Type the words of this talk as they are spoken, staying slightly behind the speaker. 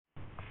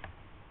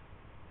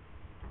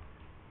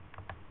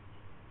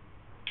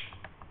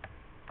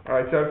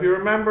Alright, so if you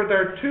remember,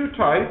 there are two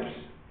types: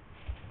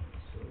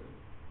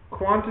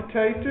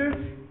 quantitative,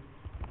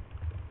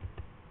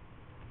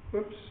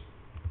 whoops,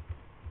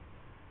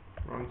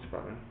 wrong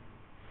spelling.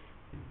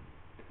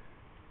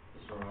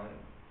 It's alright.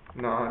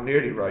 No,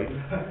 nearly right.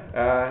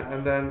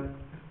 And then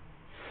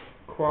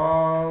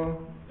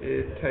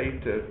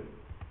qualitative.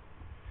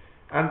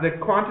 And the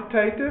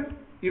quantitative,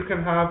 you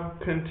can have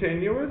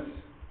continuous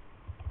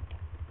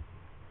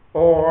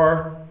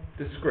or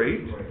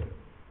discrete.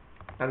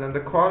 And then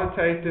the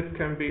qualitative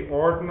can be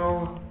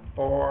ordinal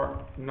or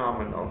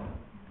nominal.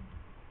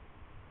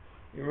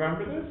 You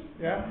remember this?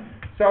 Yeah?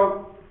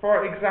 So,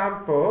 for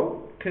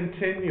example,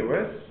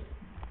 continuous,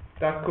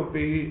 that could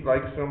be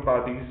like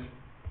somebody's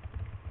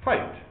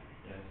height.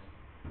 Yes.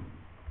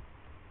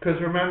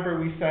 Because remember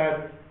we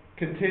said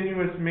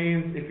continuous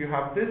means if you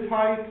have this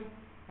height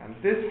and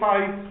this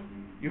height,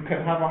 you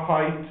can have a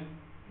height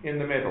in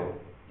the middle.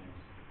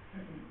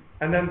 Yes.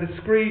 And then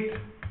discrete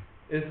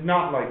is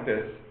not like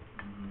this.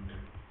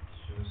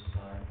 Shoe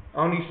size.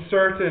 Only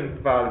certain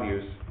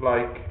values,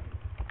 like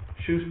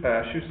shoe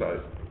size.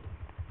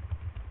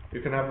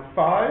 You can have a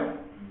 5,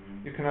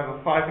 you can have a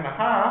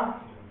 5.5,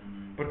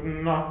 but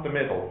not the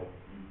middle.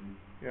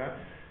 Yeah.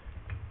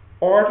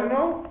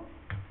 Ordinal,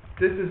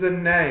 this is a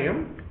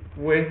name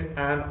with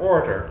an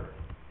order,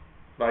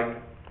 like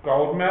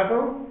gold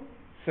medal,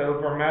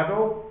 silver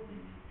medal,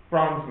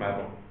 bronze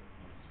medal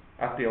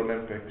at the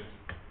Olympics.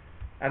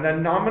 And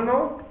then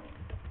nominal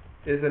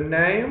is a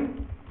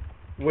name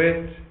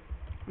with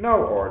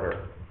no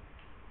order,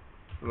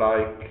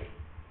 like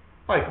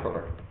eye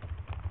color.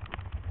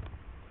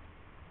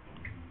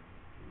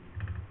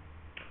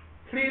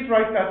 Please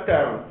write that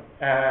down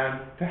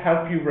to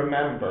help you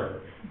remember.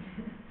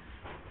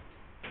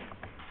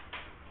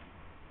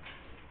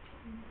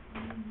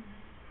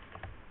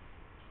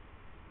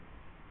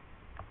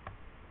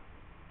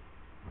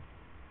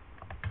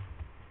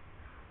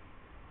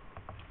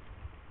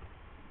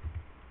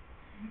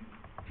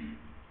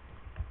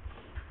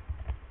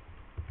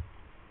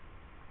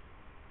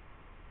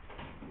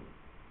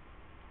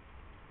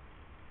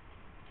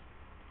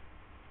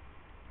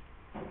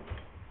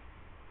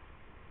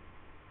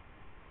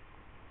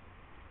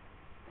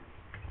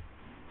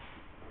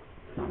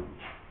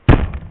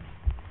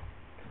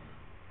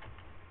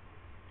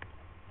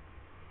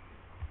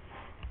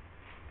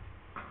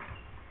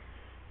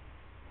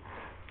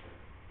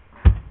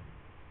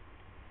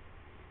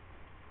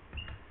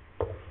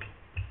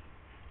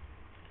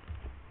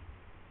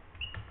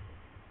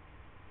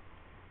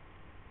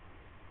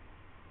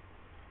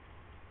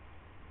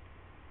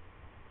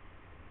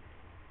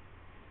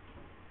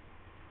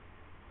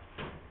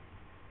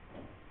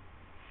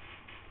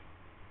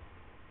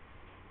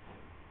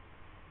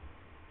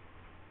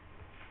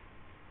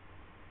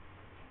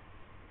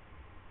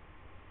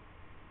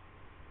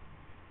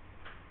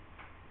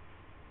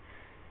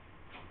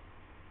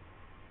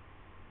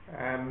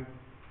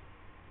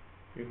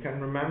 You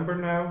can remember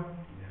now?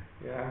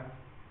 Yeah.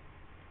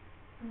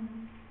 For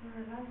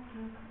last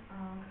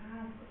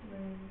class, we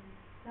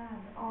said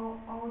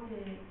ordinal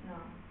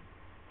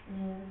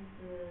means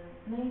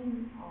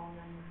name or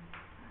number.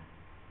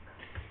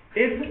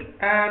 It's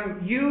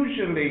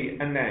usually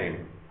a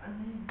name. A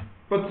name.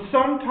 But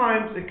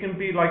sometimes it can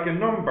be like a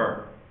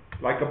number,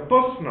 like a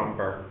bus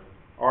number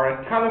or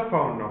a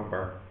telephone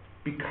number,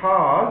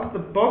 because the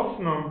bus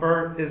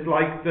number is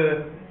like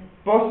the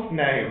bus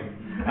name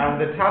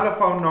and the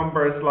telephone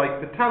number is like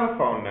the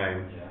telephone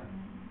name.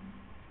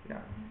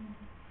 Yeah.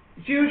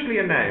 It's usually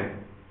a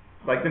name,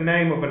 like the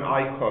name of an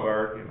eye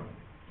color, you know.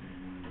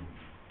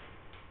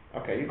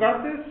 Okay, you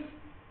got this?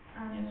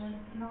 And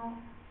nominal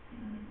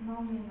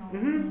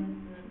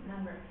means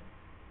number.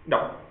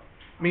 No,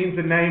 means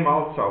a name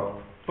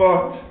also,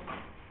 but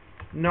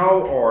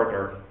no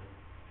order.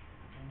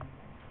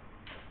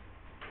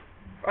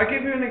 I'll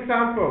give you an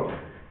example.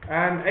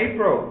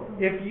 April,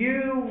 if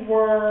you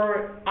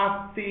were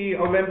at the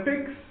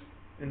Olympics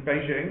in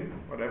Beijing,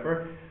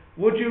 whatever,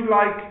 would you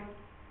like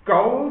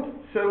gold,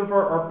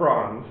 silver or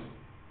bronze?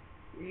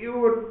 You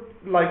would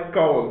like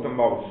gold the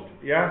most,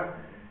 yeah?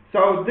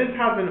 So this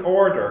has an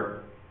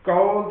order.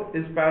 Gold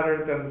is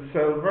better than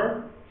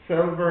silver.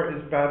 Silver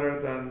is better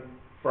than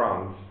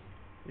bronze,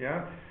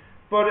 yeah?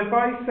 But if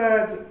I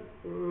said,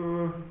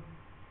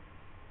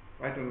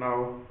 I don't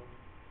know,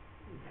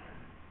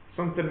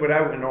 something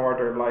without an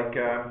order, like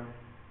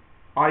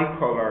eye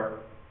color.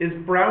 Is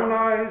brown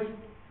eyes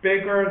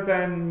bigger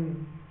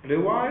than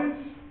blue eyes?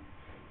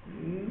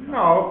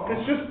 No,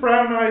 it's just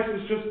brown eyes,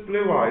 it's just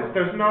blue eyes.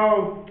 There's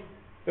no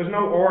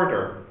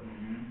order.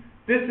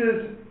 This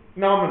is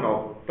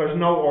nominal, there's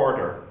no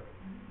order.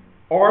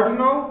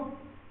 Ordinal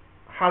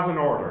has an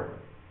order.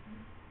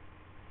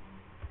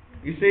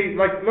 You see,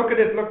 like, look at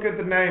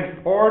the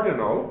name.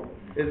 Ordinal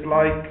is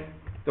like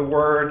the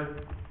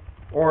word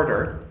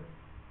order.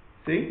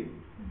 See?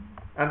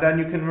 And then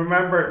you can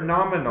remember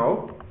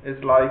nominal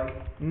is like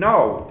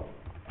no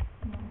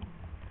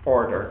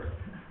order.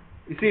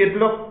 You see, it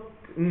look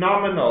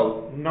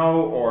nominal,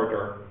 no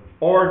order.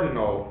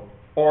 Ordinal,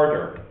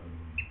 order.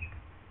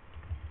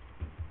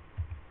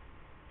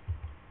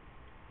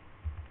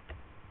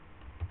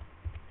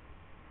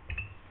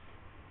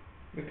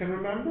 We can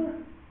remember?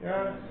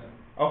 Yeah? Yes.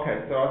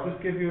 Okay, so I'll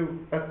just give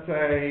you, let's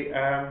say,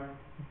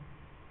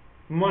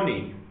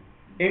 money,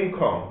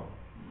 income.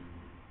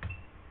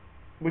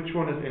 Which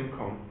one is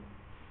income?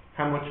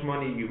 How much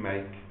money you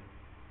make?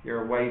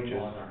 Your wages.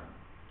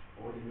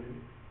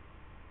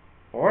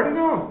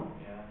 Ordinal?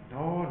 Yeah.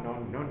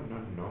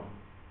 No.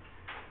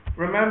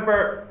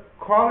 Remember,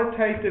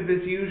 qualitative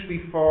is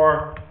usually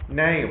for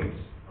names,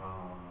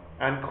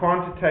 and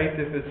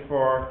quantitative is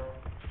for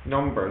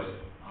numbers.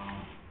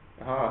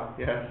 Yes.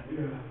 Yeah.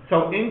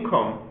 So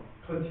income.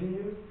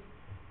 Continuous.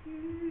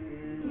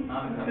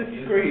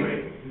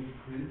 Discrete.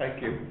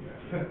 Thank you.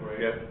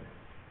 Yes.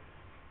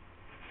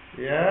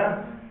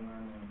 Yeah.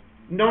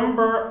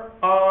 Number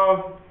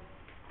of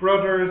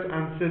brothers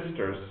and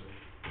sisters.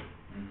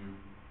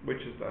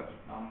 Which is that?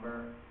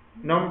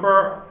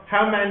 Number.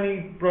 How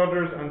many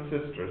brothers and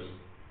sisters?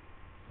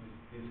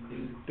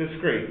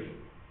 Discrete.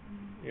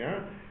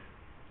 Yeah.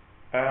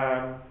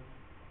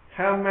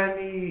 How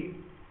many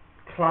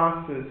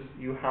classes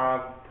you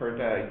have per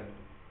day?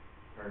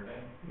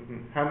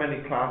 How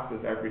many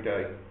classes every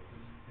day?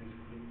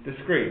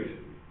 Discrete.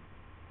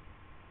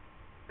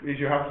 Because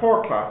you have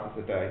 4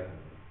 classes a day.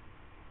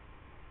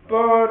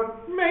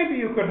 But maybe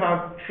you could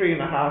have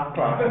 3.5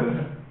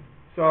 classes.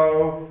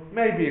 So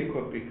maybe it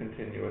could be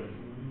continuous.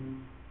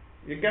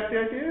 You get the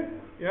idea?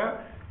 Yeah?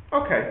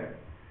 Okay.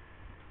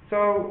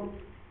 So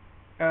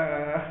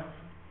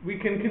we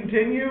can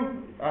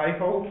continue. I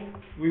hope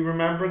we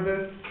remember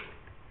this.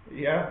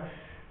 Yeah?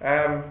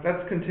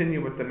 Let's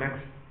continue with the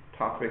next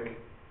topic.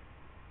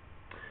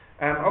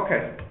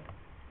 Okay.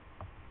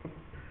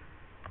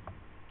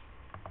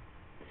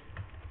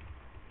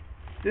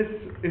 This,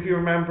 if you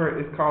remember,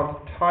 is called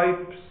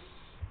types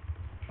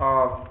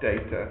of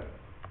data.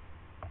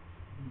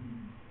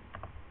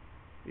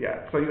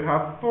 Yeah, so you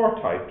have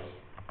 4 types.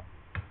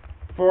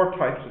 4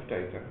 types of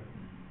data.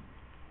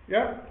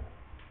 Yeah?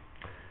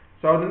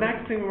 So the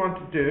next thing we want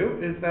to do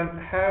is then,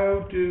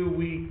 how do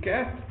we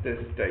get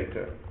this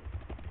data?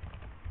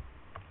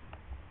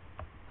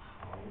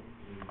 How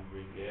do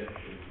we get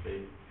this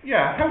data?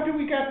 Yeah, how do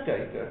we get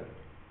data?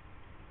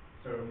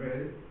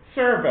 Survey.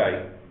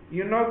 Survey.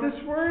 You know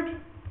this word?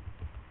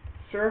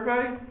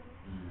 Survey?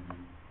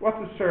 What's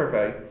a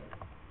survey?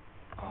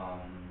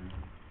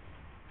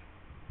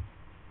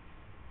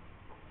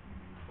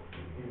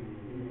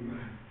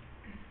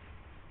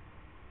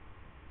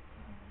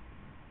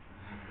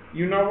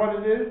 You know what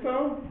it is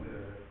though?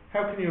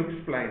 How can you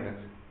explain it?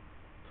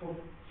 Talk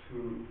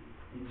to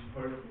each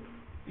person.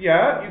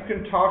 Yeah, you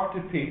can talk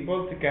to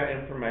people to get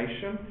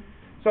information.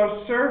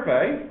 So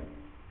survey,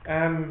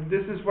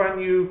 this is when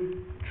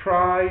you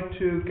try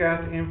to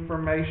get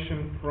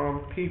information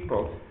from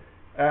people.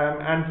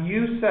 And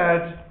you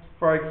said,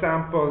 for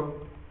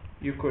example,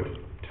 you could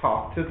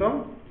talk to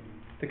them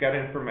to get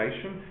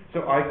information.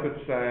 So I could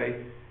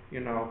say,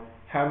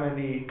 how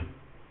many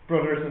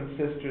brothers and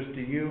sisters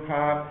do you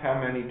have? How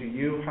many do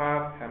you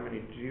have? How many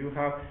do you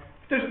have?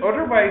 There's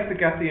other ways to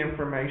get the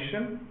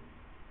information.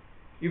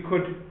 You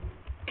could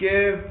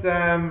give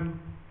them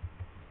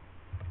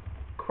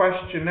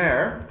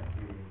questionnaire.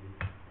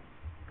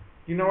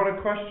 You know what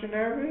a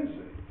questionnaire is?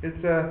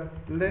 It's a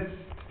list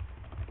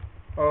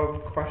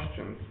of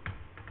questions.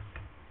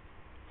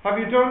 Have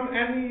you done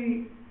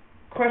any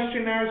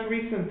questionnaires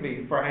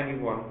recently for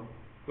anyone?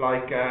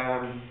 Like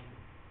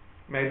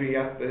maybe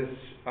at the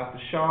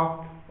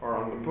shop or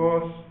on the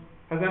bus?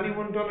 Has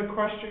anyone done a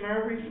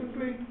questionnaire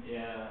recently?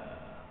 Yeah,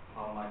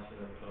 how much are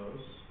the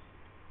clothes?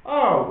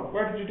 Oh,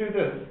 where did you do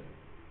this?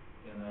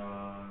 In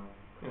a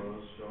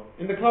clothes shop.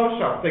 In the clothes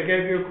shop. They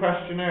gave you a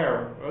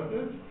questionnaire, was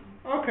it?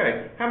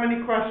 Okay. How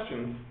many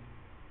questions?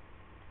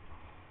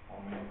 How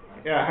many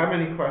questions? Yeah, how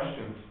many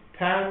questions?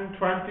 10,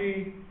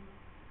 20?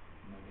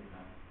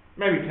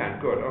 Maybe 10.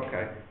 Good,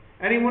 okay.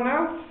 Anyone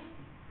else?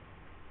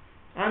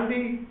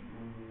 Andy?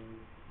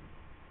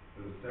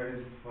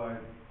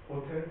 Satisfied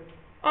hotel.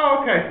 Oh,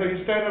 okay. So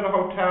you stayed at a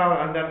hotel,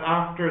 and then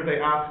after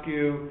they ask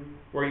you,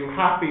 were you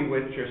happy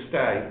with your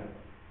stay?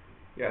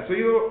 Yeah. So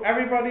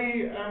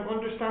everybody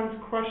understands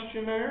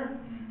questionnaire?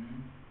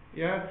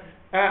 Yeah.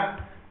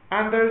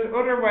 And there's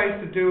other ways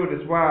to do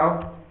it as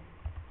well.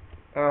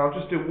 I'll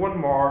just do one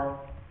more.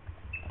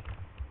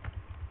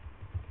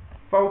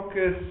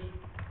 Focus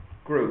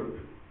group.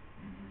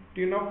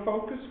 Do you know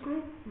focus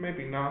group?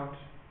 Maybe not.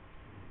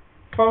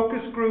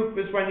 Focus group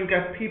is when you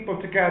get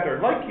people together,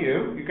 like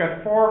you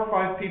get 4 or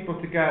 5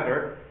 people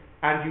together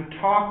and you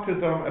talk to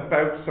them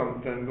about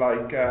something.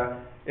 Like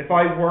if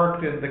I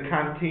worked in the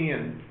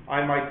canteen,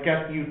 I might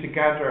get you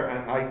together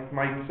and I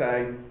might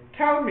say,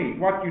 tell me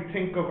what you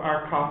think of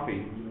our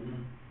coffee.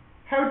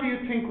 How do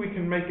you think we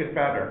can make it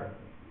better?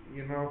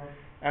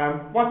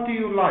 What do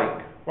you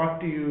like?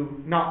 What do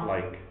you not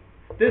like?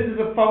 This is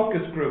a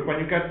focus group, when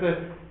you get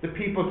the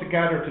people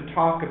together to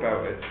talk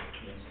about it.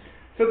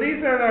 So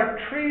these are the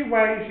 3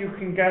 ways you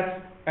can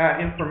get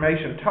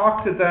information.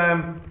 Talk to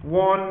them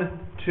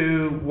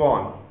 1-to-1.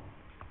 1-to-1?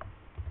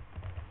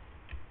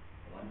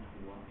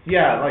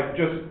 Yeah, like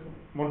just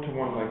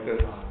 1-to-1 like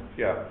this.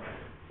 Yeah.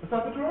 Is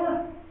that the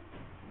drawer?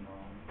 No.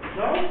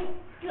 No?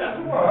 Yes,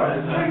 it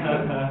was.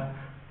 Jason.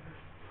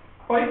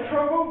 Bike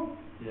trouble?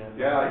 Yeah.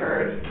 Yeah, I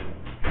heard.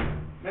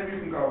 Maybe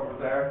you can go over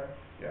there.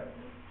 Yeah.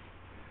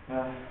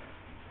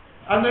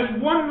 And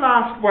there's one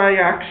last way,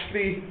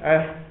 actually,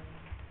 a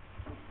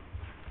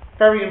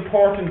very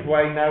important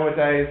way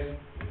nowadays.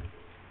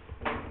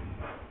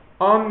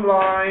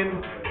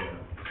 Online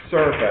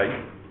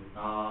survey.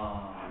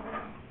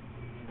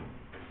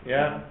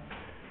 Yeah.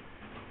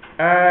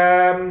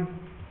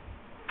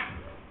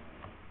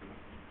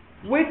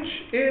 Which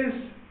is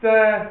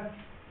the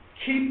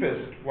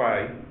cheapest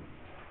way?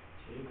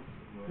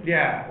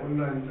 Yeah.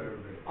 Online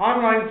survey.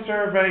 Online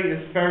survey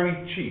is very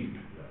cheap.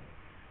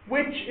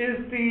 Which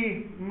is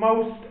the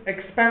most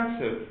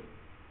expensive?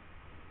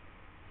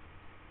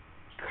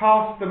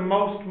 Cost the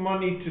most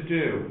money to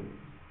do?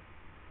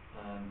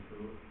 And to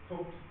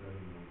Talk to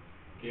them.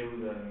 give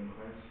them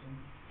question.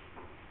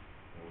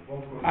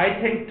 I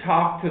think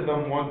talk to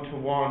them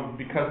one-to-one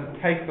because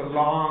it takes a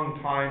long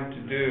time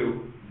to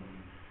do.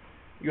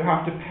 You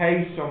have to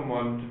pay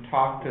someone to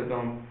talk to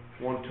them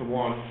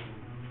one-to-one.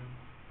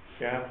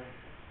 Yeah.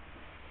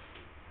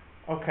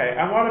 Okay.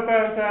 And what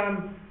about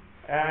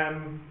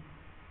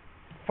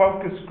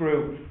focus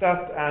groups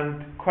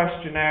and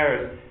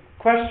questionnaires?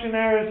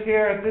 Questionnaires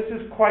here, this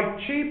is quite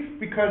cheap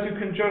because you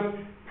can just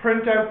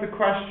print out the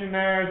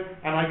questionnaires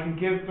and I can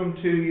give them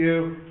to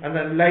you, and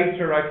then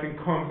later I can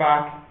come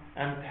back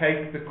and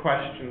take the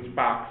questions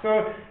back.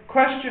 So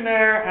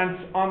questionnaire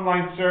and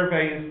online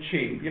survey is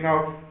cheap,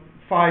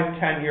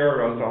 5-10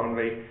 euros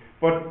only.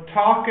 But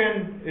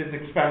talking is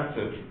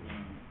expensive.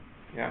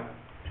 Yeah.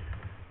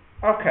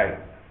 Okay.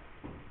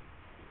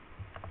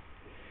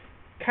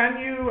 Can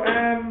you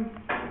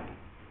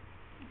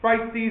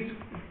write these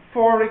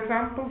 4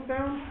 examples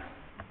down?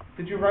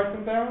 Did you write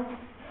them down?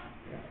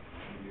 Yeah.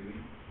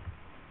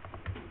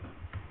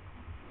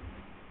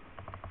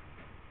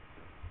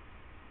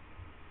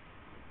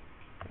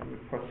 Let me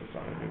put this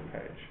on a new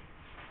page.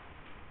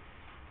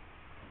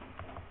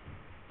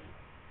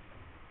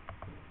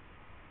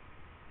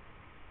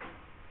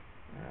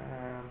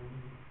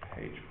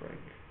 Page break.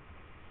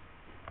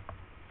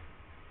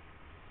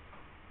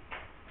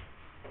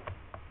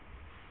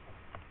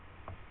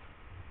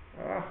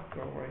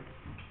 Go away.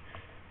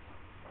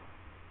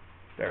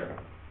 There we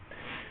go.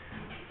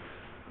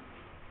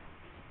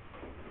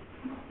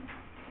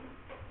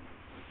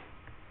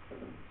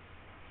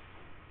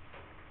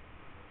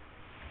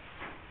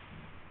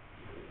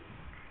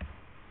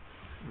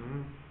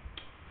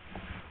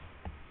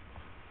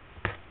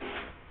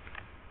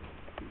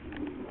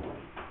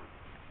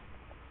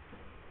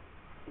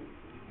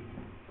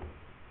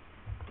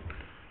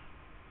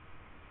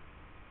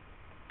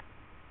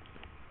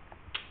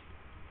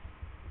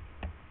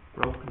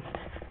 Broken.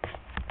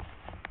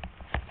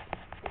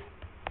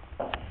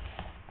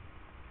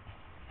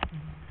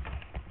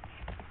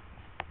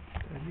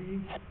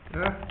 Steady.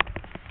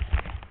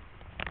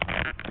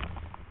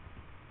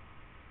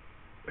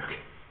 Okay.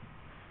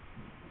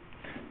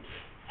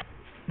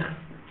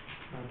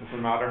 That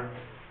doesn't matter.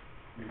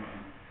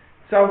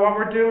 So what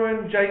we're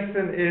doing,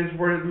 Jason, is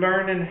we're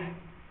learning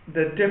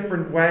the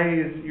different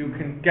ways you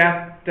can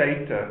get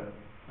data.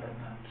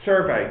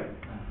 Survey.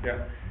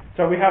 Yeah.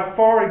 So we have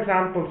 4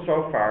 examples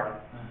so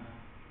far.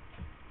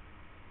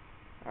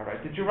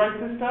 Alright, did you write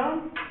this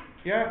down?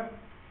 Yeah?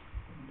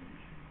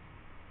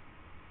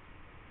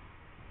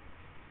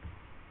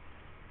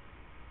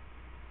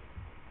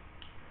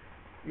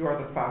 You are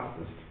the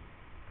fastest.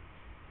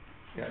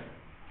 Yeah,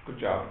 good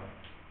job.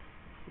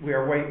 We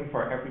are waiting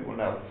for everyone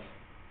else.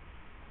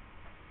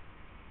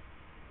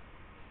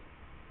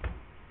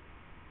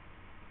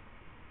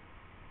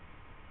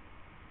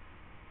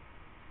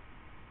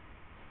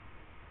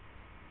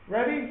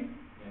 Ready?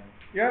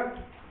 Yeah?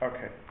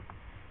 Okay.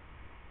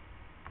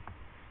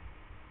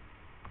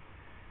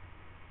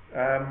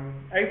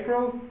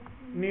 April,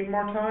 need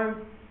more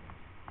time?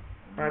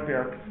 Might be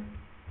okay.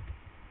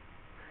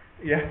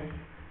 Yeah. Okay.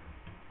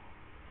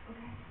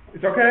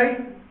 It's okay?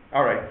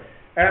 Alright.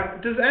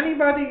 Does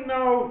anybody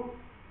know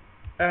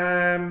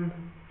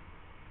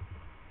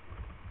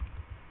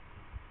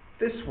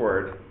this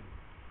word?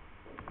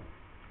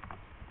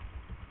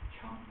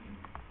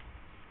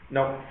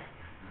 No.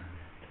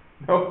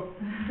 No.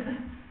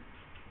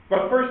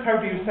 But first, how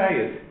do you say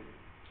it?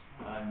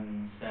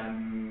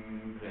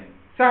 Sampling.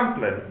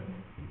 Sampling.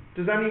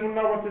 Does anyone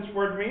know what this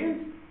word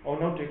means? Oh,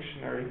 no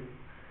dictionary.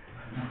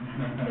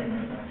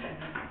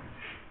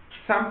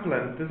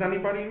 Sampling. Does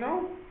anybody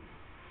know?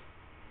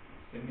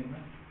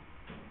 Similar.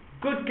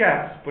 Good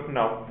guess, but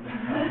no.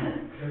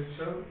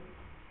 Question?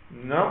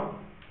 No.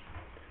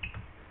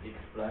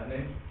 Explain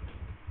it.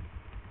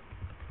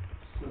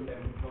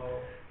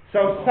 Sample.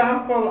 So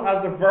sample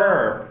as a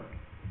verb,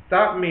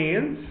 that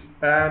means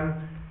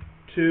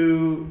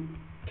to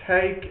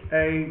take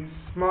a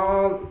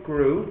small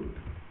group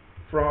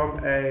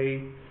from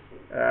a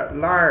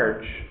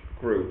large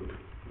group,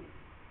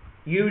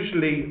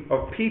 usually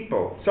of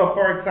people. So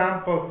for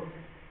example,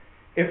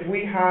 if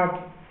we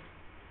have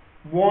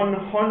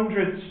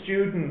 100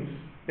 students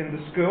in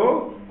the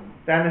school,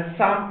 then a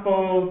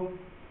sample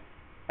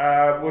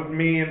would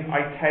mean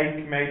I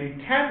take maybe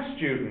 10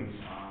 students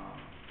Ah.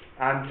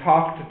 and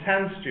talk to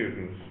 10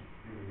 students.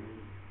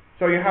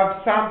 So you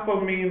have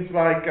sample means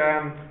like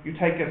you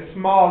take a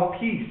small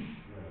piece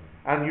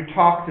and you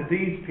talk to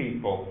these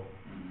people.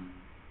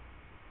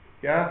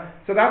 Yeah?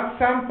 So that's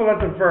sample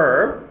as a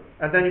verb,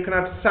 and then you can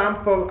have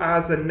sample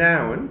as a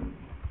noun.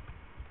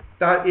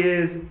 That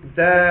is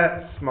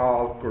the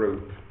small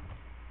group.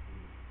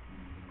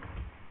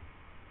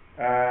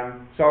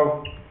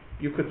 So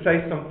you could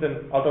say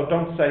something, although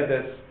don't say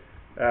this,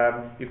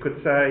 you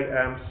could say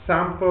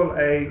sample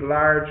a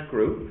large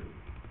group.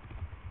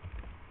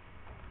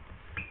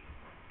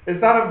 Is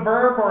that a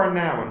verb or a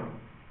noun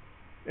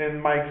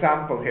in my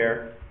example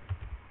here?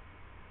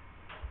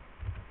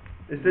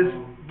 Is this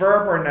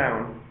verb or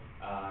noun?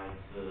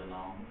 It's a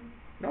noun.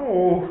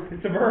 No,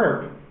 it's a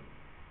verb.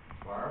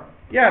 Verb?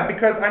 Yeah,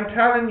 because I'm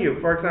telling you,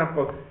 for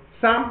example,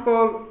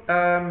 sample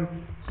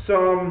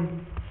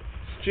some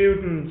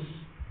students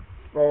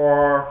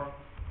for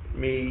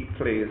me,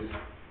 please.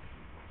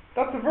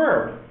 That's a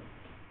verb.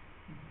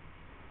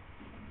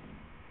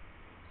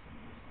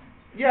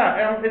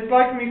 Yeah, it's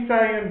like me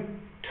saying,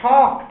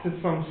 talk to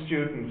some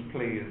students,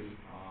 please.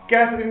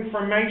 Get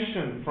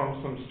information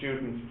from some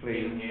students,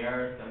 please. In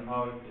here,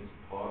 somehow it's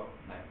talk,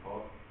 like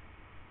talk.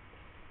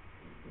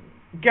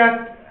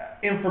 Get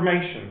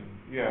information,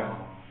 yeah.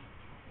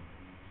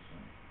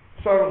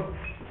 So,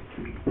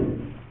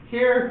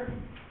 here,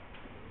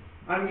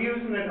 I'm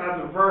using it as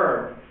a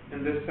verb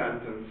in this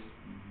sentence.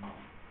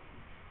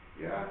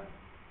 Yeah?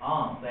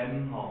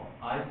 Simple.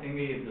 I think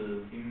it's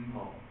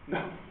simple. No.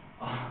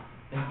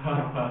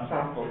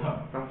 Sample,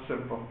 not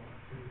simple.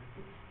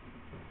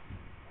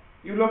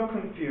 You look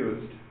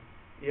confused.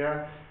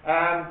 Yeah?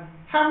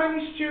 How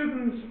many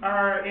students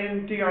are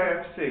in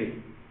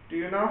DIFC? Do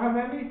you know how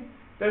many?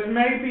 There's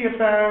maybe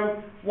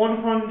about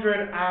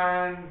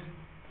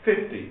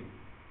 150.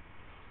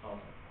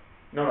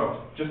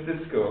 No, just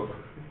this school.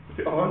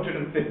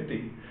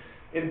 150.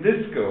 In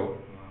this school,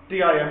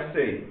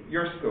 DIFC,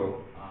 your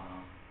school.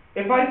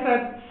 If I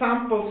said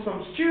sample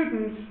some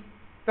students,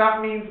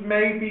 that means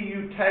maybe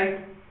you take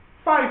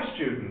 5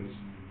 students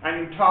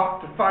and you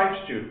talk to 5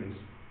 students.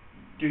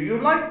 Do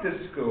you like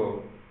this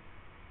school?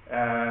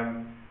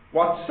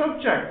 What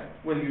subject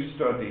will you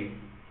study?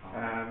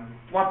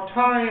 What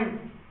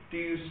time do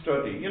you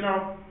study? You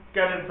know,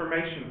 get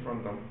information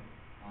from them.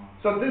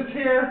 So this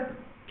here,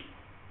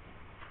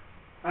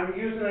 I'm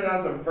using it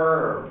as a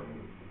verb.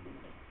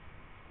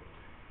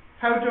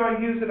 How do I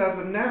use it as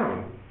a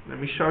noun? Let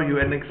me show you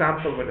an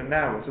example with a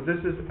noun. So this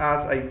is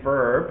as a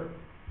verb,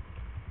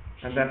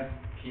 and then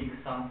pick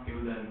some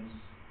students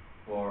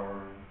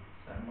for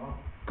sample.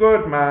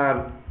 Good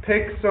man.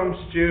 Pick some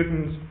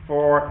students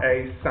for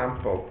a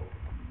sample,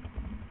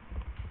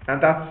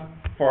 and that's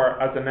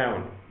for as a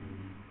noun.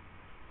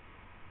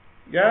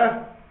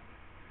 Yeah.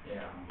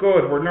 Yeah.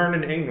 Good. We're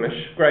learning English.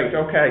 Great.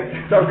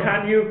 Okay. So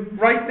can you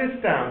write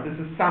this down? This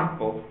is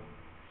sample.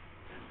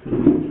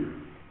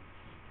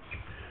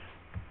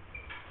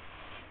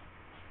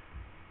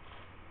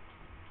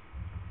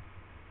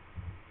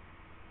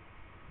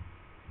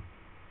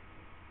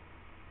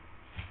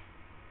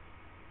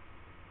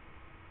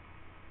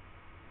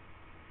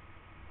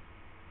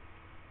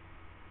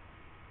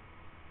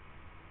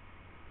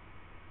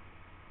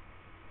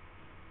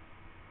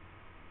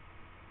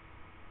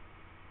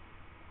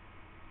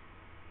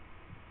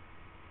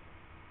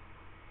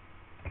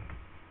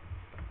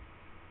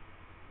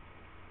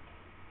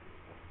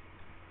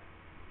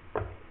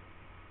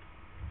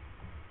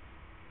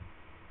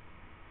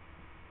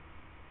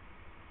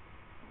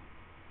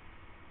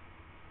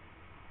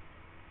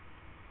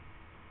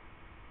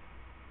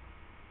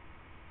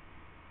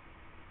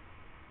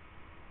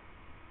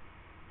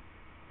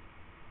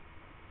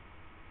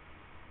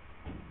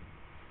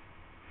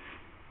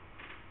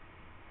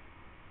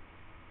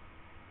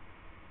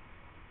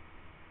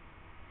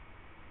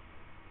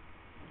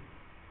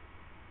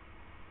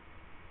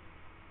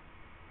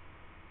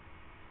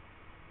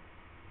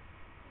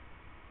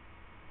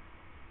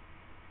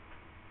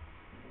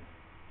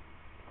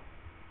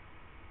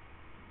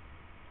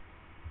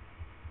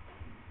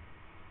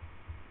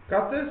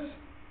 Got this?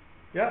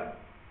 Yeah.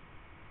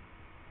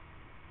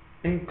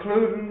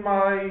 Including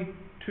my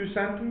 2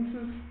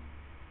 sentences?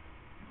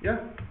 Yeah.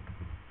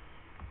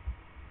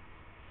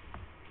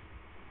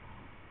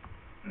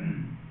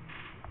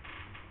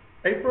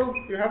 April,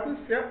 you have this?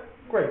 Yeah.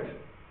 Great.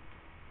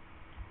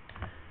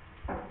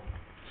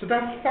 So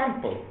that's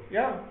sample.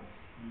 Yeah.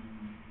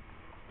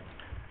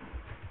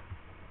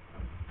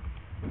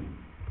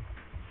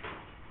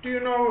 Do you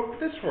know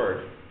this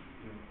word?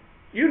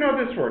 You know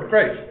this word.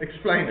 Great.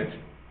 Explain it.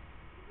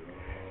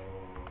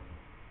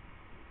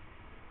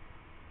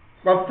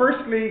 Well,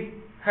 firstly,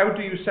 how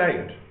do you say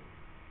it?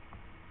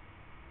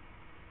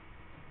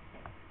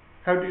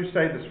 How do you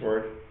say this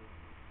word?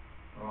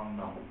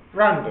 Random.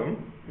 Random.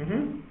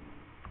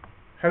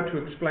 How to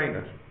explain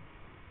it?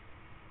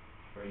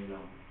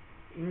 Freedom.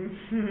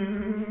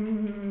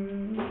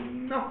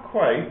 Not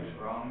quite.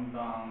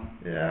 Random.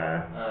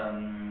 Yeah.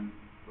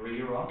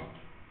 Rerun.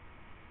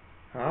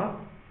 Huh?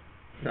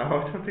 No,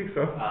 I don't think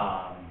so.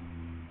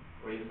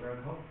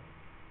 Recircle?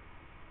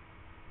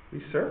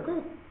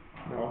 Recircle?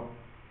 No.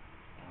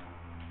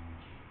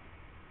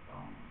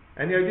 Um,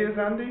 Any ideas,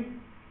 Andy?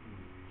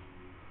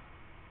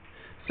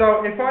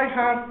 So if I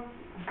have,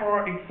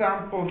 for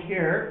example,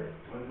 here,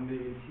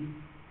 it's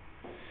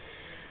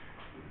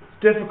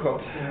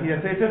difficult. Yeah,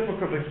 it's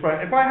difficult to explain.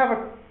 If I have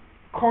a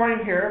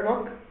coin here,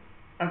 look,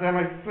 and then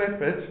I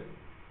flip it,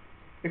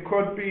 it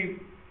could be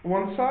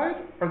one side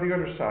or the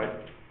other side.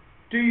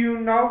 Do you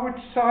know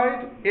which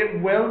side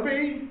it will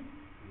be?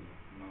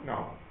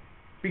 No.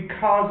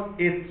 Because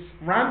it's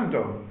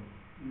random.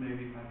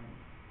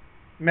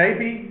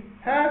 Maybe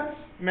heads,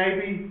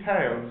 maybe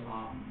tails.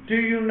 Do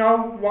you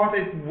know what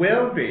it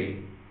will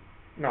be?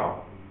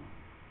 No.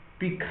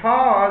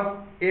 Because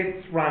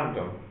it's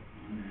random.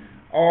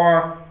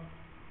 Or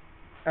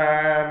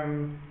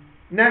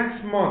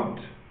next month,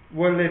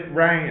 will it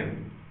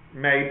rain?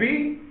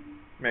 Maybe,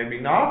 maybe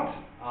not.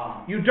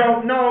 You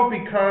don't know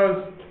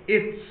because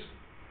it's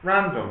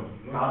random.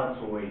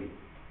 Gotta wait.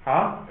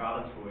 Huh?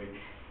 Gotta wait.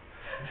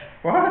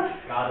 What?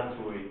 Gotta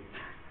wait.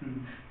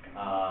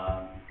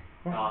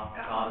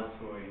 Gotta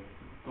wait.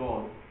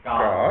 God.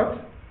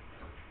 God.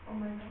 Oh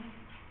my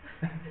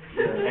god.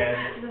 Yes.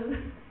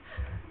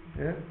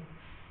 Yeah.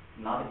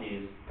 Not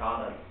is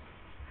goddess.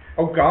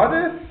 Oh,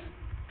 goddess?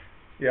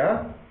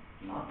 Yeah.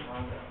 Not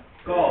goddess.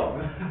 God.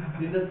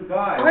 In the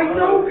sky. I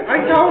know.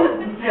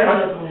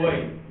 Goddess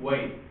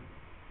wait.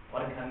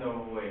 What kind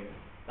of wait?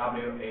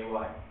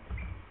 W-A-Y.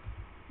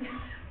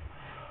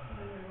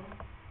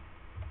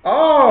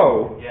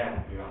 Oh.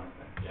 Yeah, you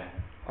understand. Yeah.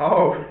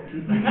 Oh.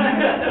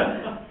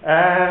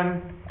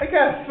 I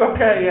guess.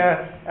 Okay.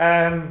 Yeah.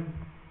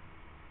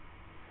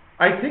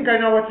 I think I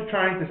know what you're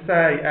trying to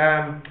say.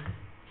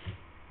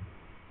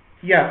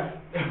 Yes.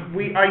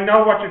 I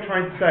know what you're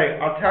trying to say.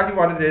 I'll tell you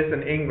what it is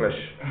in English.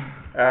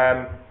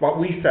 What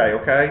we say.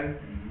 Okay.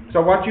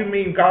 So what you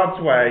mean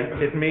God's way?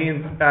 It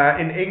means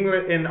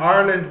in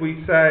Ireland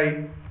we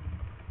say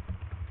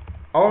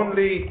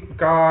only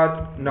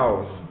God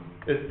knows.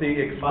 Is the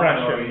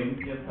expression.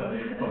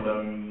 Yesterday told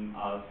them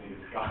us is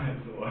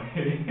God's way.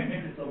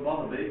 It's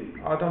about the baby.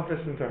 Oh, don't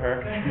listen to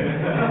her.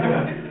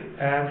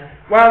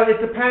 Well,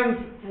 it depends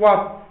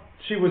what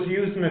she was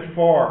using it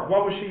for.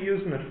 What was she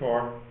using it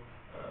for?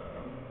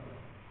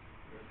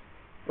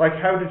 Like,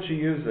 how did she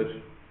use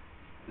it?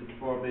 It's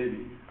for a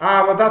baby.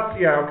 Ah, well, that's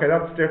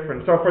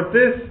different. So for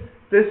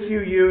this you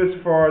use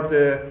for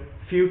the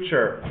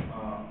future.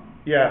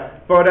 Yeah,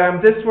 but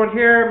this one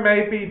here,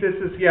 maybe this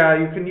is,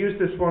 you can use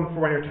this one for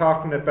when you're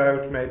talking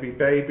about maybe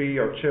baby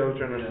or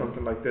children or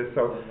something like this.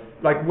 So,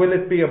 like, will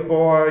it be a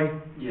boy?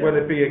 Yeah. Will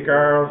it be a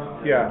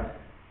girl? Yeah.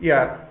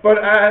 But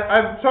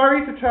I'm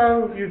sorry to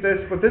tell you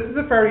this, but this is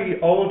a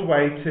very old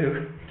way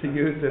to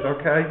use it.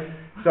 Okay,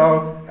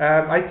 so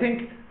I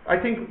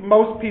think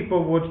most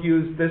people would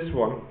use this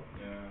one.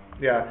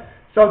 Yeah.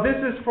 So this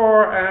is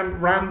for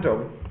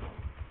random.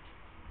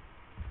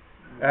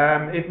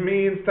 It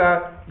means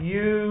that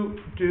you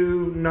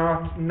do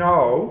not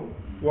know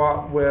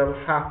what will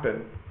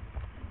happen.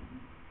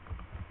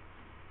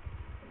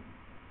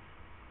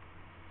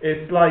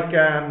 It's like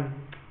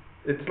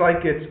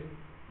it's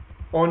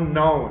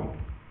unknown,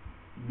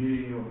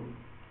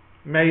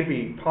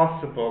 maybe,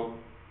 possible,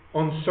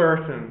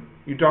 uncertain.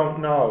 You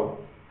don't know.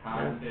 Can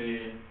I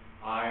say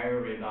I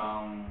read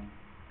on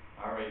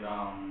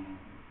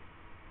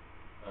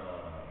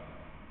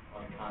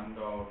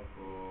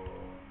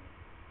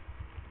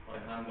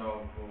what kind of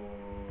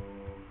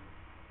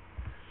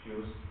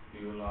shoes do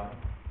you like?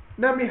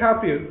 Let me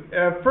help you.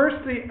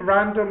 Firstly,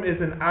 random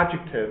is an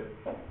adjective.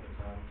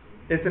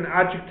 It's an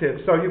adjective.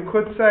 So you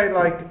could say,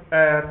 like,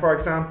 for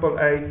example,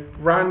 a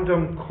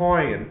random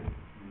coin.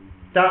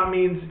 That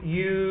means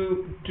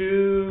you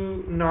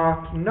do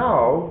not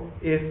know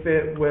if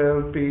it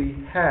will be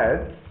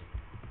heads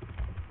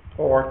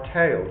or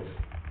tails.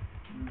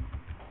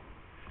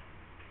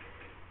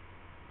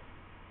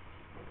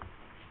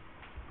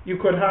 You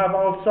could have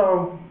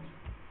also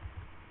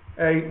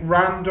a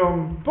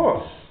random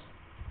bus.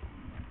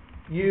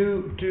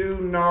 You do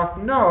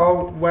not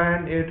know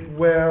when it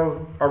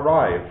will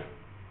arrive.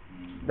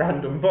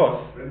 Random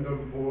bus.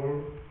 Random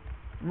ball.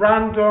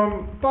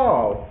 Random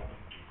ball.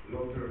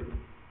 Lottery.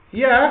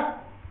 Yeah.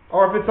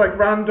 Or if it's like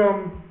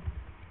random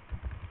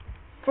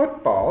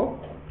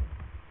football,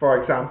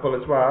 for example,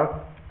 as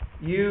well,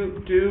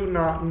 you do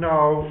not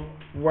know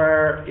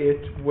where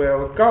it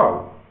will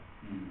go.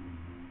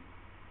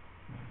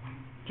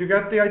 Do you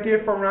get the idea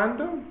for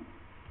random?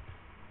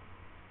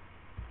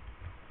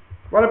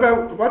 What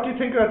do you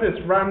think about this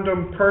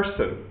random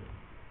person?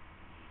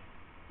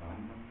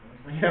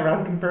 Yeah,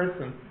 random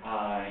person.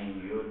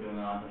 You do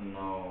not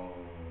know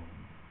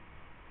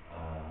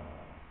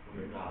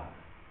who they are.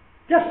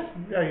 Yes,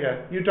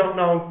 yeah. You don't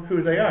know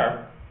who they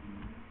are.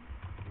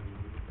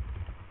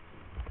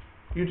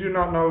 You do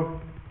not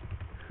know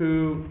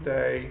who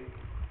they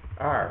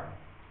are.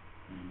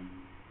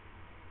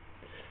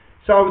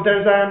 So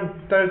there's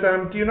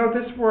do you know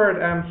this word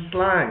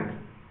slang?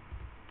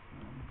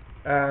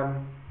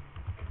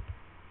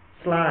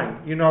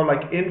 slang. You know,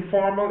 like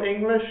informal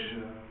English.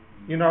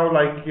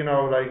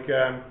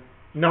 Yeah.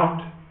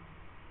 Not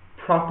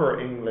proper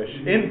English,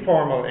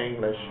 informal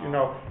English. You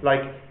know,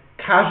 like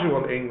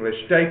casual English,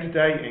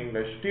 day-to-day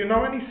English. Do you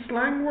know any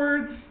slang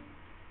words?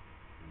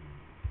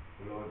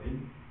 Bloody.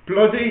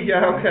 Bloody,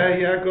 yeah, okay,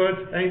 yeah,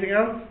 good. Anything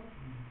else?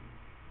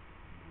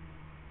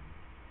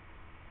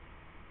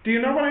 Do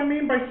you know what I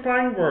mean by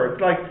slang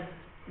words?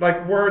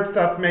 Like words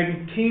that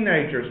maybe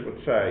teenagers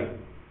would say.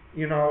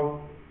 You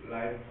know.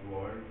 Life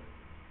word.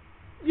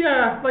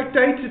 Yeah, like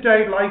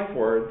day-to-day life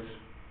words.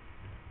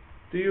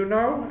 Do you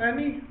know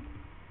any?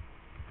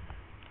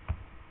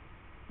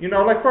 You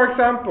know, like for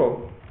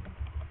example,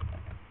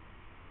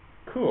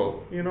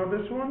 cool. You know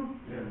this one?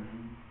 Yeah.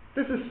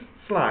 This is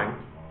slang.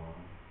 Oh.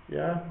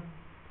 Yeah.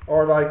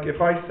 Or like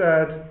if I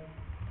said,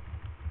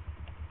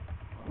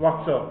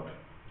 "What's up?"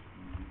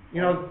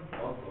 You know.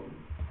 Awesome.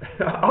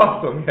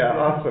 Awesome. Yeah.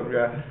 Awesome.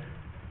 Yeah.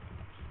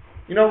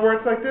 You know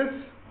words like this?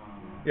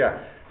 Yeah.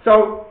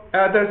 So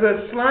there's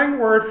a slang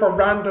word for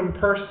random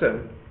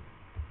person.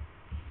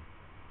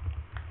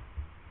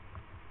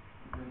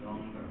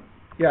 Longer.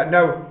 Yeah.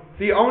 No.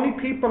 The only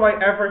people I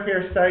ever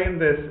hear saying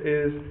this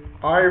is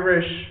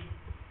Irish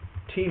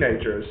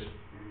teenagers.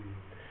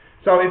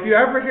 So if you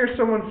ever hear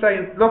someone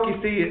saying, "Look,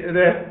 you see,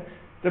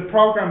 the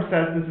program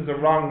says this is a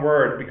wrong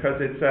word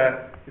because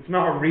it's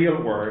not a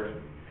real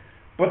word,"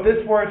 but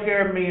this word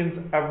here means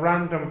a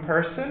random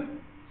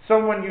person,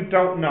 someone you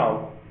don't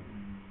know.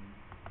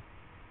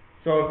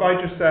 So if I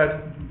just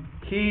said,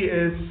 "He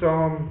is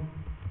some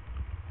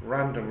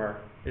randomer,"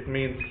 it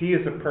means he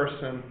is a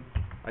person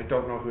I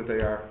don't know who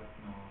they are.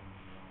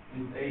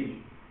 His age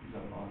is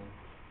about.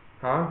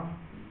 Huh?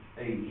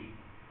 His age.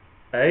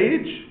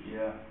 Age?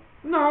 Yeah.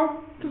 No,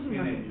 doesn't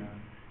matter. Teenager.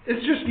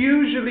 It's just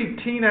usually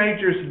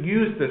teenagers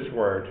use this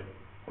word.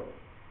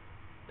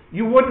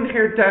 You wouldn't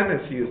hear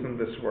Dennis using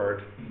this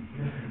word.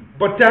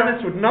 But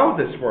Dennis would know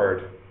this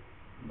word.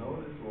 Know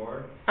this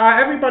word?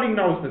 Everybody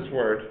knows this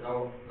word.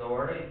 The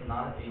word is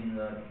not in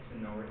the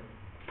dictionary.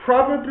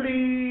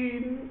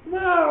 Probably,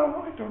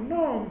 well, I don't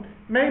know.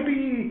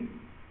 Maybe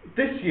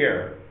this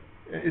year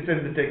is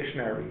in the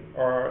dictionary,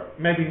 or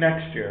maybe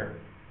next year.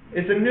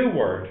 It's a new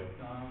word.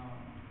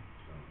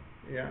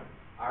 Yeah.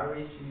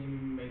 Irish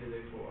made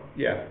this word.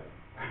 Yeah.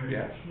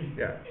 Yeah.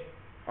 Yeah.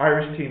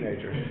 Irish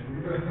teenagers.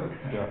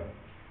 Yeah.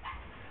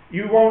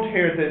 You won't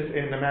hear this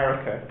in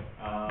America.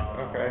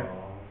 Okay.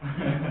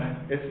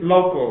 It's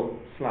local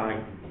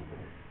slang.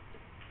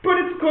 But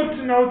it's good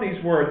to know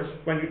these words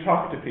when you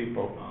talk to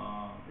people.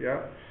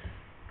 Yeah.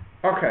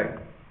 Okay.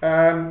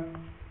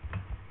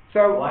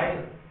 So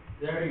Why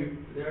there is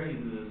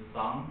a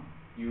son,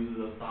 use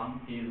the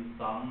son, his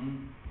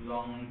son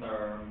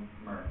Londermer.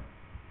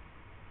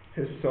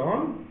 his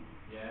son,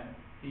 Yeah,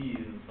 he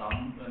is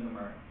son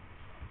Londermer.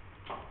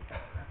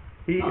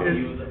 he Not is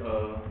use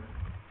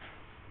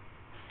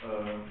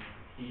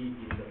he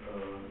is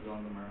a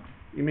Londermer.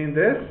 you mean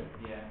this?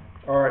 Yeah.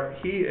 Or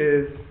he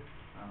is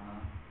Uh-huh.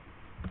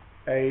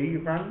 a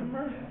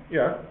randomer? Yeah.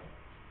 Yeah.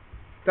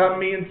 That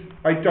means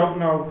I don't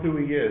know who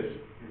he is.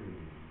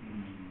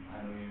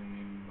 I know what you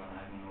mean, but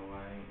I don't know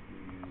why you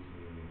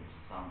use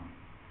son.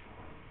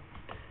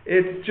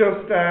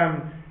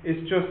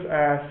 It's just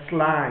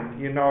slang,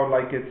 you know,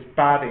 like it's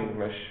bad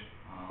English.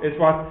 It's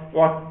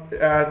what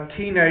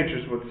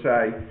teenagers would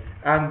say,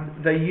 and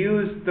they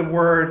use the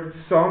word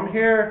 "some"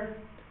 here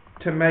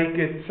to make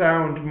it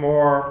sound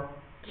more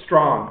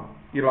strong.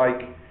 You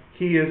like,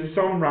 he is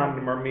some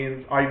randomer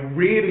means I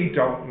really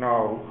don't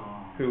know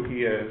who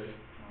he is.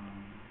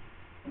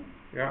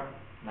 Yeah.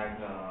 Like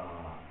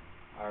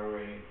I do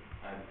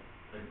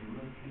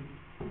like you.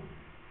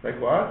 Like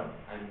what?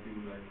 I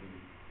do like you.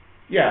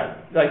 Yeah,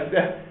 like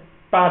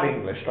bad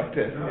English, like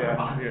this.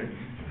 Yeah, yeah,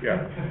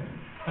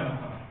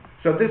 yeah.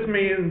 So this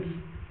means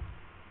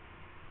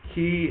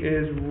he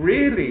is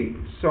really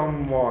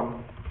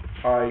someone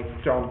I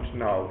don't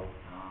know.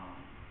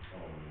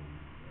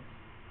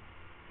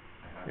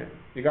 Yeah.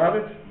 You got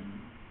it?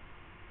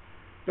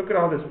 Look at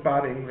all this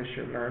bad English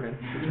you're learning.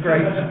 It's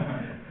great.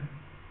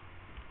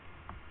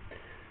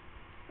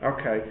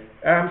 Okay.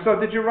 So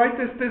did you write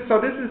this? So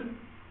this is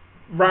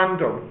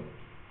random.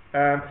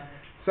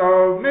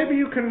 So maybe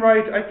you can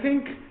write, I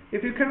think,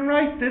 if you can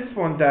write this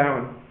one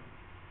down,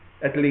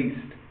 at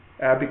least,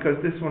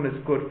 because this one is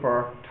good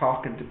for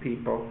talking to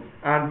people,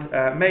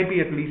 and maybe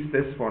at least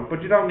this one,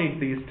 but you don't need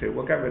these two.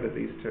 We'll get rid of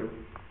these two.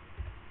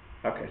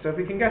 Okay, so if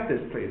you can get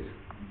this, please.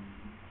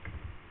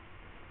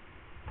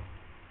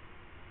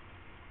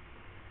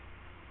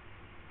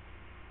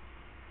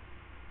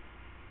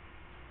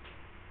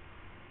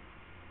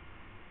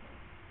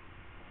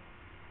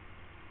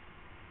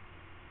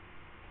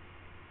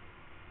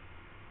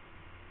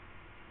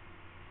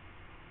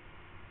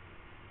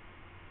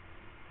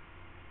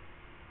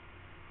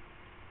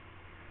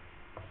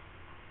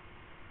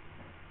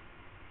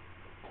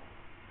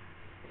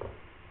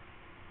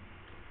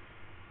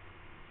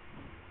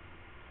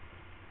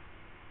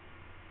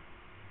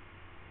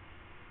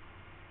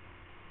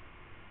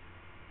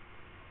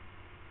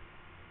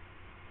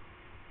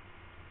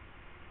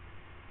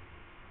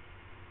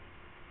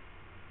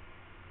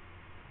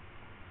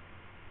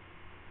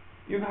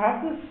 You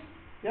have this?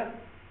 Yeah.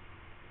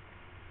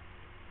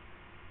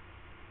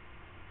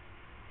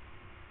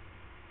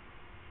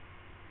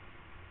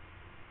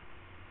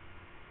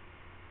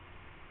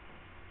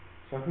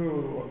 So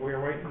who,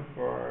 we're waiting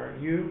for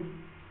you?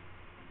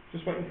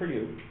 Just waiting for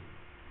you.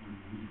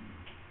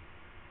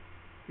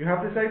 You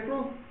have this,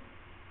 April?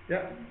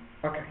 Yeah?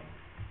 Okay.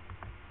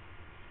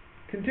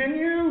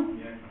 Continue?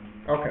 Yeah,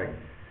 continue. Okay.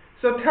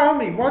 So tell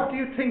me, what do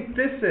you think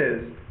this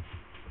is?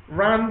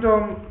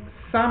 Random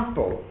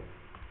sample.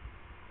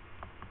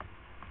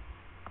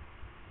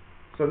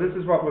 So this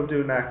is what we'll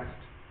do next.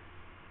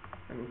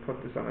 And we'll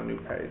put this on a new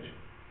page.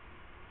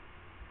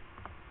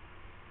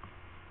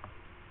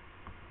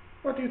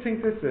 What do you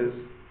think this is?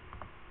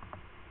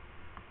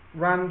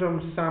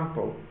 Random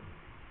sample.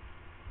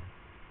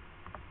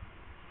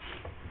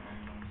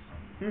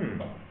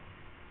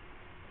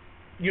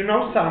 You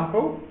know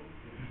sample?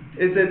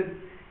 Is it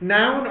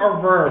noun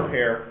or verb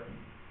here?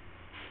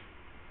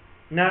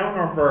 Noun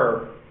or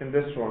verb in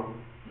this one?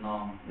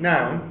 No.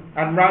 Noun.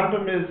 And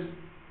random is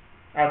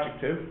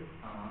adjective.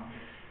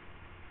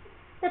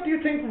 What do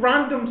you think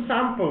random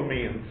sample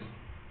means?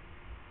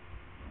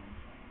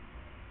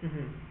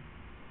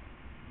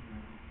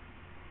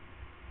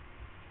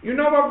 You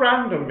know what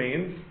random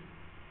means?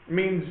 It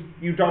means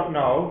you don't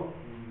know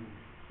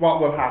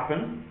what will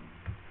happen.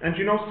 And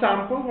you know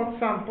sample? What's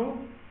sample?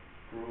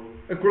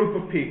 A group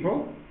of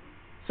people.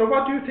 So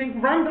what do you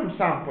think random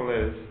sample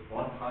is?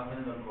 What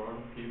happened to the group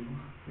of people?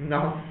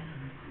 No.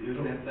 You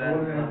can say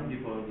some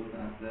people don't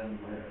understand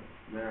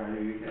where are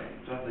you? You can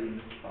just in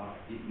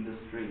the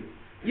street.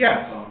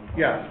 Yes,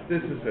 yes,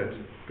 this is it.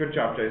 Good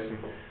job, Jason.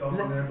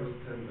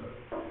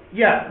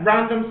 Yeah,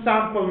 random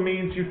sample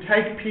means you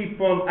take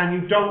people and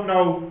you don't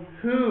know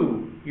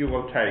who you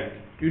will take.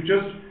 You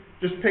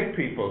just pick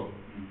people.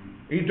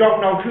 You don't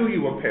know who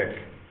you will pick.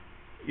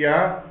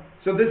 Yeah?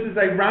 So this is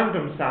a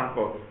random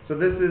sample. So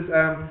this is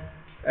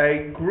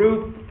a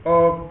group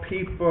of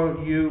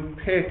people you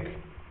pick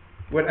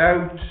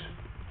without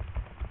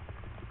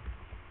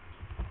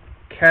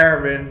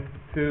caring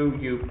who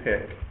you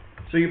pick.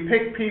 So you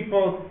pick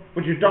people,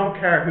 but you don't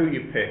care who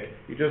you pick.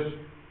 You just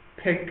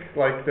pick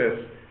like this.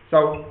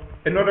 So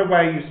another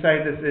way you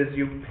say this is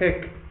you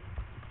pick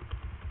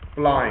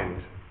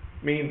blind.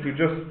 Means you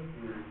just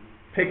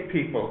pick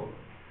people.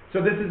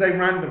 So this is a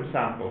random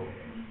sample.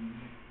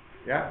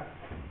 Yeah?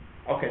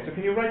 Okay, so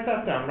can you write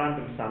that down,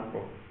 random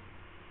sample?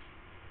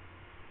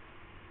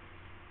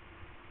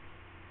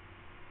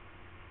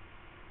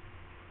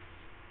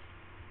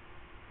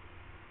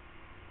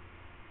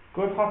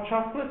 Good hot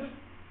chocolate?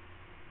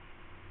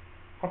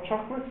 Hot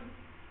chocolate?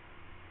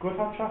 Good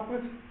hot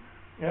chocolate?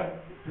 Yeah.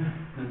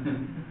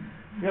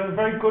 You have a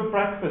very good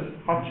breakfast.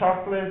 Hot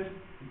chocolate,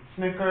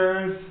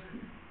 Snickers.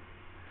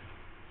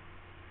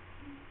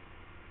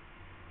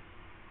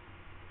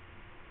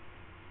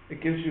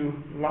 It gives you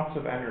lots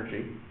of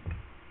energy.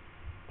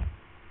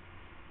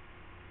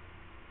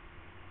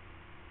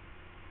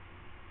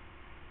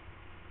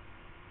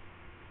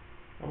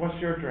 And what's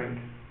your drink?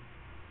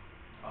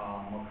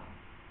 Mocha.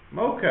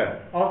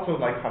 Mocha. Also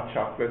like hot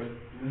chocolate.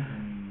 Yeah.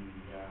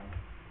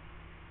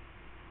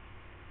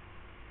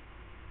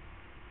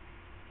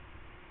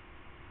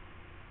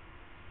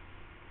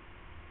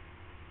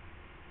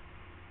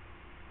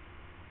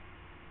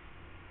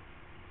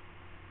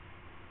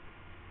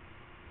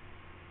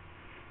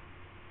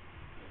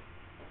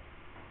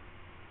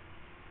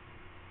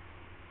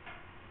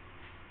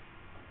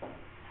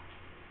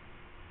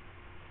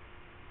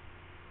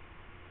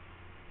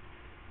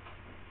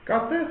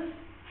 Got this? Yes.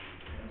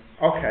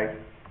 Okay.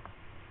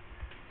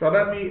 So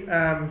let me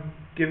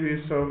give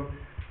you some,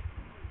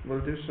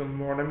 we'll do some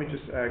more. Let me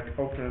just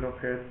open it up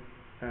here.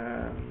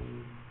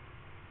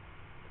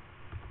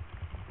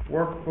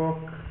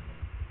 Workbook.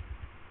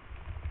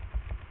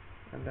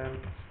 And then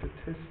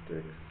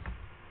statistics.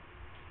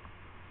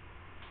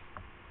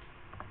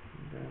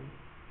 And then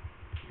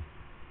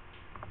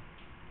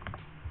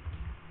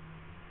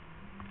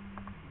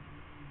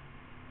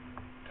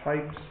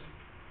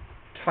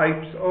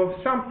types of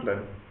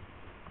sampling.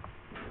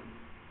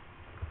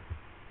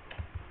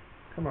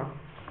 Come on.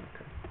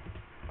 Okay.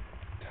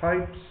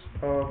 Types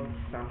of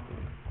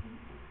sampling.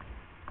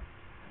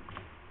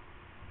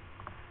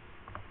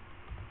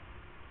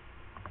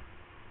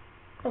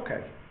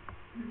 Okay.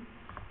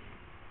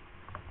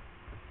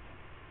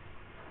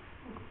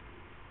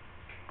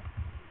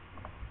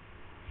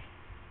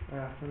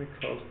 Let me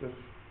close this.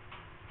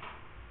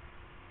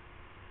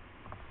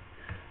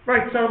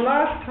 Right, so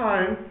last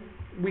time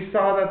we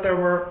saw that there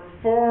were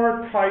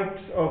 4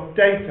 types of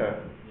data.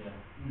 Yeah.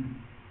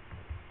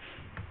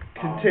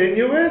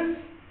 Continuous,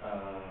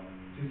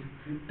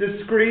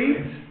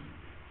 discrete,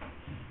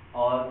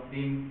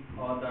 ordinal,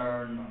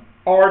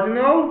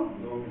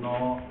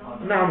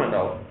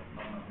 nominal.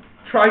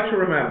 Try to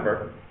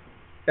remember.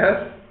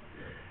 Yes?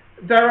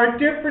 There are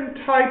different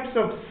types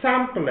of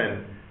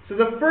sampling. So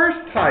the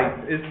first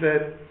type is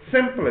the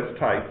simplest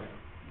type.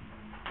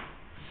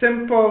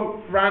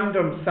 Simple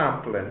random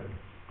sampling.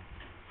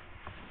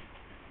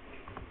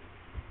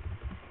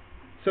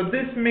 So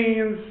this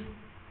means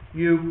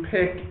you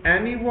pick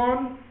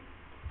anyone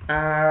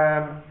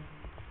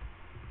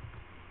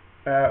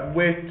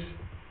with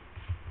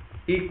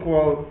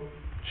equal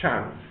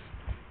chance.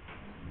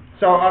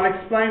 So I'll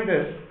explain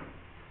this.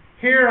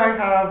 Here I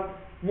have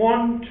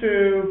 1,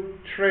 2,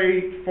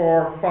 3,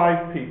 4,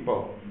 5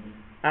 people,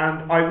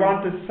 and I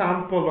want a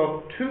sample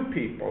of 2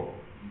 people.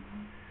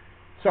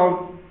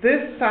 So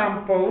this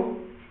sample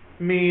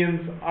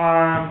means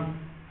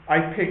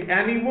I pick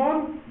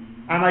anyone,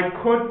 and I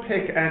could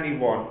pick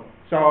anyone.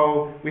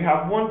 So we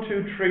have 1,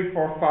 2, 3,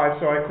 4, 5.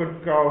 So I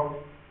could go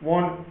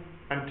 1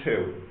 and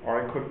 2,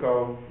 or I could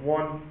go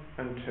 1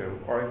 and 2,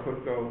 or I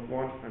could go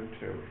 1 and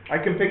 2. I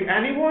can pick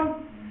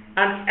anyone,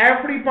 and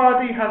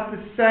everybody has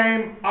the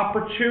same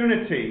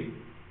opportunity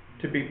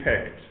to be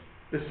picked,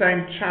 the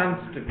same chance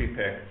to be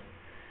picked.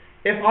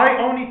 If I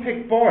only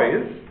pick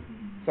boys,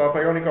 so if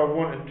I only go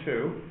 1 and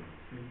 2,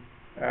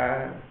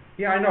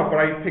 yeah, I know, but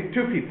I pick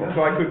 2 people,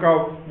 so I could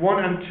go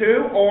 1 and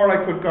 2, or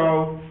I could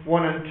go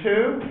 1 and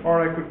 2,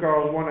 or I could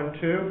go 1 and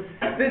 2.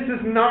 This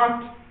is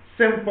not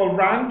simple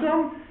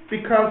random,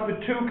 because the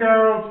 2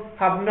 girls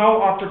have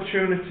no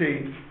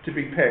opportunity to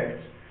be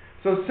picked.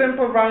 So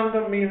simple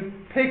random means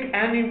pick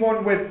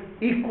anyone with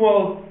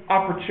equal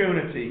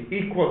opportunity,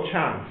 equal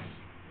chance.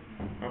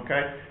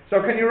 Okay?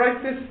 So can you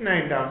write this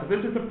name down? So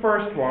this is the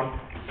first one,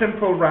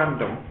 simple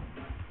random.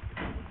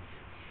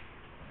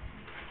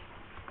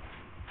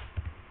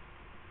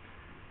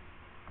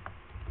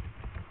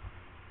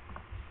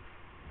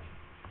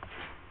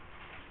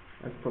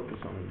 Let's put this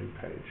on a new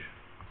page.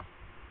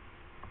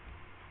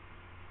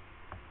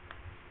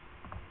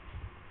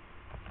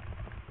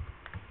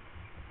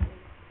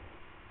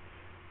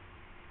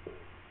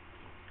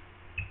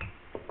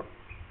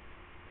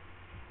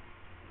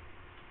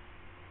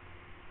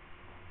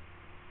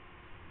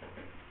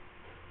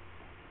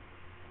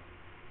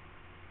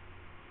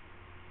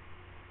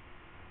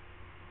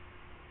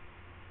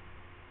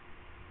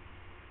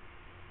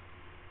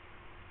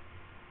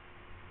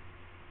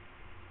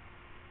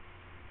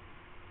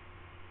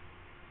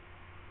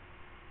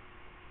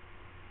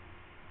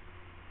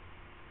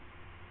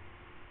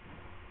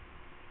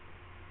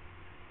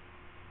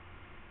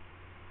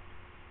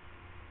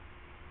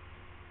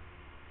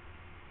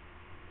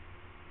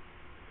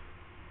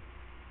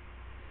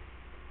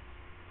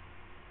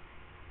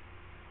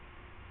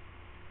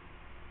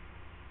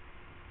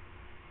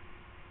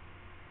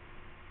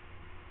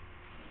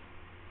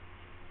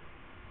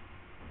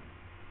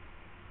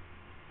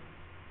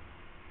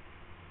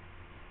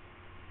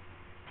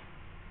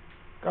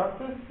 Got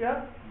this?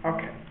 Yeah?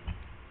 Okay.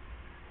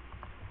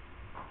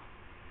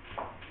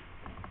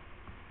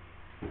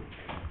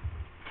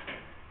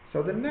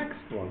 So the next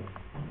one,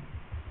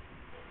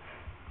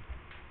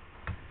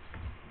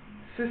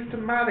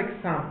 systematic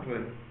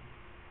sampling.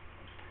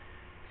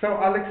 So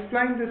I'll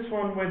explain this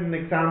one with an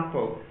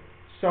example.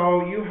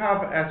 So you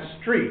have a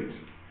street,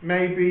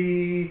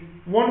 maybe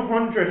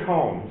 100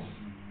 homes,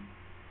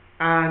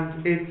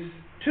 and it's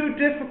too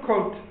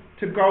difficult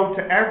to go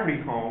to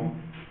every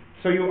home,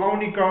 so you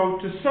only go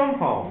to some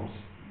homes.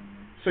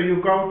 So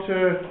you go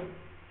to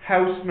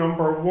house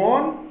number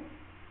 1,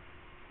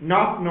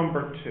 not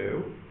number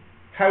 2,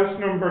 house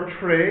number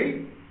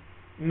 3,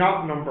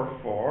 not number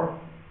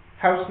 4,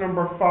 house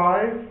number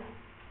 5,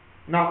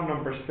 not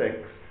number 6.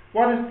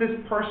 What is this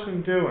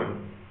person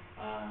doing?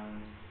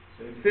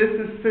 This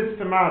is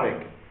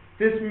systematic.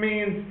 This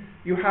means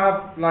you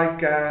have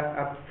like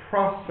a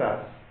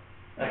process,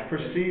 a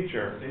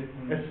procedure,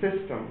 a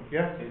system.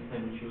 Yeah?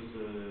 System choose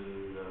the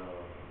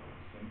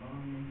symbol?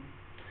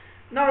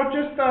 No,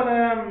 just that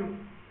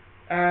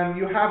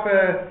you have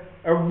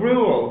a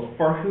rule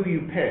for who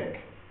you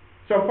pick.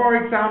 So for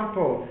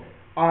example,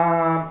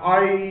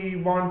 I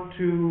want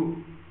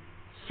to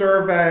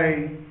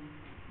survey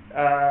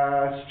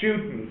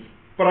students,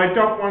 but I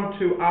don't want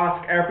to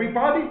ask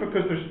everybody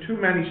because there's too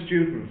many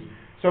students.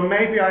 So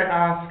maybe I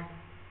ask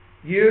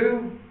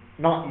you,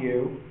 not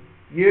you,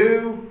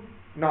 you,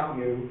 not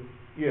you,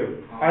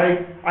 you.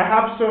 I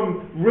have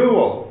some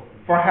rule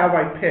for how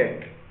I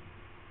pick,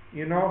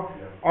 you know?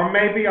 Yeah. Or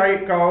maybe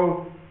I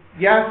go,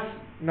 yes,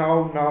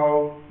 no,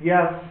 no,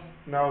 yes,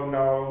 no,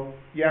 no,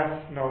 yes,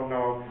 no,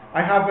 no.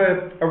 I have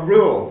a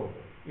rule,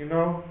 you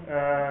know,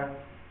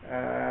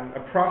 a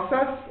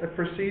process, a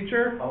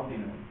procedure. How do you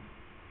know?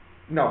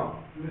 No,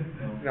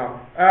 No.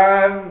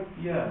 no.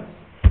 Yes.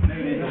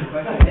 Maybe the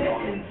question is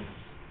ordinal.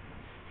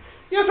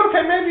 Yes,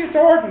 okay, maybe it's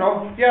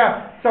ordinal.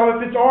 Yeah. So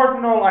if it's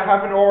ordinal, I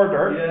have an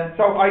order. Yeah.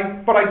 So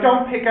but I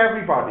don't pick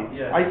everybody.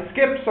 Yeah. I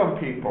skip some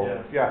people.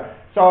 Yes. Yeah.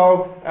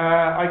 So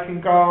I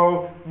can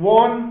go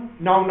 1,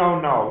 no, no,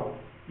 no.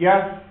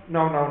 Yes,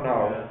 no, no,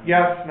 no. Yeah.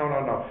 Yes, no,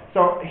 no, no.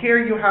 So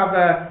here you have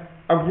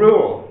a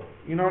rule.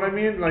 You know what I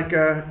mean? Like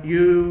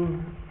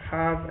you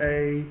have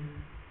a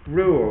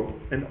rule,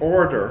 an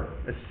order,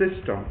 a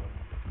system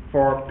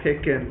for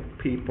picking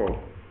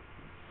people.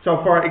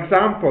 So for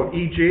example,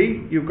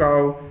 e.g., you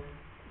go,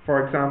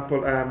 for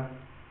example,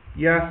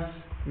 yes,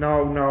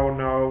 no, no,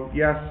 no,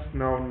 yes,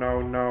 no,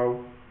 no,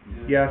 no,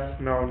 yes,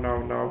 no,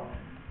 no, no.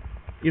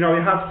 You know,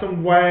 you have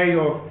some way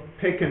of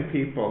picking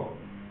people.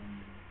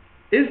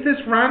 Is this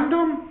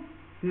random?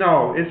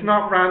 No, it's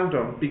not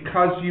random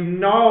because you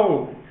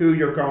know who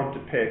you're going to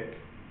pick.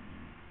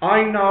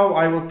 I know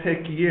I will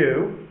pick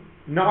you,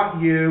 not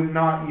you,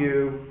 not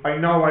you. I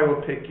know I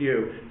will pick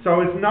you.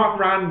 So it's not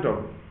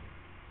random.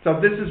 So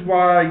this is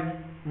why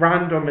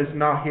random is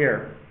not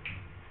here.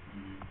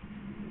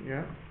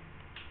 Yeah?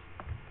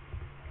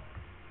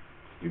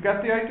 You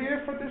got the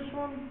idea for this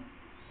one?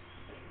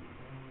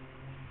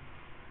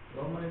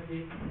 Normally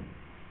pick.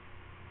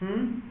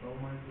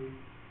 Normally pick.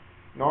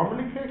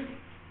 Normally pick?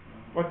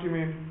 What do you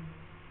mean?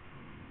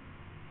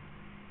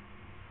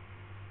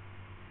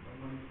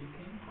 Normally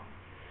picking.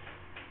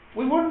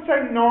 We wouldn't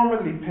say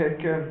normally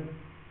picking.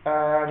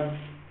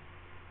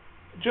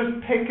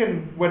 Just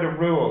picking with a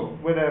rule.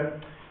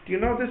 Do you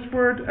know this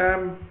word?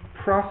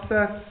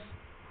 Process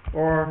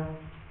or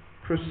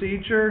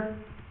procedure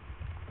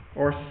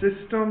or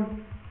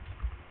system,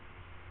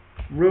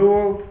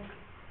 rule,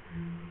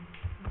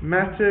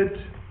 method.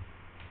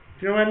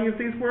 Do you know any of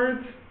these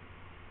words?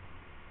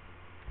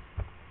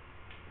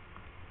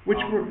 Which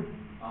word?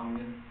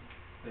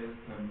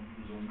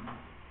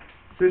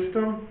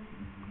 System.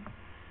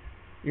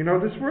 You know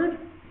this word?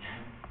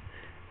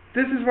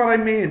 This is what I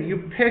mean.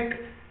 You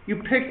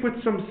pick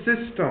with some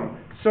system,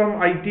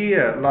 some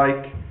idea,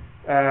 like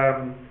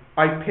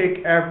I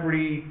pick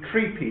every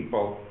 3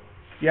 people.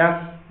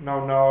 Yes,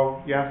 no,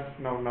 no, yes,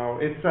 no, no.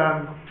 It's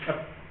a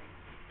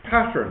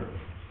pattern.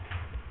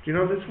 Do you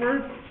know this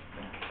word?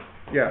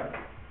 Yeah.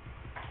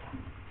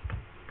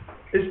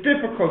 It's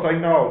difficult, I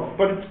know,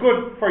 but it's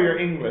good for your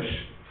English.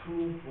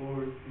 2,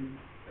 4, 6,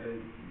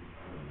 8.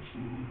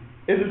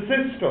 It's a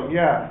system,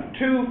 yeah.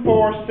 2,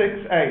 4,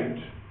 6,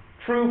 8.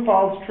 True,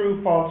 false,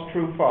 true, false,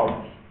 true,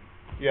 false.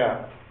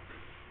 Yeah.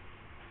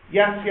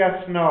 Yes,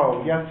 yes,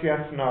 no. Yes,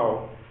 yes,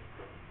 no.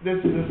 This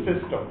is a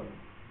system.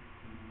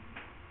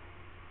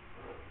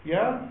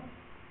 Yeah?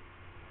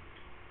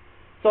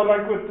 So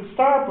like with the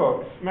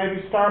Starbucks,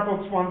 maybe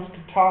Starbucks wants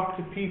to talk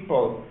to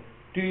people.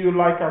 Do you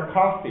like our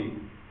coffee?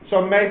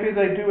 So maybe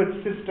they do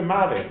it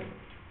systematic.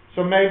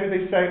 So maybe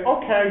they say,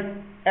 okay,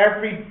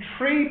 every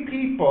 3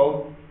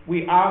 people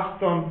we ask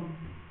them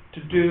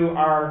to do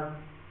our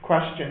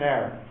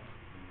questionnaire.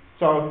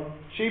 So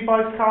she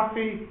buys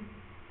coffee,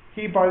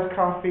 he buys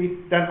coffee,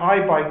 then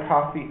I buy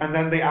coffee, and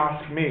then they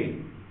ask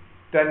me.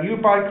 Then you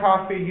buy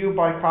coffee, you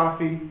buy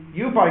coffee,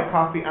 you buy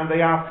coffee, and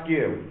they ask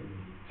you.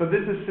 So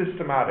this is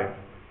systematic.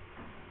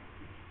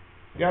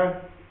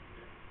 Yeah?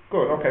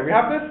 Good, okay. We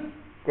have this?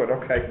 Good,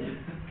 okay.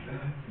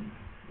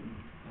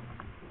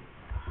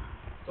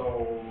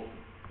 So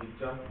it's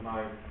just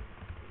like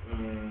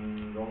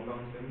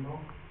random symbol?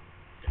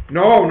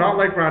 No, not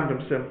like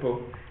random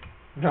simple.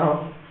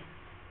 No.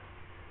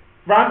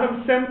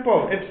 Random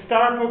simple. If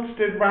Starbucks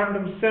did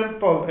random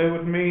simple, it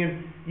would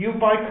mean you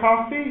buy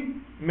coffee,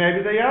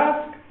 maybe they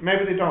ask,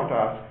 maybe they don't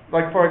ask.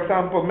 Like for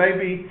example,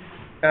 maybe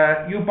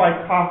you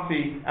buy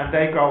coffee and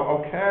they go,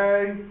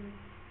 okay,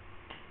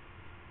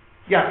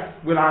 yes,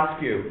 we'll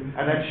ask you.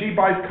 And then she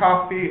buys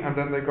coffee and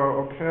then they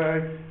go,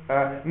 okay,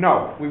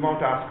 no, we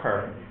won't ask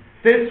her.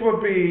 This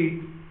would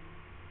be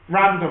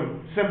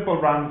random, simple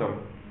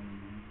random.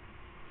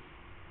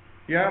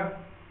 Yeah?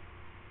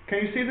 Can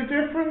you see the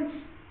difference?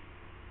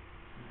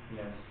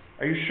 Yes.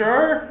 Are you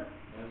sure?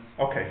 Yes.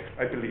 Okay,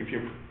 I believe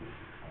you.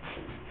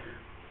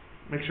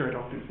 Make sure I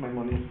don't lose my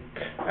money.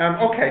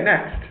 Okay,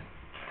 next.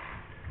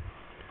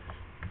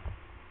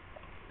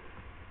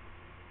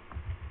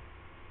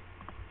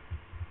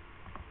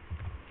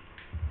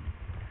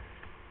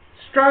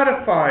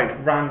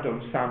 Stratified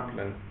random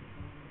sampling.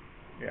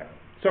 Yeah.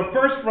 So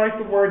first write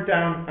the word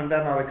down and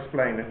then I'll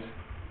explain it.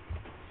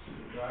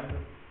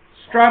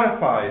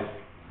 Stratified.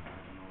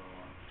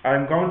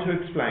 I'm going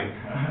to explain.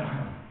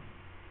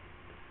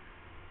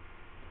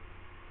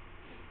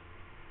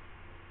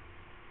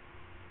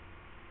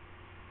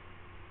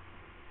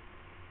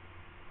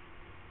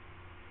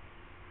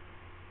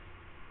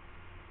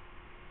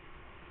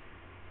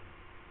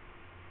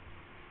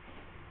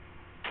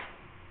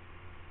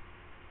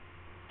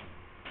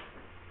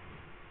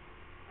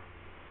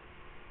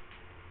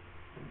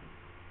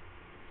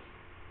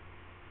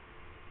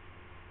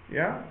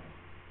 Yeah?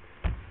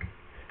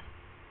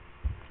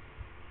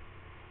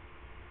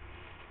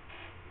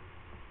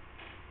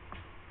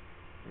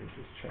 Let me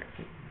just check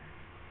it.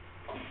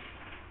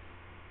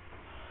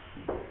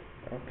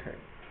 Okay.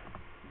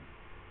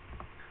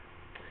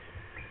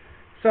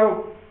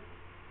 So,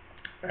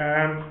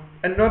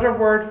 another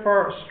word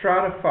for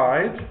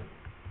stratified,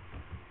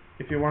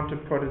 if you want to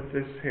put it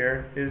this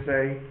here, is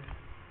a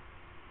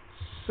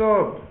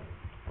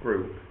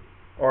subgroup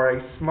or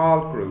a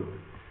small group.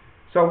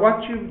 So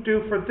what you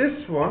do for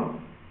this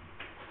one,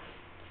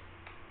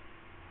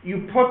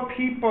 you put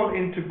people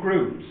into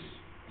groups.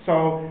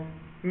 So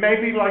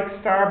maybe like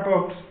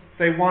Starbucks,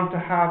 they want to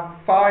have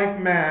 5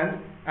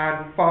 men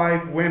and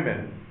 5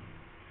 women.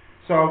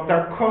 So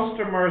their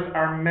customers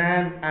are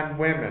men and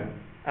women.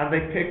 And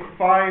they pick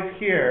 5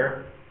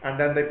 here, and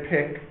then they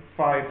pick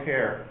 5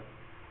 here.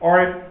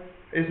 Or if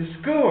it's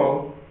a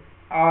school,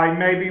 I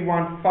maybe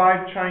want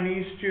 5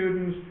 Chinese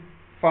students,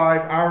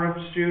 5 Arab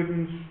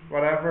students,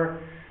 whatever,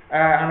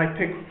 and I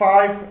pick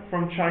 5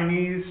 from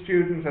Chinese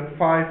students and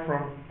 5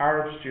 from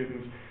Arab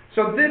students.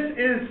 So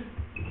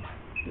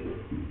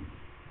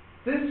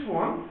this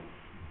one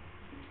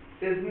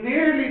is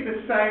nearly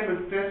the same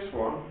as this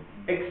one,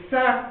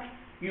 except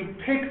you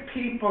pick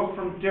people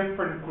from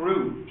different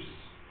groups.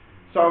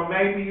 So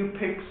maybe you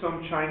pick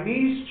some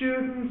Chinese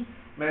students,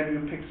 maybe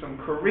you pick some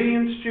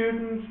Korean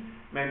students,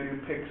 maybe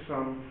you pick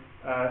some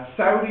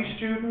Saudi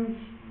students.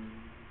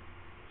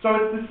 So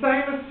it's the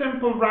same as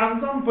simple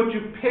random, but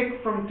you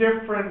pick from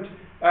different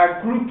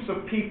groups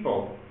of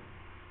people.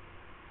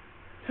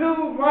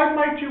 Why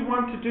might you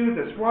want to do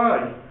this?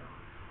 Why?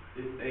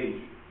 It's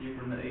age,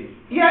 different age.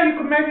 Yeah, you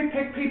could maybe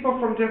pick people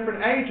from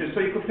different ages.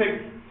 So you could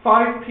pick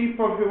 5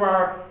 people who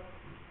are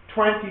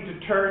 20 to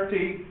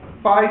 30,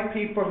 5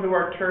 people who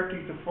are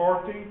 30 to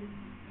 40.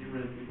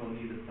 Different people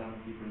need some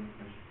different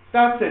questions.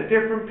 That's it.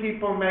 Different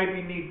people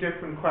maybe need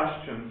different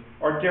questions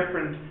or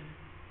different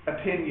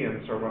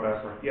opinions or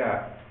whatever.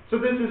 Yeah. So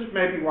this is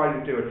maybe why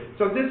you do it.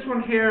 So this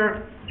one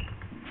here,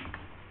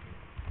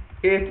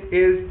 it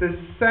is the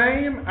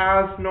same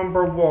as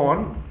number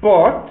 1,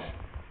 but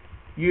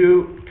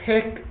you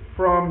pick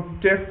from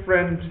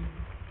different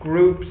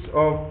groups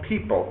of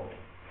people,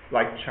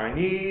 like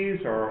Chinese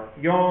or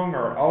young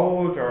or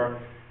old or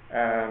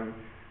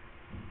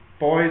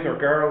boys or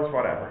girls,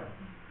 whatever.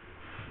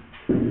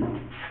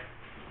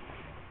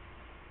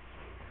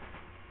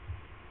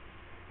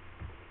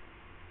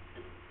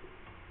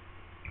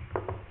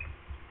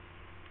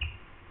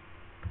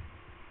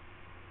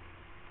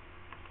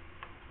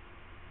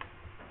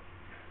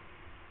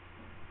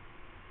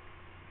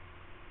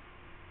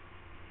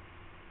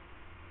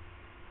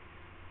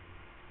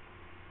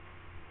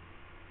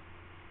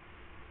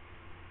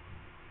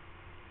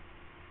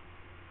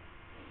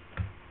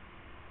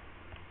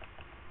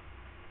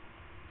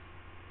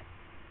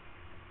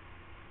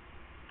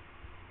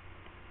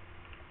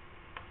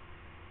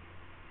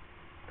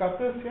 Got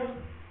this, yeah?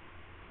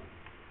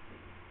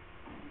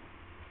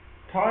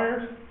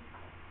 Tired?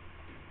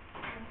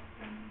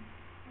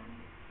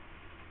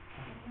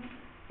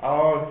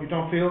 Oh, you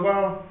don't feel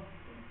well?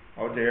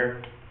 Oh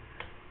dear.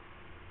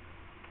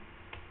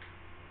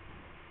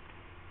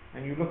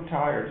 And you look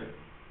tired.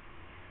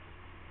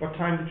 What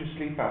time did you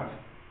sleep at?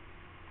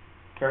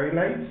 Very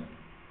late?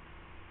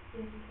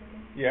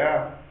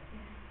 Yeah.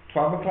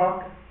 12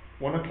 o'clock?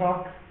 1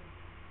 o'clock?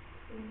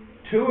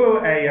 2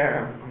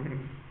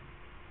 a.m.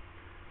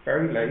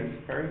 Very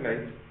late, very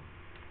late.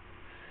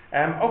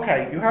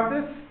 Okay, you have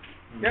this?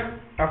 Yep.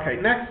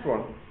 Okay, next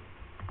one.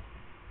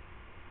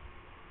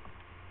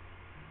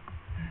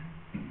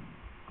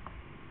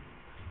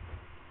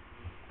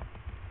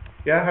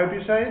 Yeah, how do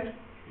you say it?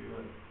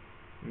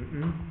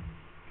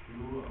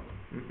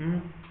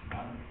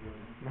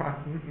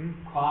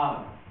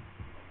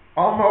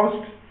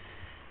 Almost.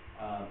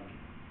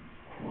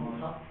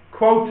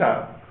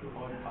 Quota.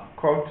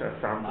 Quota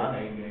sounds Not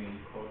like. English,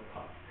 quota.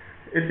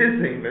 It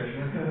is English.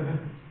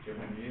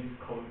 Japanese,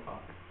 quota.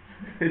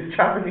 It's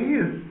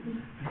Japanese.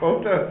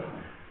 Quota.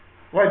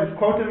 Why, does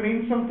quota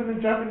mean something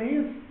in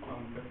Japanese?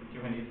 That's a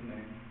Japanese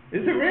name.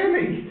 Is it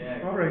really?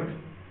 Yeah. Alright.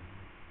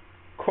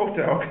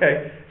 Quota,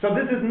 okay. So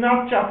this is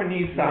not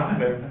Japanese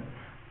sounding.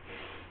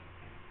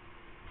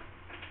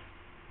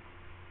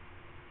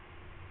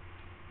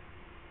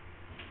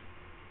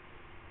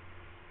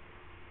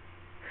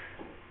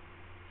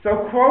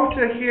 So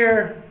quota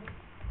here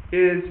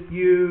is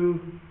you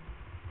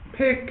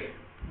pick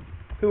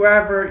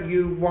whoever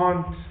you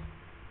want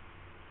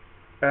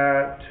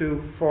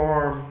to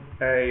form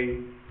a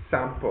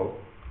sample.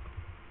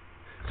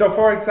 So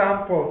for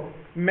example,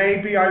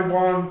 maybe I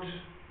want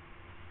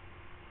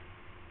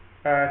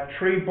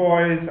 3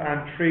 boys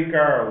and 3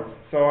 girls.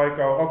 So I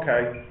go,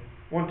 okay,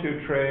 1,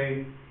 2,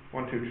 3,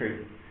 1, 2,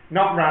 3.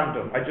 Not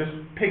random. I just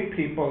pick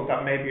people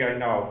that maybe I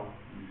know.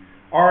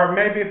 Or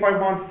maybe if I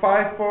want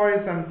 5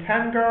 boys and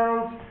 10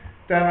 girls,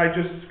 then I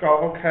just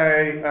go,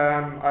 okay,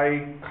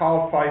 I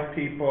call 5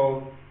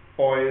 people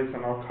boys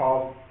and I'll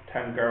call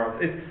 10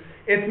 girls.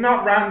 It's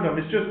not random.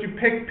 It's just you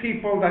pick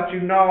people that you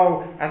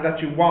know and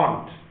that you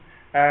want.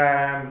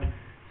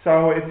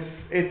 So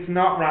it's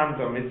not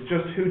random. It's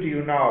just who do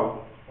you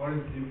know. What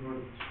is the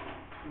difference?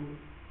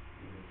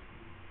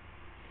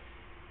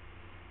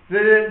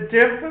 The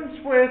difference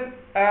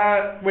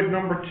with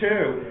number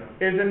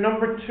 2 is in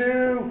number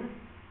 2.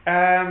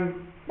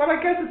 Well,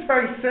 I guess it's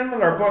very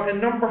similar, but in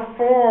number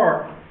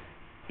 4,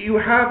 you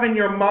have in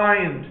your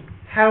mind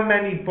how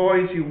many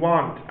boys you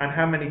want and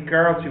how many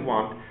girls you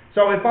want.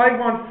 So if I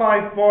want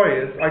 5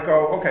 boys, I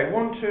go, okay,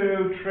 1,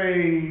 2,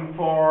 3,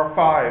 4,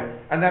 5,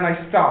 and then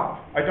I stop.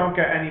 I don't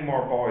get any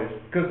more boys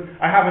because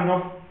I have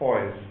enough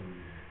boys.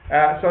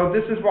 So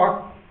this is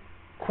what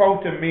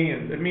quota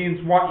means. It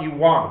means what you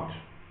want,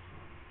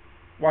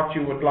 what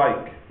you would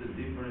like. The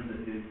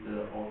difference is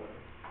the order.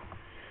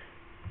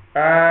 2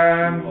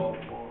 and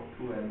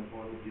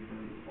 4, the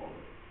difference is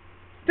order.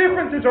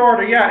 Difference is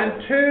order, yeah. In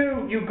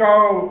 2,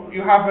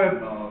 you have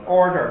an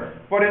order,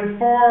 but in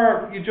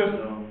 4, you just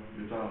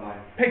You draw a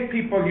line. pick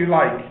people you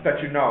like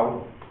that you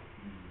know.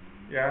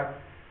 Yeah.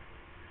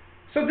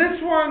 So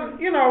this one,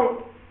 you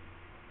know,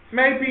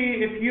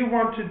 maybe if you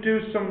want to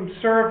do some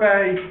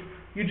survey,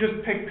 you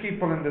just pick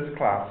people in this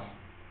class.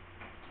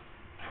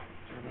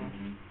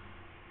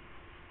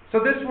 So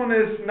this one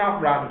is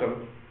not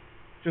random,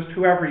 just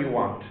whoever you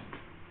want.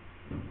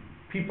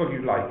 People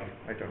you like,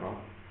 I don't know.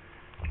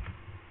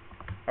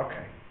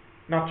 Okay,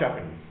 not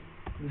Japanese.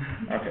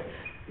 Okay,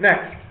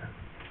 next.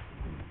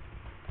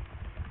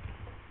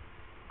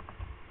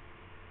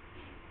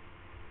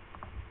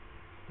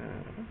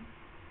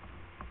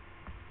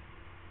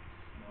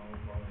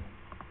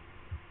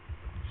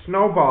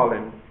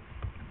 Snowballing.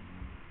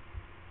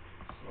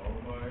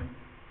 Snowballing.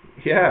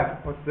 Yeah,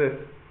 what's this?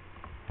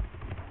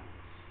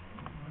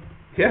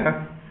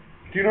 Yeah.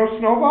 Do you know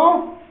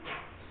snowball?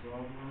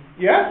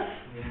 Yes?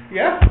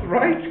 Yes,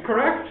 right,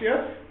 correct,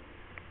 yes.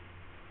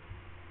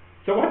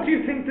 So what do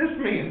you think this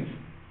means?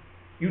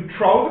 You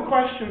throw the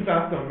questions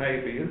at them,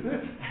 maybe, is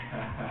it?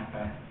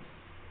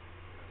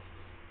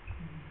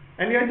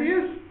 Any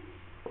ideas?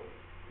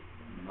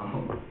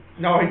 No.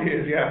 No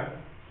ideas, yeah.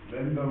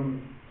 Send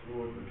them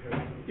towards the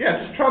person.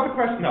 Yeah, just throw the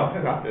question. No,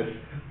 I got this.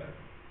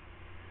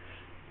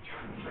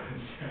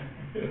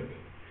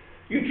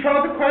 You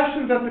throw the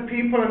questions at the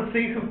people and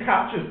see who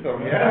catches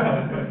them,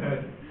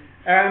 yeah?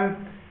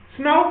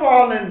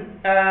 Snowballing,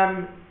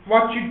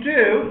 what you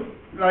do,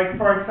 like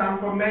for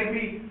example,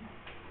 maybe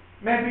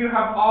you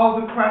have all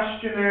the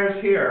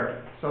questionnaires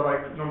here. So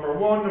like number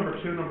 1,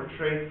 number 2, number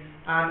 3,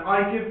 and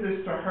I give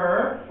this to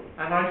her,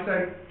 and I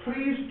say,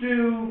 please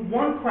do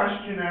one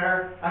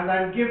questionnaire, and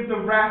then give the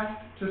rest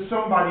to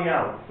somebody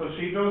else. So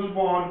she does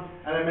one,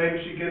 and then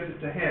maybe she gives it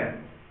to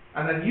him.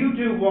 And then you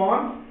do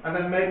one, and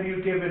then maybe you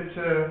give it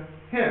to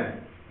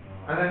him.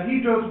 And then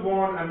he does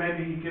one, and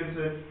maybe he gives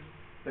it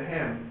to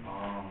him.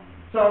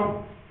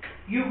 So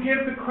you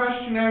give the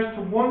questionnaires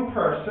to one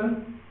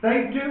person,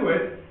 they do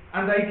it,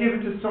 and they give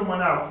it to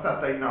someone else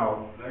that they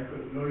know. Like a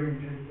rolling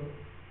paper.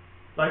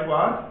 Like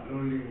what?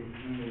 Rolling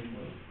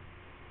paper.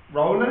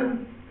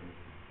 Rolling?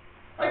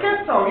 I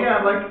guess so,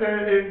 yeah, like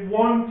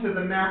one to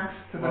the next,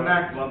 to the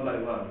next. One by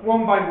one.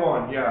 One by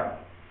one, yeah.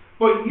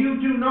 But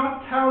you do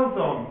not tell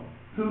them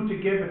who to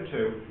give it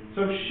to.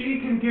 So she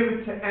can give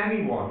it to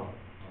anyone.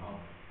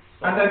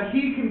 So And then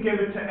he can give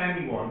it to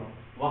anyone.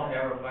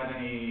 whatever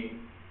finally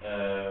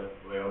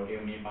will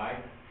give me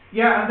back.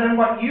 Yeah, and then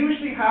what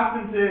usually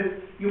happens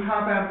is you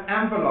have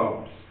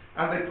envelopes,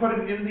 and they put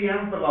it in the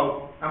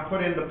envelope and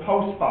put it in the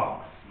post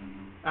box,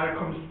 and it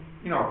comes,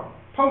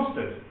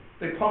 posted.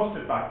 They post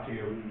it back to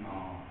you.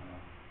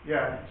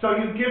 Yeah. So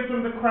you give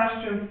them the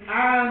questions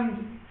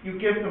and you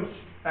give them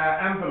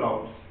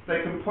envelopes.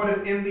 They can put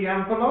it in the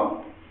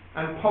envelope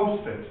and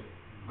post it.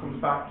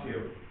 Comes back to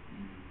you.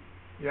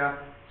 Yeah.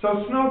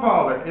 So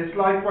snowballing is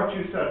like what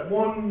you said,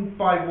 one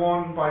by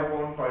one by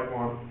one by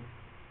one.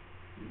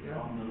 Yeah.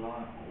 On the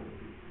line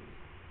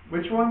always.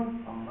 Which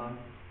one? Online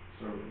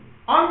survey.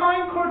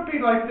 Online could be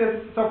like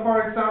this. So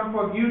for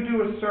example, you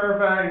do a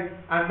survey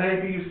and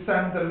maybe you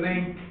send the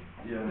link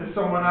to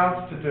someone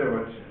else to do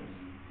it.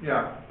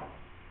 Yeah.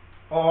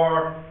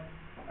 Or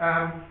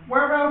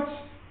where else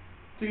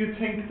do you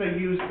think they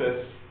use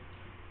this?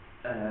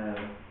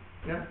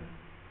 Yeah.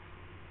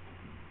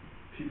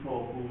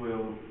 People who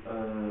will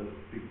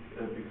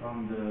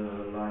become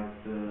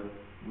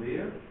the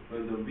wheel or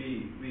the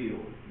wheel.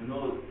 You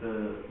know,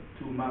 the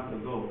 2 months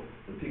ago,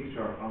 the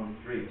picture on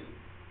the street,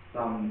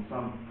 some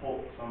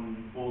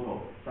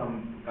photo,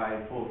 some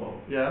guy photo.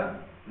 Yeah.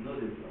 You know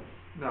this?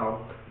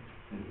 No.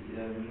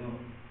 Yeah, you know.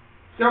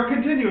 So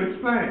continue,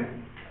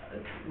 explain.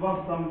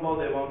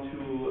 Somebody want to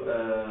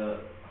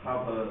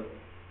have a.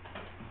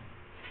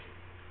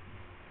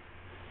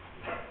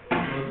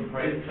 What's the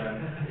present?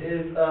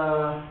 Is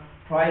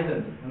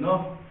present, you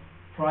know,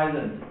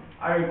 present.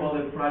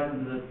 Everybody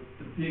present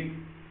the pic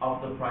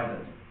of the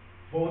present.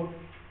 Vote.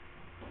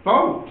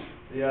 Vote.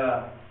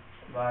 Yeah,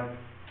 like.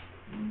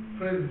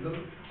 President.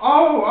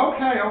 Oh,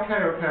 okay.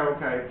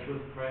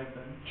 Choose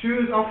present.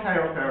 Choose.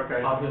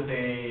 Okay. How to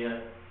say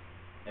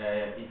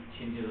it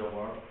changes the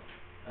word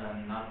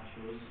not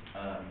choose.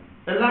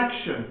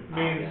 Election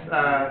means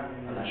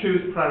Election.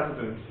 choose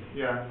president.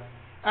 Yeah.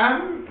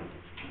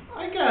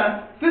 I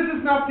guess this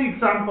is not the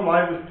example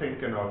I was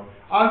thinking of.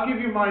 I'll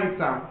give you my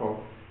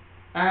example.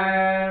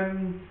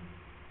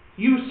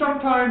 You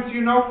sometimes,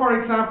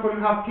 for example,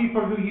 you have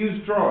people who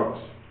use drugs,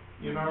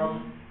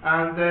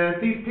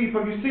 and these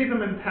people, you see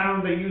them in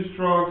town, they use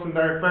drugs and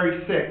they're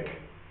very sick.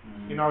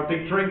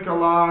 They drink a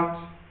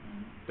lot,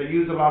 they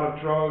use a lot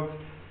of drugs.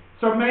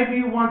 So maybe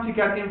you want to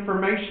get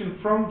information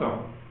from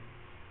them.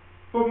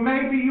 But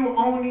maybe you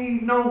only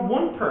know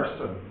one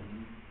person.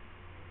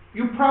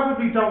 You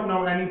probably don't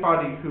know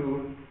anybody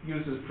who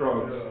uses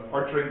drugs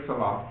or drinks a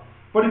lot.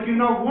 But if you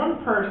know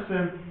one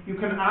person, you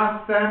can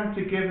ask them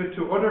to give it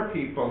to other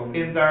people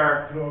in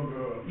their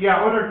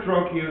other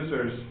drug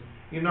users.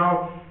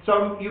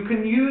 So you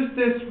can use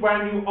this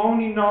when you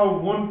only know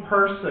one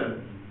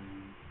person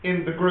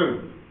in the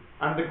group,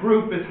 and the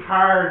group is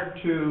hard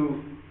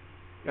to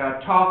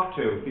talk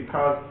to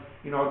because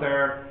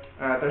they're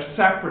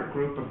separate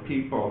group of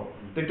people.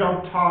 They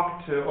don't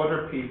talk to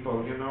other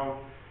people, you know.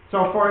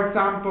 So, for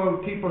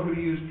example, people who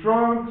use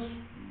drugs,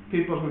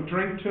 people who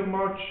drink too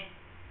much.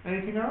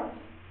 Anything else?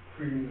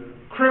 Criminal.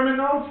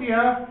 Criminals,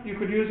 yeah. You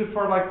could use it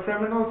for like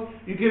criminals.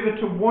 You give it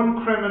to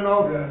one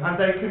criminal Yeah. and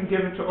they can give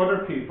it to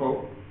other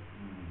people.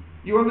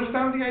 You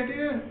understand the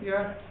idea?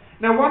 Yeah.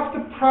 Now, what's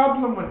the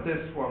problem with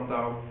this one,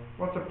 though?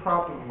 What's the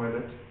problem with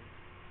it?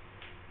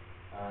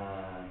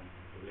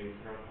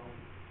 Historical.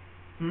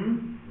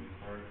 Hmm?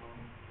 Historical.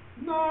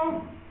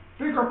 No.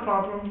 Bigger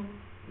problem.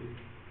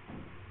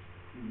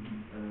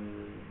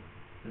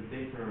 The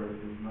data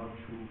is not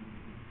true.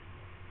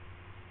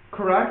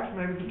 Correct.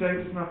 Maybe the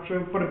data is not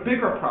true, but a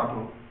bigger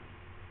problem.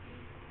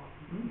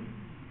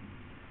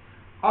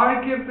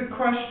 I give the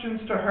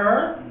questions to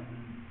her,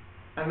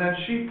 and then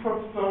she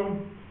puts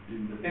them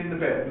in the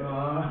bin.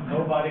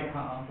 Nobody can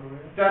answer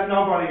it. Then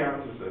nobody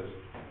answers it.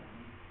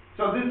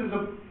 So this is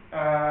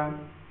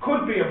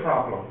could be a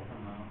problem.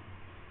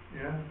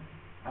 Yeah.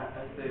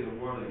 I say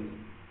the word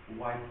is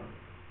water.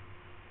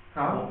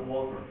 Huh?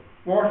 Water.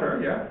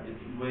 Water, yeah.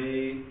 It's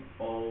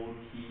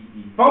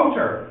V-O-T-E.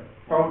 Voter.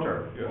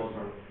 Voter. Yes.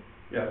 Water.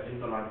 Yes.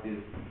 It's like this.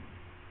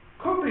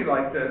 Could be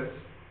like this.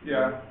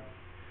 Yeah.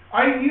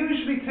 I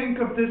usually think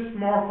of this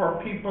more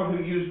for people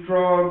who use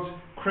drugs,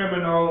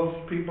 criminals,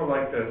 people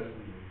like this.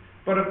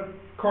 But of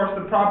course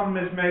the problem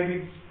is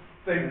maybe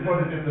they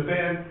put it in the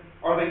bin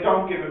or they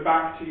don't give it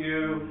back to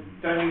you,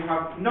 then you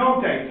have no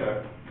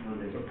data.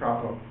 It's a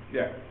problem.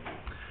 Yeah.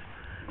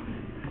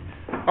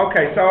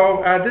 Okay,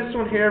 so this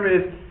one here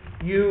is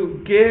you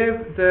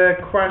give the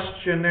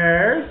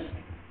questionnaires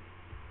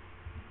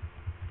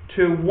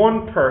to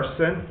one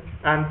person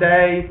and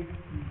they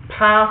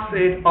pass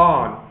it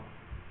on.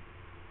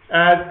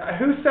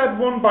 Who said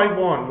one by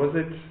one? Was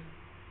it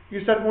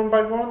you said one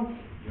by one?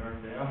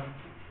 Yourself.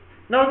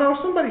 No,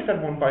 somebody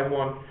said one by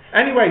one.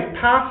 Anyway,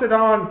 pass it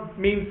on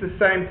means the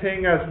same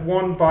thing as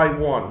one by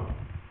one.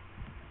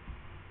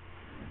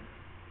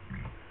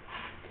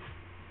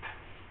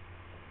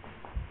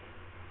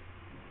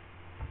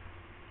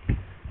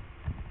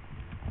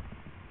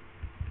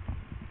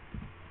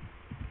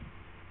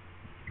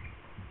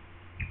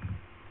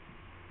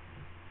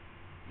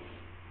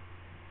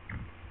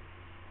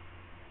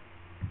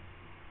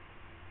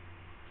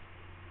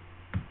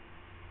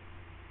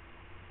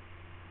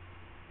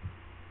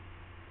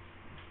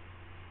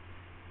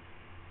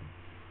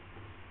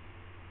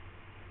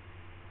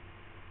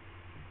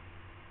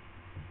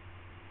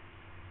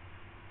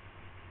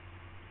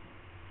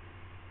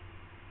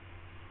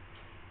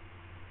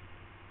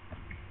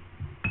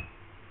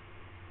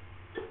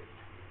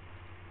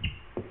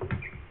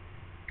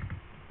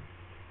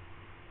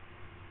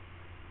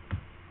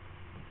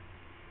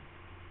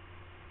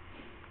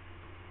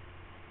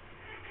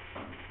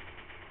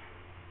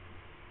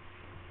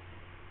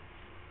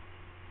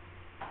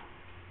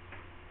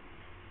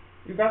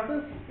 You got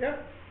this? Yeah?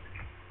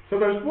 So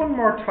there's one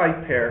more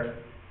type here.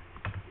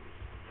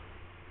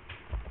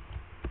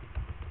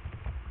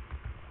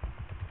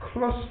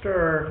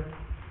 Cluster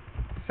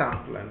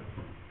sampling.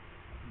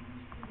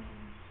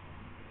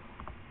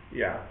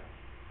 Yeah.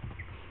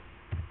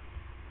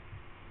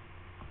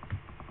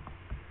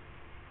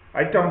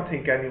 I don't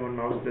think anyone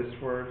knows this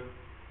word.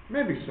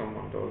 Maybe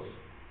someone does.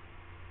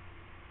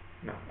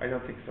 No, I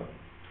don't think so.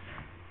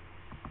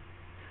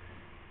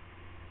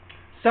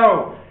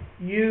 So,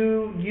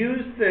 you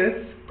use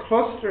this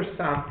cluster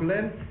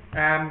sampling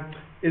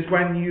is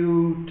when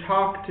you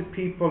talk to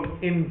people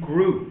in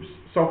groups.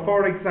 So,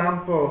 for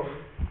example,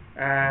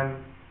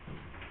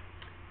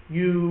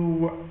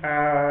 you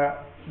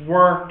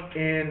work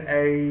in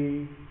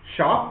a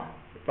shop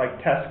like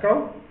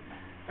Tesco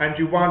and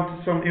you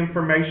want some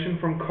information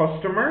from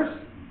customers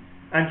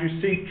and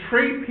you see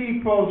three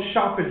people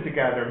shopping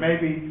together.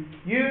 Maybe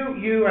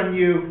you and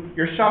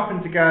you're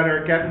shopping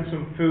together, getting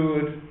some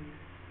food,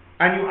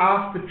 and you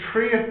ask the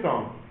three of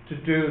them to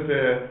do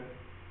the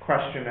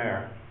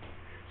questionnaire.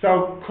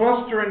 So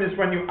clustering is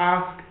when you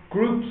ask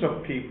groups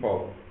of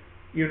people.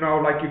 You know,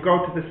 like you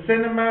go to the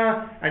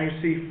cinema and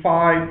you see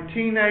 5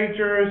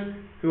 teenagers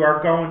who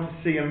are going to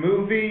see a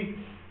movie,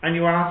 and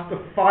you ask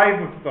the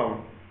 5 of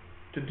them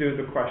to do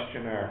the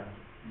questionnaire.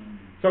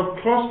 So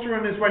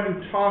clustering is when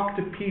you talk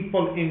to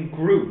people in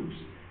groups.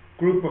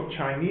 Group of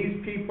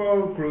Chinese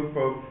people, group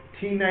of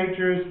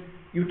teenagers.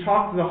 You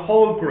talk to the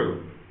whole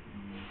group.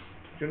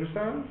 Do you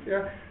understand?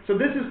 Yeah. So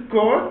this is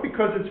good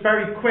because it's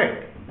very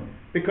quick.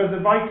 Because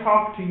if I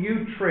talk to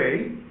you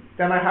 3,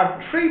 then I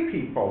have 3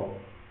 people.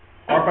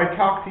 Or if I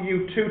talk to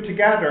you 2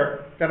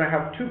 together, then I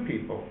have 2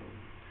 people.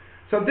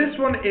 So this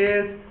one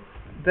is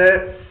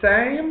the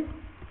same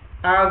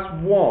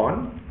as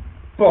one,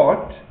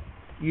 but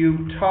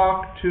you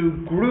talk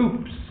to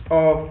groups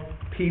of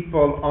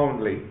people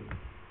only.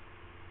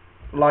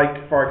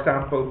 Like, for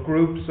example,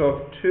 groups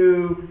of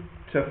 2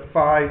 to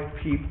 5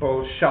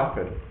 people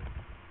shopping.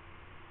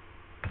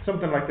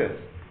 Something like this.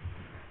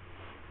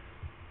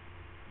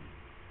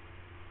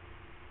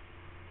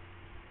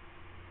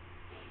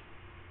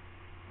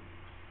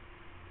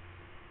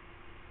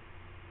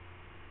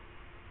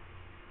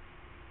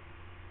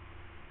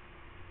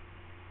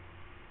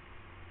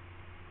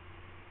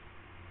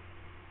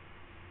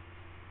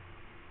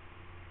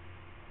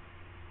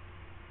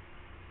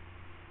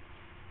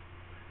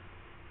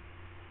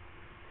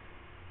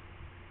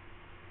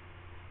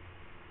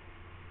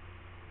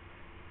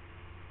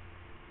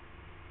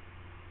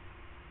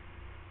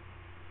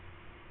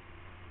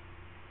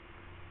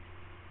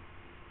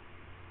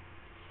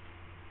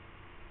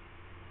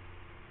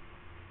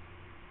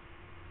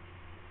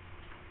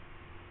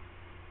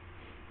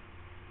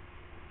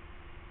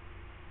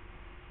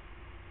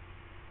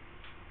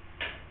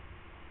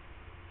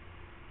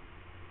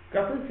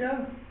 Got this?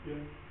 Yeah. Yeah.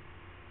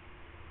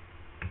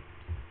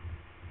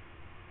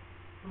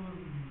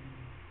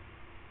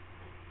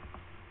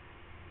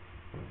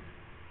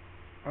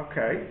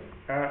 Okay.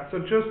 So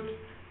just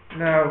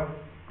now,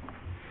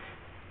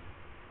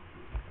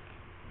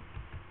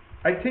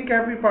 I think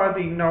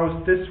everybody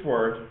knows this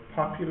word,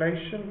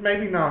 population.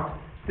 Maybe not.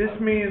 This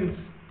means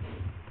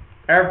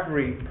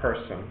every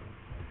person.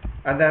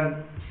 And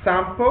then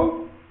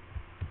sample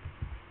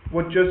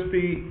would just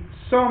be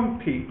some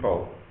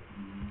people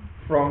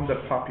from the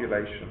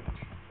population.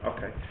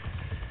 Okay.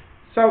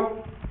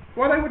 So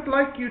what I would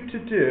like you to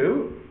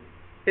do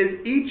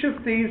is each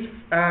of these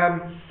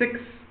 6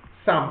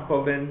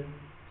 sampling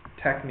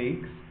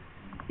techniques,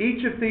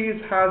 each of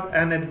these has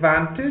an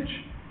advantage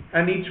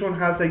and each one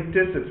has a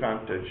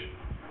disadvantage.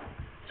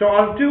 So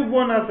I'll do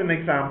one as an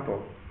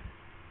example.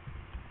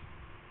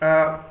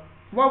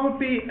 What would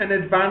be an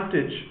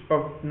advantage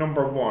of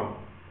number 1?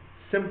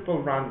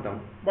 Simple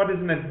random. What is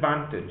an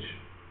advantage?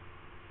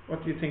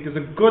 What do you think is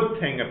a good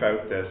thing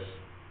about this?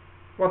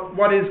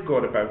 What is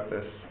good about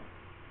this?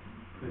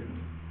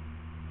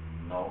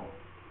 No.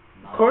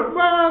 Could,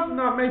 well,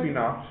 no, maybe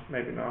not.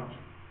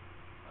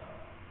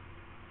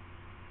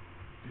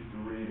 It's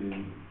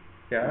really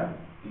Yeah.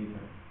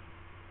 detailed.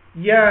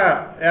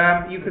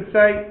 Yeah, you could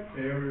say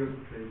Various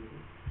places.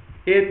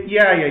 it.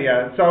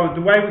 Yeah. So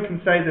the way we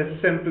can say this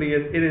simply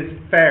is it is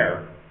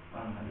fair.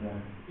 Yeah.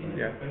 Is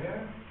Yeah. it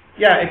fair?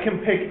 Yeah, it can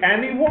pick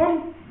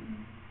anyone.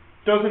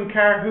 Doesn't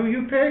care who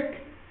you pick.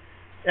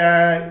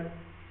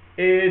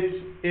 It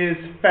is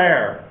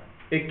fair.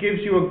 It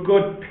gives you a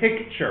good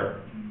picture,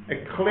 a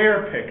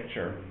clear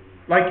picture.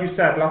 Like you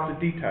said, lots of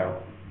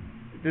detail.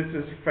 This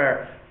is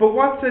fair. But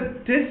what's a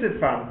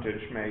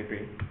disadvantage,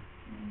 maybe?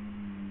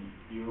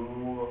 You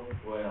will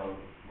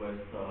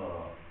waste a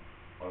lot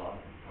of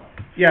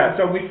time. Yeah,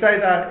 so we say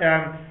that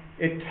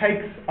it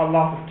takes a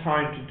lot of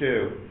time to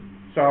do.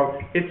 So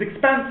it's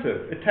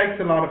expensive. It takes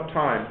a lot of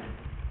time.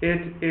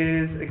 It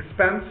is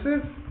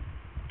expensive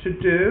to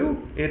do.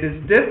 It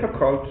is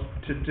difficult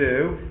to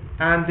do.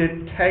 And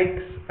it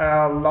takes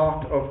a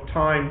lot of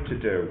time to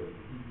do.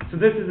 So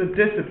this is a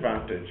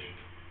disadvantage.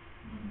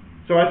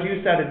 So as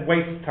you said, it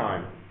wastes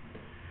time.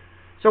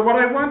 So what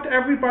I want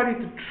everybody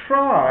to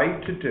try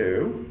to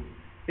do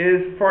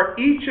is for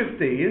each of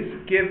these,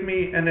 give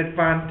me an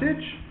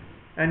advantage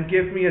and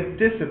give me a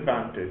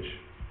disadvantage.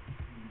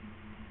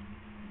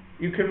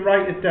 You can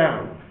write it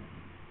down.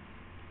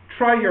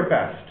 Try your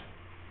best.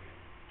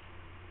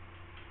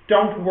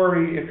 Don't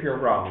worry if you're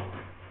wrong.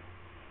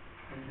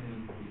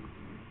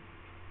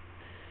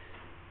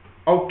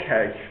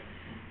 Okay.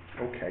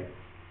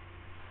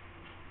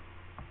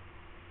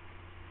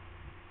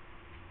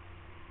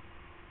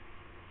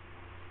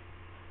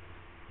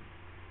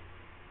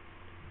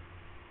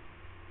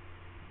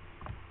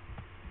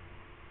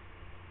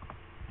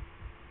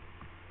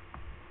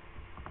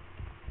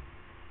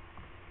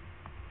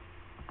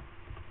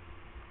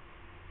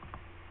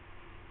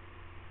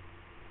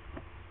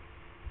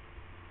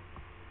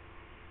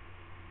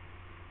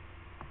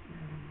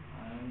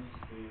 I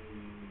see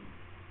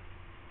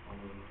our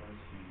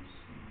questions.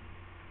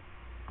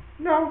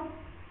 No.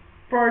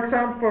 For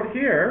example,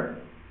 here,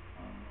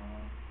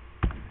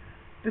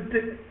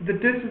 the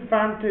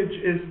disadvantage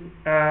is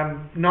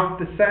not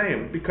the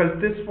same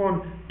because this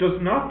one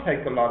does not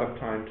take a lot of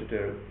time to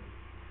do.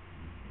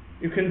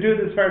 You can do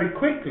this very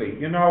quickly.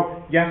 You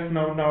know, yes,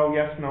 no, no,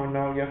 yes, no,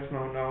 no, yes,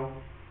 no, no.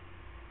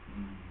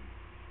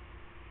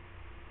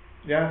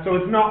 Yeah, so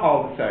it's not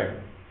all the same.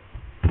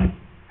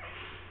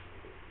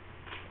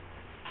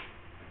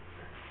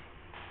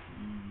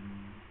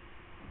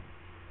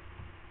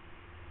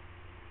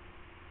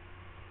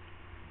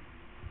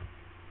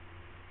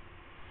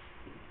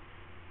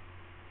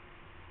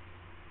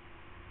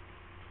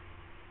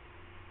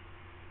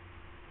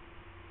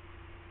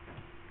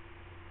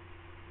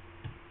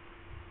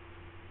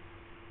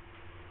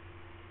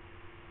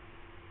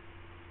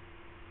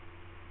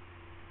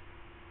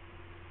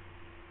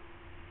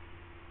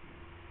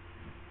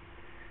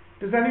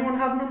 Does anyone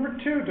have number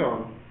 2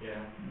 done?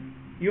 Yeah.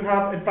 You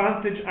have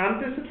advantage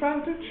and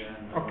disadvantage?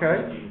 Yeah. Okay.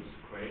 It's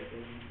great.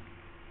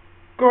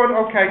 Good,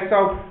 okay,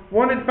 so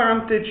one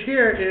advantage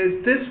here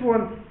is this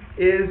one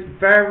is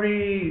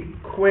very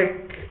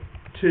quick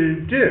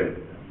to do.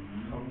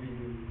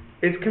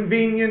 It's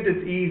convenient,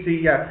 it's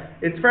easy, yeah.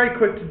 It's very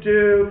quick to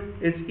do,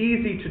 it's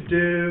easy to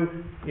do,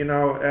 you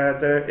know,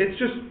 it's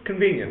just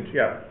convenient,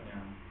 yeah.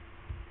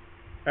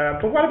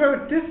 But what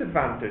about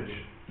disadvantage?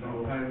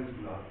 Sometimes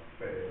not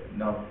fair.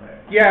 Not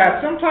fair.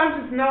 Yeah,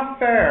 sometimes it's not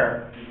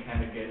fair. You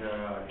can't get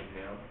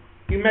detail.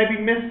 You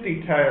maybe miss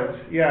details,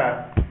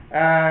 yeah.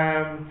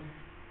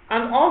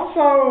 And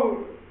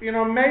also, you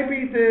know,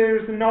 maybe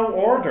there's no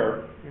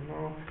order, you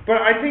know.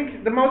 But I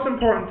think the most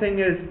important thing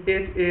is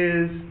it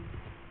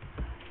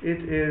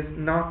is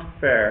not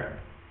fair.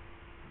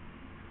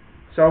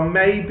 So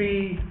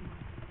maybe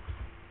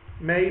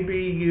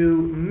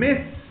you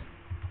miss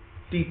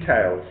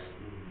details.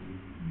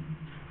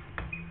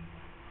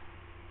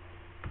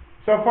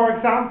 So for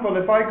example,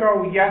 if I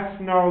go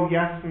yes, no,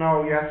 yes,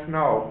 no, yes,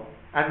 no,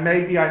 and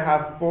maybe I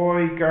have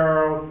boy,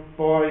 girl,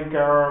 boy,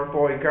 girl,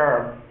 boy,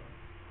 girl.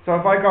 So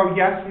if I go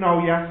yes,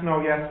 no, yes,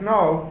 no, yes,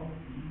 no,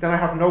 then I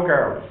have no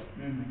girls,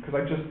 because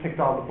I just picked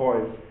all the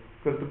boys,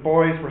 because the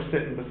boys were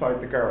sitting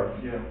beside the girls,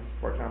 Yeah.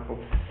 for example.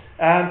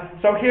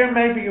 So here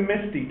maybe you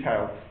miss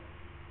details.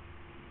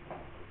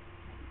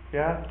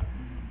 Yeah?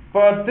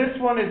 But this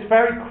one is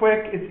very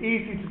quick, it's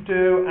easy to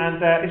do,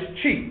 and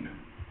it's cheap.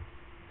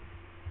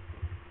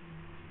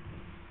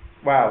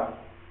 Well,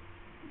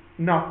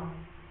 not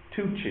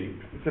too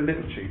cheap, it's a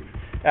little cheap.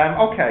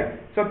 Okay,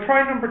 so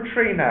try number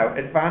 3 now.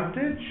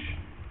 Advantage,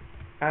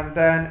 and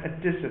then a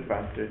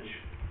disadvantage.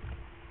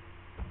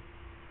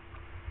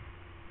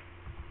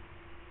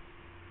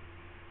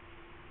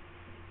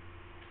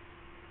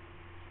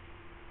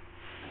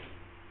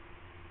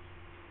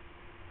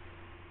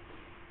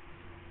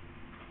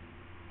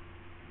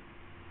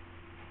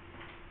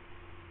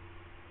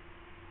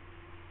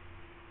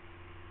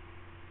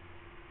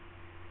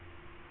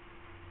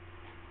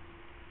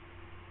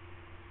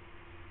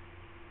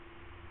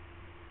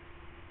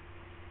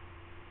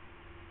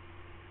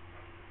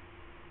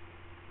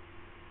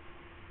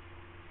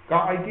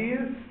 Got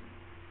ideas?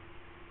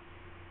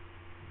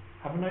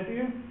 Have an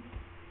idea?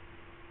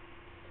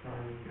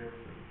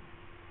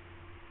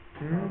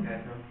 Hmm?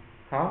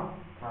 Huh?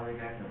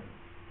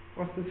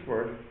 What's this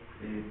word?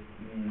 It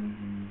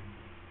means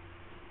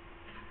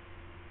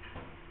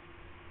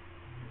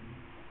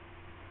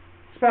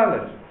Spell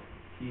it.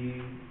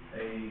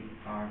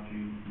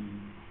 Targeted.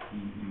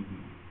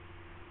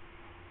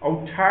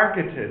 Oh,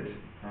 targeted.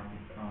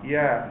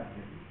 Yeah.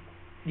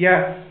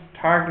 Yes,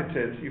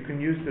 targeted. You can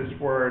use this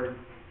word.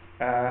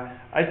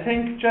 I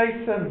think,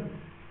 Jason,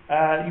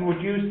 you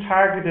would use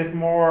targeted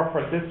more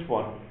for this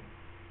one.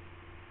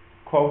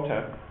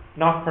 Quota,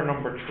 not for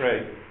number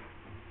 3.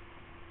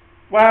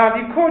 Well,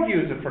 you could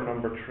use it for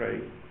number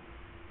 3.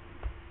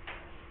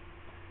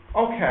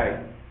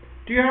 Okay.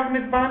 Do you have an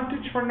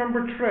advantage for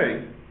number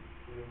 3?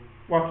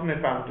 What's an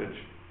advantage?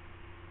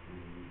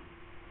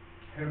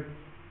 Help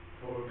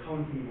for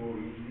counting more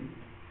easy.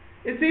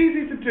 It's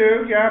easy to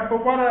do, yeah,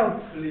 but what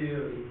else?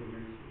 Clear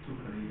information. Too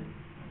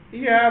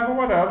clear. Yeah, but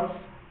what else?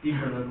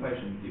 Different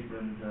question,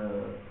 different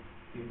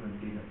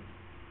data.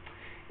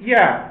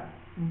 Yeah,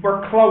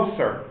 we're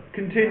closer.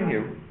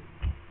 Continue.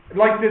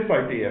 Like this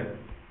idea.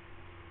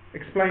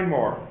 Explain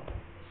more.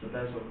 So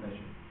that's your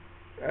question.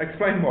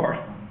 Explain more.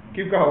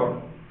 Keep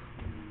going.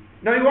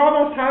 No, you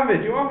almost have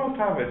it. You almost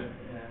have it.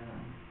 Yeah.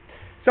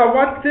 So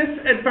what this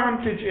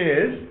advantage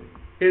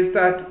is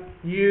that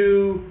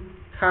you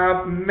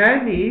have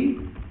many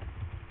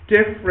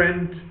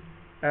different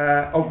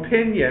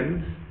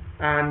opinions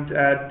and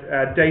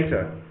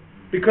data,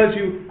 because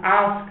you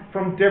ask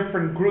from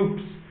different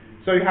groups.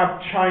 So you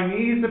have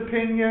Chinese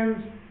opinions,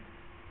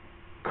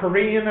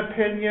 Korean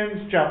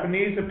opinions,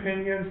 Japanese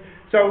opinions.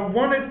 So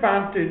one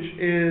advantage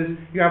is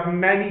you have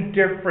many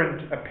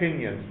different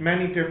opinions,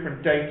 many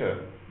different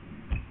data.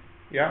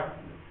 Yeah?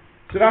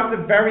 So that's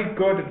a very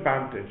good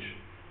advantage.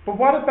 But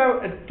what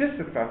about a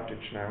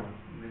disadvantage now?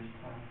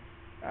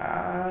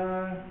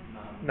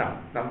 No,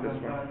 not this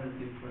one.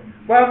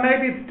 Well,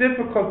 maybe it's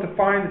difficult to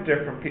find the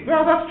different people.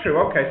 Well, that's true.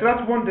 Okay, so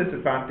that's one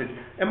disadvantage.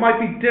 It might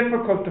be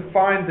difficult to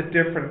find the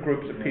different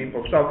groups of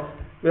people. So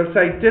we'll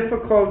say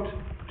difficult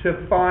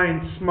to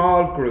find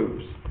small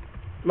groups.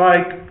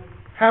 Like,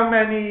 how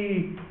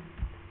many...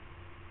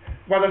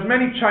 Well, there's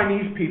many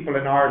Chinese people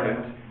in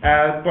Ireland,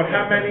 but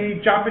how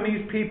many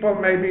Japanese people?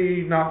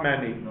 Maybe not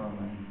many.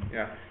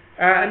 Yeah.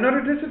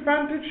 Another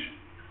disadvantage?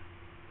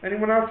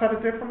 Anyone else had a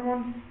different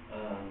one?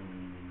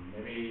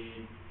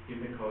 Maybe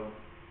difficult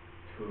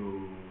to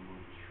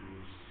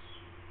choose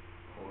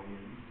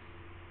points.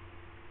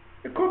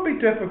 It could be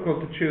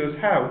difficult to choose.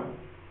 How?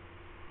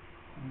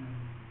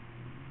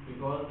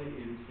 Because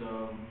it's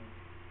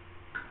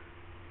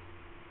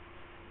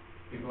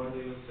because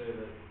you say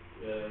that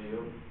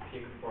you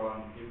pick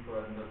from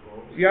different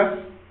groups. Yes.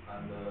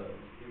 And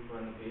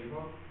different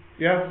people.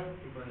 Yes.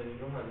 Different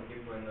people have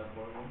different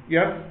points.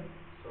 Yes.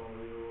 So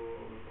you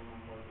don't know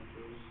how to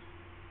choose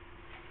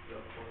the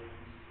points.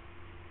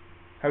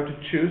 How to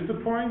choose the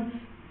points?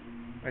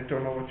 I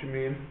don't know what you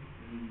mean.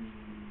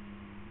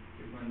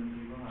 Different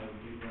people have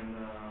different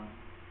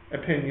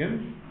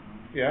Opinions.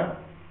 Yeah,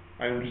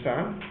 I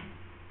understand.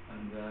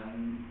 and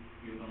then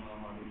you don't know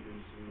how to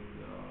choose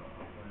the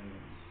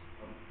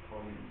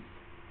opponents.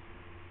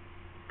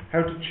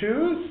 How to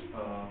choose?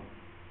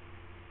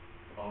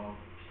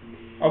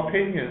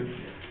 Opinions.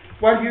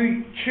 Well,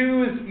 you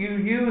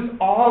use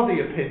all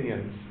the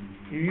opinions.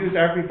 You use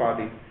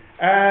everybody.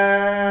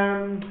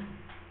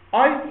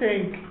 I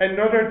think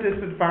another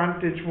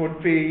disadvantage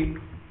would be,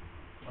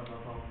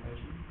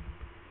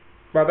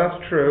 well,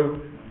 that's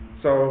true.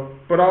 So,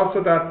 but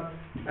also that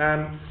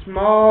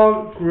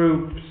small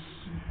groups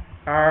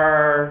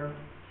are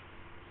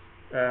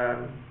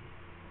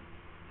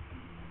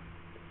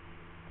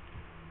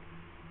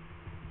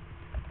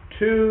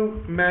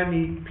too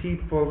many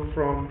people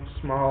from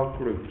small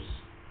groups.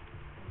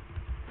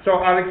 So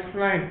I'll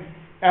explain.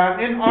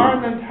 In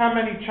Ireland, how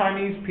many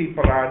Chinese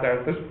people are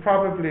there? There's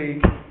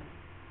probably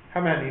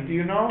How many? Do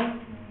you know?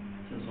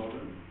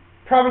 10,000.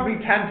 Probably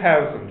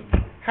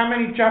 10,000. How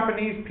many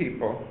Japanese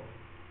people?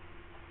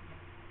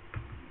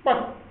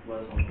 What?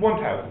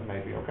 1,000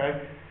 maybe,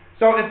 okay?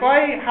 So if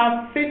I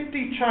have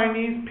 50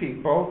 Chinese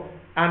people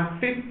and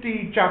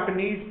 50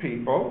 Japanese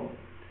people,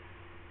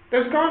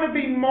 there's going to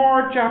be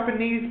more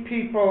Japanese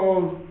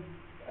people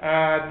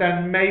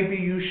than maybe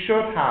you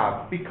should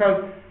have,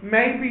 because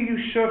maybe you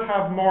should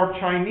have more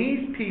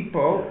Chinese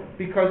people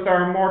because there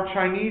are more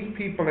Chinese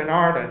people in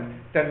Ireland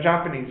than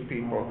Japanese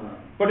people.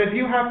 But if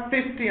you have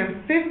 50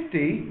 and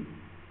 50,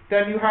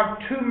 then you have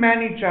too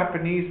many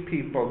Japanese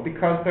people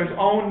because there's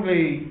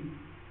only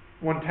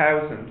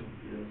 1,000.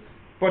 Yes.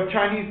 But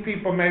Chinese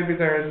people, maybe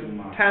there's Too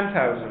much.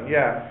 10,000,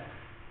 yeah.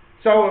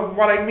 So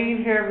what I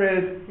mean here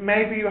is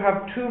maybe you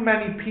have too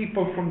many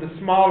people from the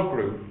small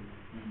group.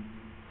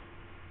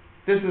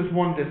 This is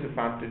one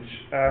disadvantage.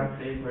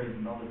 Data is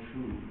not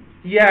true.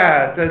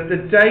 Yeah,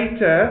 the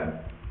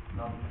data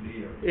Not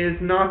clear. is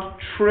not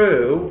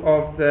true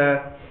of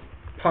the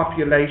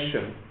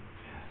population.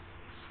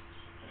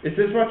 Is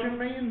this what you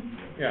mean?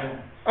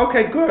 Yeah.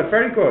 Okay, good,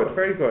 very good,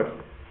 very good.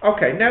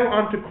 Okay, now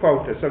on to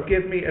quota. So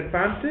give me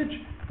advantage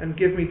and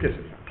give me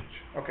disadvantage.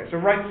 Okay, so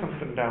write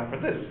something down for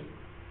this.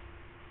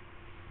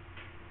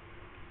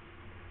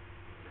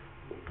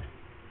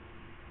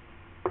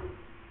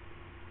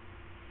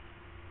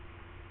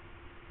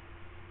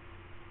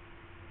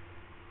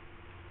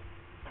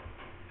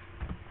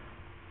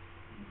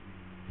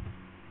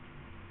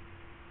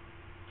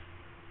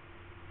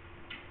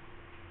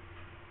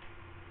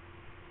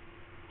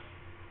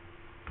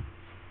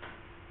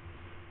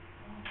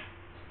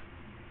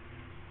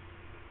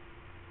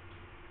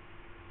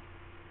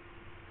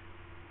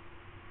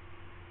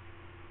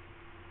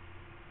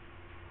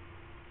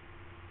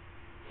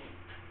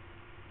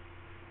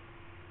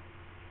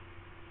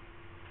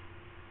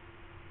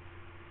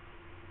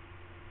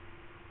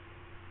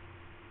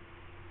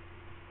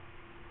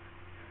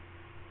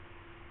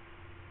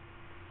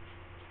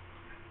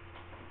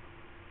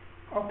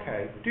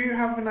 Okay, do you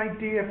have an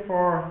idea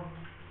for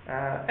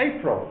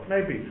April?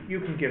 Maybe you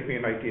can give me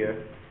an idea.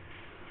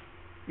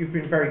 You've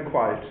been very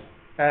quiet.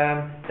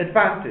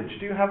 Advantage,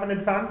 do you have an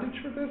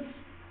advantage for this?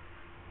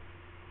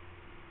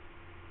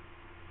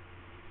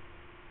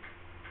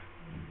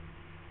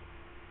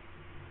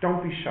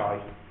 Don't be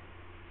shy.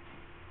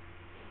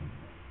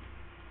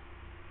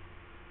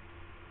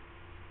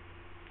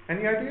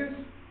 Any ideas?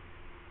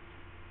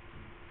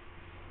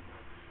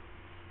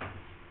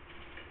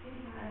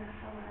 I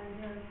have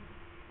ideas.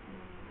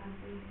 I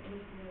think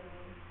it will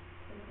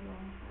take a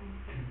long time.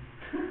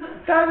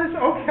 That is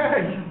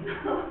okay.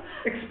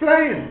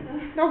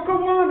 Explain. No, go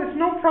on, it's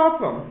no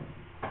problem.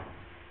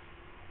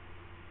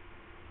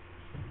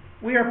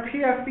 We are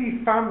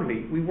PFE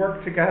family. We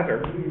work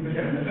together.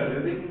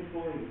 Waiting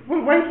for you.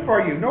 We'll wait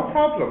for you, no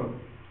problem.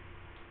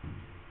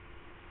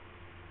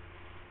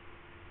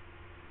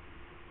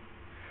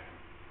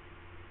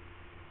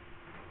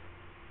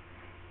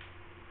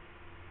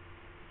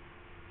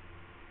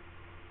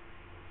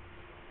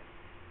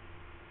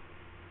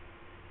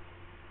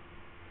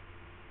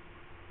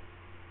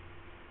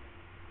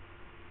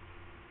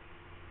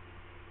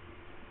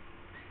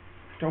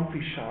 Don't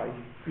be shy.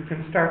 You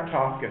can start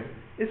talking.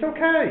 It's okay.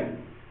 I don't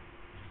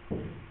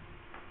know.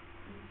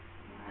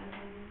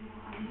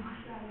 I'm not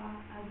sure.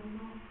 I don't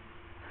know.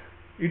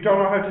 You don't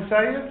know how to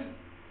say it?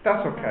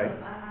 That's okay.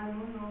 I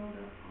don't know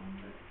the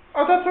answer.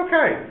 Oh, that's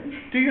okay.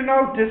 Do you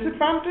know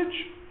disadvantage?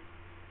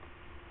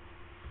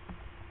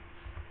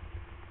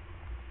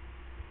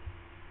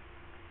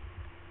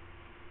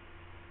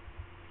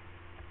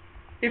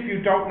 If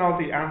you don't know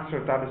the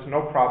answer, that is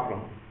no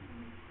problem.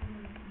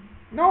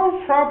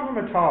 No problem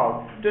at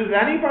all. Does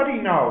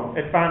anybody know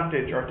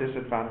advantage or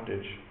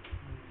disadvantage?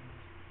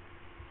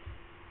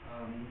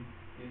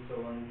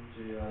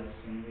 Disadvantage, I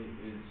think it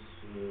is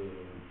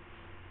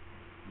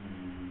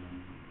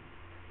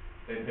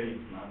data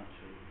is not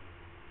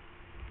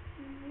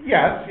true.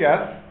 Yes,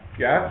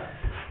 yeah.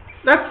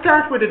 Let's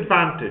start with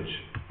advantage.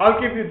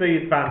 I'll give you the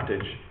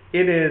advantage.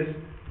 It is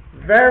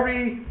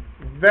very,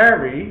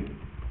 very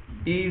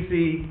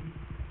easy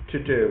to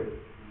do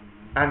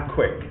and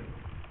quick.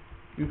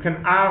 You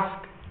can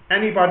ask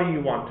anybody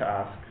you want to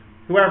ask,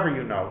 whoever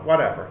you know,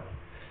 whatever.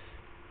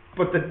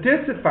 But the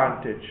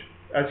disadvantage,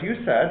 as you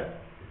said,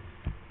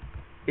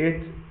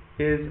 it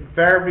is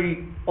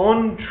very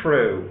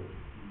untrue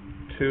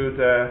to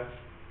the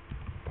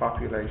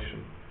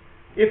population.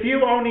 If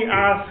you only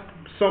ask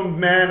some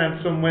men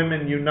and some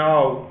women you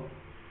know,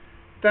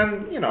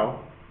 then,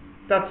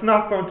 that's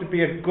not going to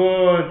be a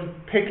good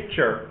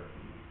picture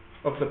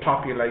of the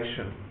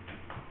population.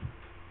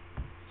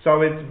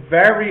 So it's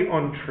very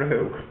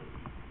untrue.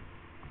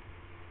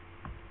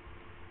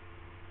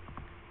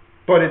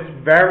 But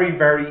it's very,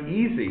 very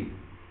easy.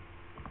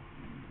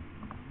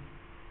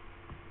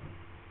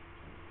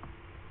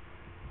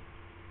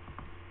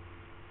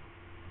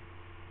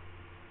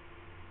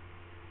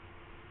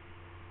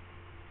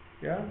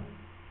 Yeah?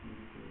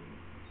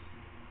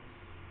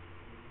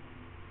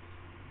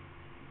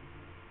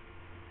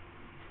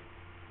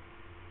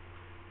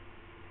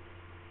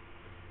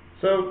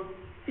 So,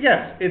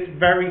 yes, it's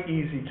very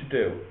easy to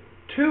do.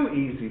 Too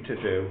easy to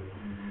do.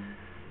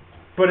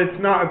 But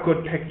it's not a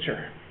good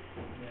picture.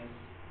 Yes.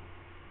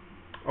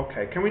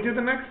 Okay, can we do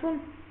the next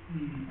one?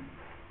 Mm.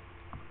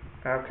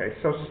 Okay,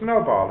 so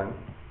snowballing.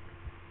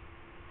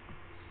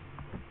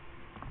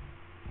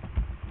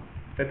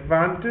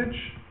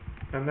 Advantage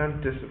and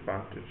then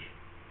disadvantage.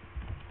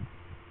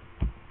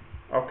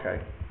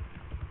 Okay.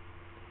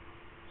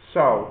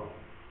 So,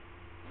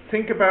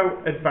 think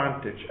about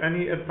advantage.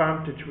 Any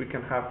advantage we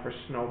can have for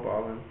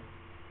snowballing?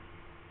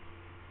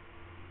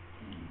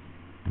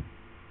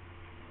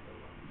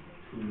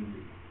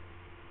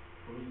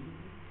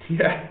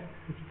 Yeah,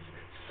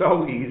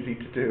 so easy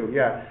to do,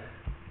 yeah.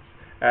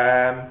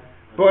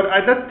 But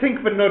let's think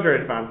of another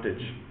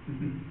advantage.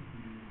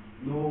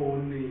 No,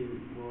 only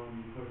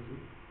one person.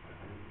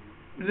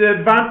 The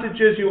advantage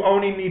is you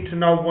only need to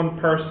know one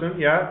person,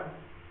 yeah.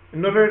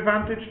 Another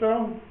advantage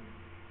though?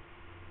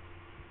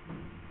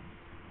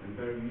 And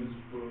very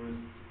useful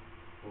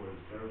for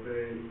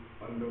survey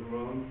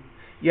underground.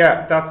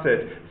 Yeah, that's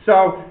it.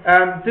 So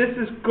this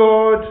is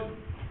good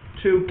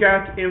to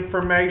get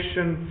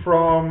information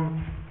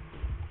from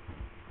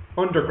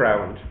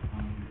underground.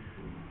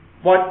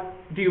 What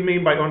do you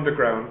mean by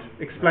underground?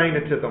 Explain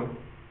it to them.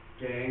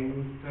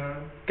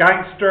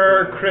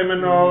 Gangster,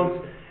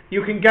 criminals.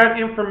 You can get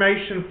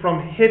information from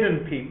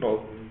hidden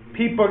people,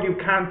 people you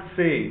can't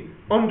see,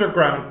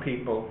 underground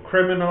people,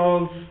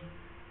 criminals,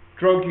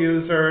 drug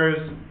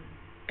users,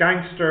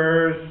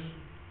 gangsters.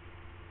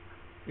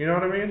 You know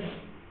what I mean?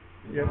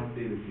 You can't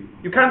see the people.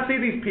 You can't see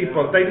these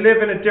people. They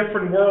live in a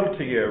different world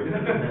to you.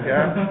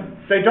 Yeah?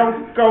 They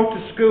don't go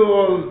to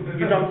school.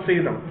 You don't see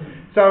them.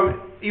 So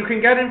you can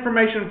get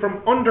information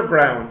from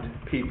underground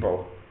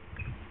people.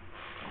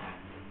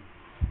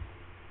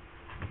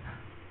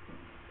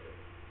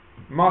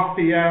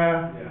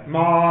 Mafia,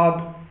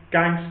 mob,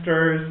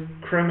 gangsters,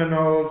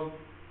 criminals,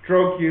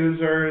 drug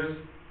users,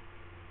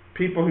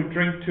 people who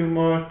drink too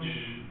much,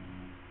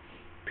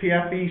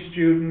 PFE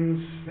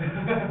students,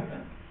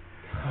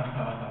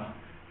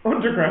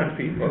 underground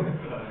people.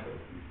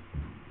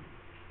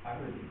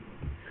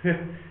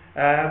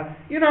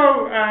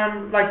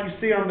 Like you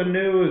see on the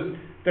news,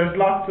 there's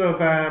lots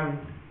of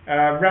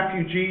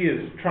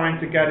refugees trying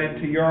to get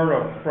into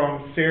Europe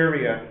from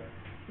Syria.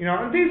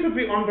 And these would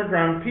be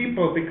underground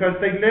people because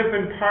they live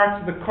in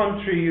parts of the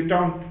country you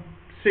don't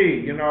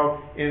see,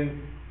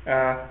 in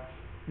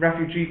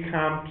refugee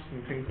camps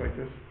and things like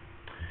this.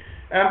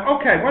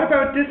 Okay, what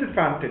about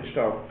disadvantage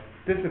though?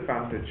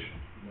 Disadvantage.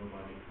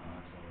 Nobody can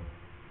answer.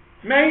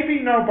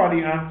 Maybe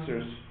nobody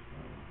answers.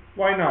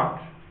 Why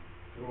not?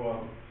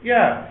 Well,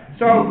 Yeah,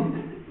 so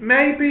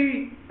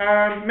maybe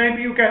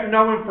you get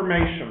no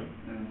information.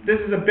 This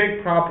is a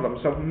big problem.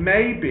 So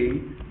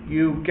maybe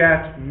you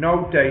get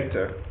no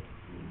data.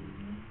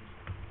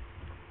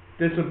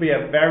 This would be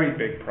a very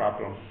big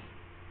problem.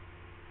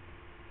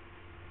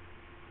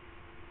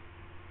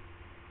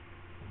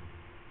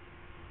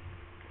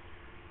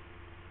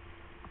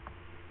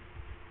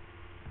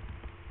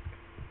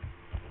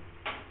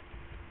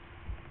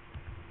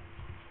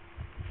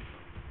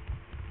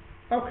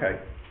 Okay.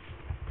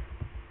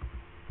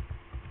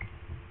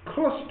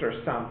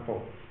 Cluster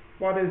sample.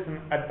 What is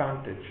an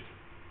advantage?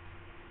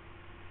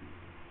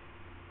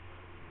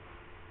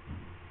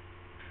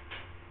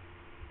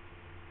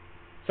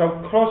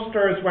 So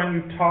cluster is when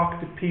you talk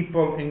to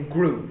people in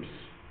groups.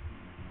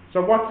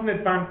 So what's an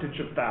advantage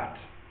of that?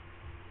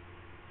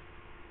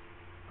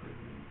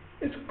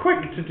 It's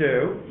quick to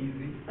do.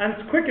 easy. And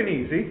it's quick and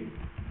easy.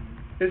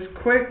 It's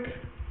quick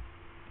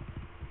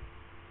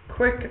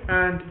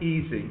and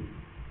easy.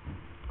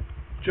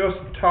 Just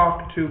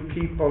talk to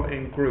people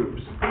in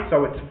groups.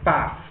 So it's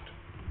fast.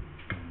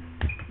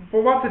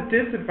 But what's a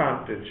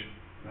disadvantage?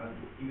 Not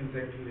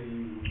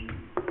exactly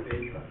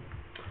data.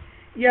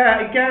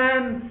 Yeah,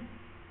 again,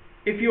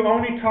 if you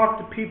only talk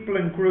to people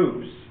in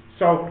groups,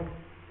 so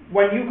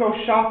when you go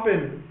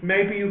shopping,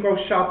 maybe you go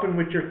shopping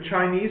with your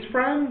Chinese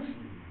friends.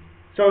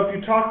 So if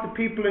you talk to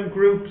people in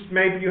groups,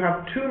 maybe you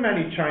have too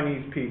many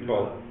Chinese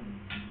people.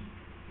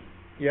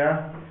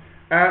 Yeah?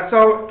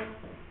 So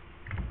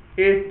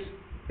it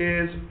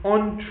is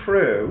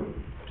untrue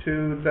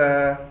to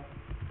the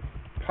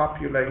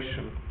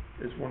population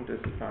is one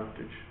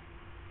disadvantage.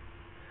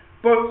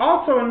 But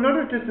also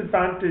another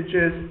disadvantage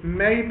is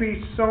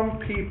maybe some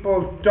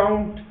people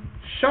don't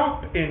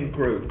shop in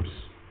groups,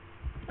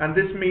 and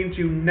this means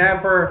you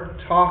never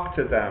talk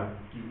to them.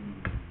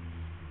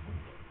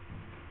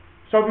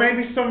 So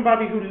maybe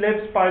somebody who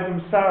lives by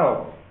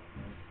themselves,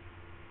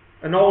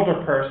 an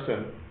older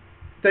person,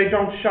 they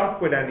don't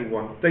shop with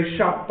anyone, they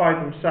shop by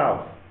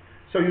themselves.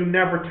 So you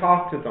never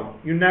talk to them,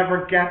 you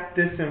never get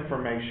this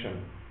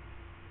information.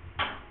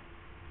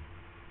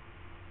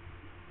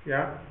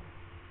 Yeah?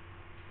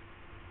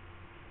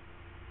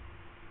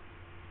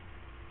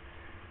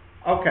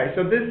 Okay,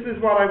 so this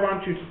is what I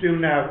want you to do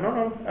now.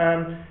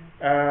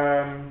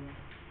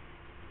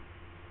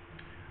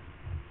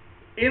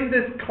 In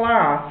this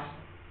class,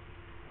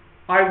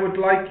 I would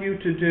like you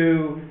to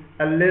do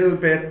a little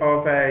bit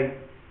of a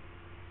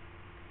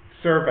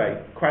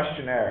survey,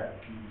 questionnaire,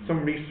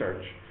 some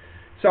research.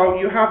 So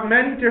you have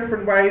many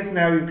different ways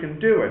now you can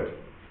do it.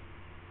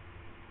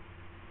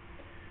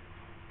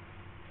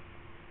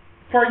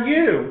 For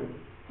you,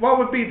 what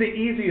would be the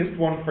easiest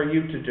one for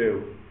you to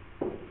do?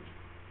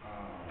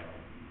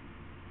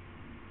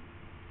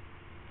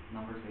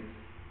 Number 6.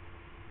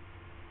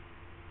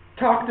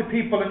 Talk to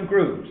people in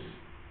groups.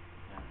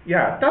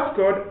 Yeah, that's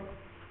good.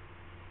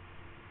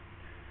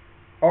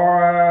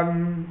 Or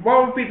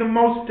what would be the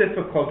most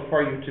difficult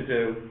for you to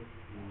do?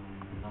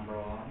 Number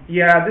 1.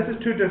 Yeah, this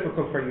is too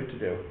difficult for you to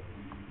do.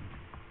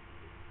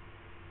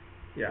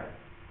 Yeah.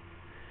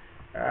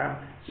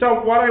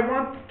 So what I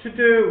want to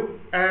do,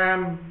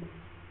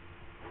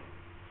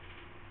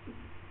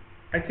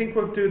 I think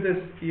we'll do this.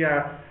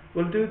 Yeah,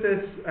 we'll do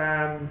this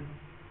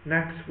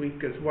next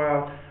week as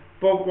well.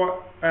 But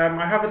what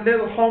I have a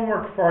little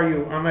homework for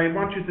you, and I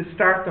want you to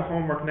start the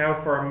homework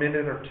now for a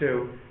minute or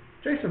two.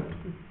 Jason,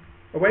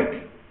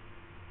 awake?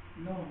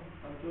 No,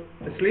 I'm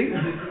just Asleep?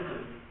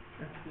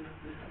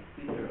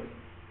 dangerous.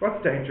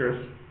 What's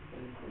dangerous?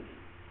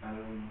 I don't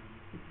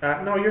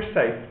know. No, you're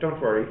safe. Don't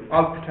worry.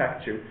 I'll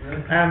protect you.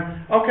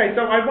 Okay,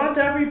 so I want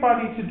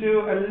everybody to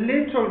do a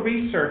little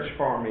research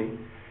for me.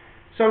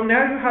 So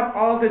now you have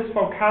all this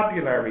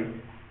vocabulary.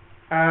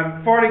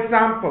 For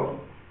example,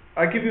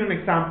 I'll give you an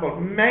example.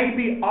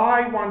 Maybe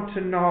I want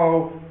to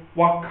know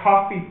what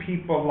coffee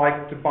people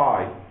like to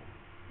buy.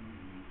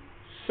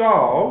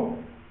 So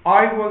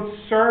I will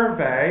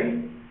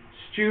survey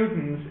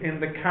students in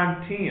the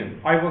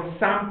canteen. I will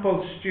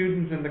sample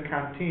students in the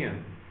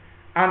canteen.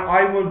 And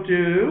I will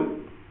do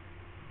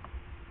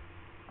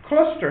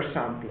cluster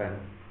sampling.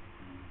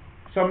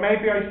 So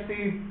maybe I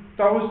see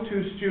those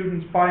two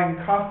students buying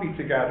coffee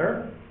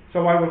together,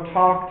 so I will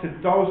talk to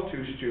those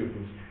two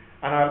students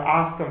and I'll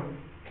ask them,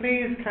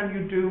 please can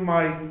you do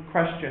my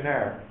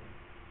questionnaire?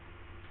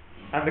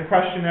 And the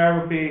questionnaire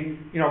would be,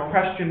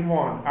 question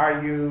 1,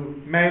 are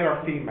you male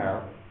or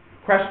female?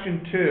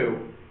 Question 2,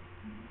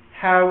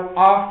 how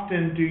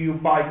often do you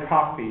buy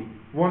coffee?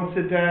 Once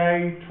a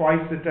day,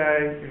 twice a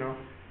day,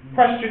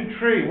 Question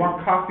 3,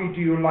 what coffee do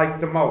you like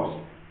the most?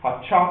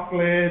 Hot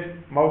chocolate,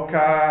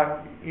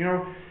 mocha,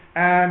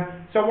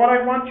 So what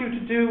I want you to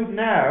do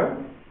now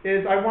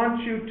is I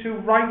want you to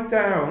write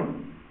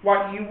down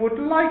what you would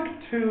like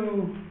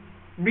to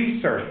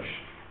research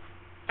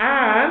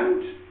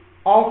and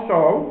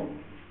also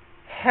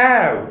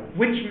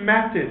which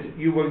method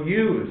you will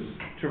use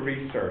to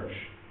research.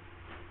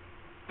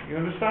 You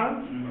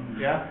understand?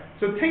 Mm-hmm. Yeah.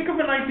 So think of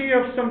an idea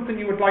of something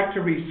you would like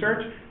to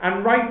research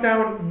and write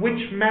down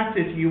which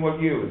method you will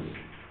use.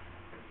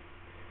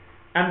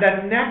 And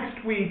then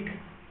next week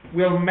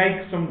we'll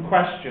make some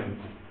questions.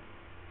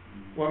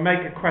 We'll make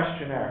a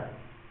questionnaire.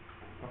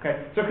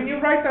 Okay. So can you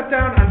write that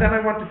down, and then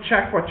I want to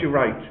check what you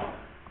write.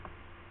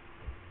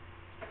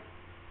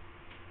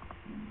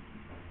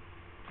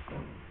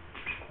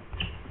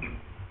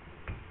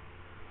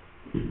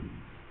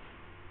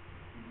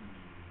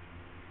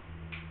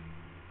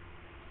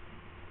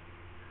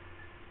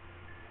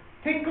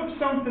 Think of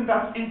something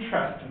that's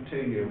interesting to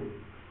you.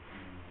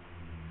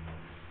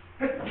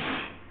 I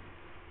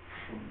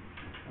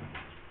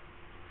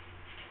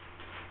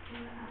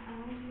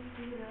want to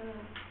see the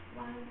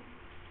one.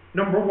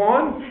 Number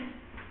 1?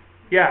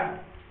 Yeah.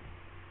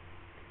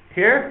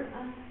 Here?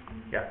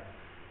 Yeah.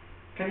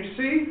 Can you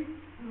see?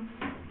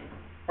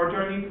 Or do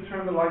I need to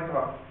turn the light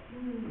off?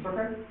 It's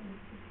okay?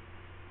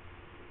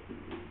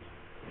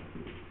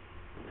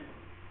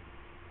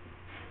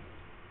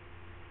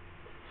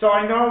 So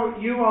I know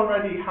you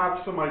already have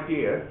some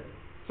idea.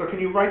 So can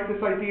you write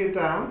this idea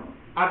down?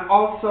 And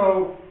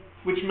also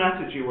which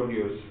method you will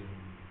use?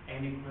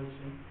 Any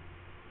question?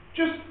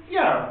 Just,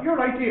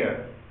 your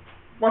idea.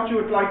 What you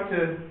would like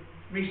to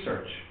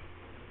research.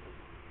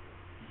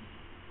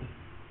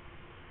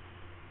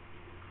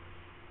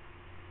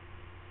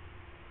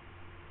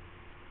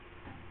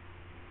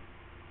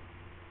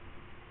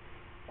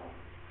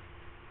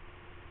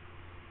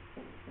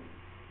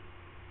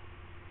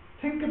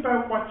 Think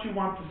about what you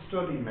want to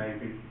study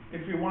maybe.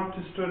 If you want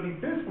to study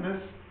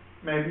business,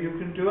 maybe you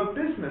can do a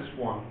business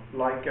one.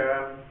 Like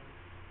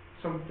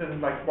something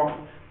like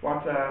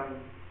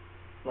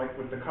like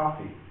with the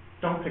coffee.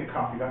 Don't pick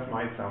coffee, that's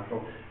my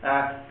example.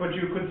 But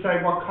you could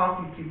say what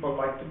coffee people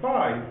like to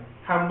buy,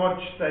 how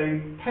much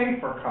they pay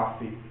for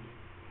coffee.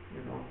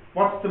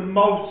 What's the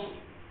most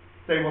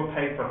they will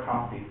pay for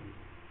coffee?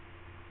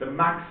 The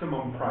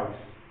maximum price.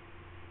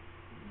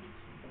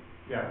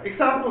 Yeah.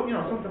 Example,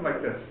 something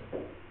like this.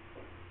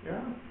 Yeah.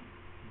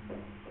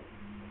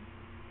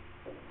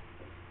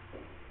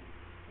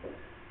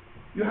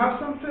 You have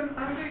something,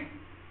 Andy?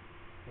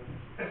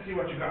 Let's see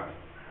what you got.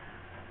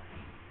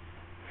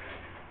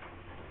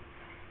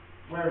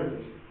 Where is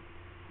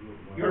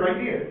it? Your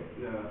idea?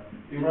 Yeah.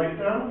 You write it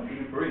down?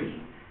 You can breathe.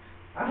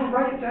 I will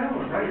write it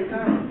down. Write it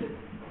down.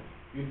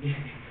 You did.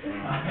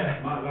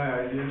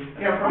 My idea.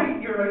 Yeah,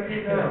 write your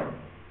idea down.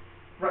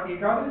 Right, you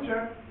got it,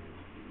 Jeff?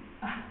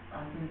 I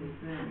think the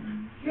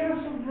same. Yeah,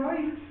 so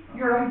write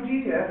your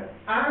idea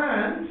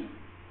and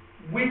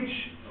which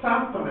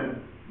sampling.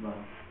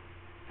 Right.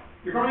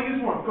 You're going to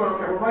use one. Good,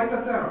 okay, we'll write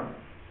that down.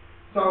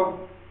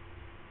 So,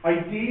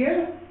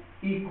 idea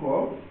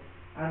equals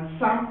and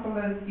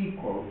sampling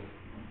equals.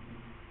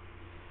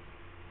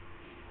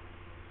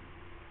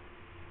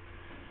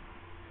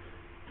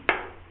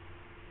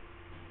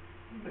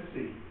 Let's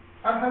see.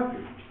 I'll help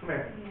you. Come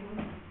here.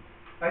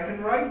 I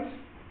can write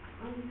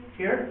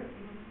here.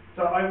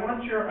 So I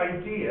want your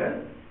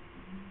idea,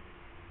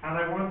 and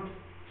I want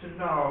to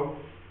know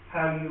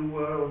how you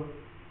will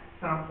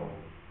sample.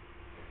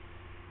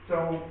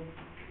 So,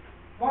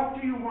 what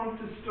do you want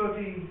to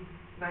study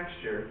next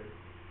year?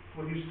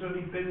 Will you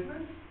study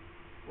business?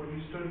 Will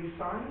you study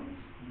science?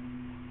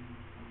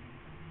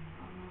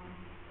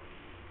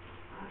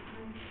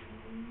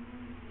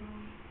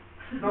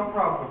 No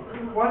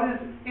problem. What is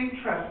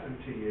interesting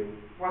to you?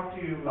 What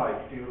do you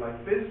like? Do you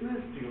like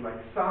business? Do you like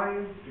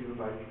science? Do you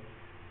like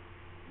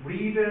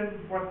reading?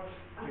 What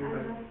do you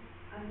like?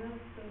 I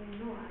just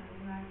no, I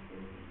don't like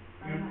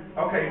business.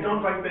 Okay, you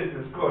don't like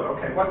business. Good.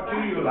 Okay, what do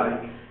you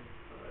like?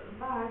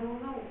 But I don't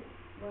know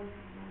what I like.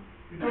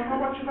 You don't know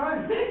what you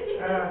like.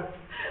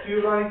 Do you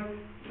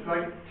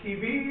like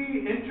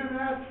TV,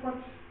 internet? What?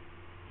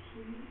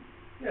 TV?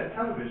 Yeah,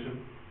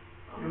 television.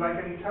 Do you like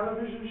any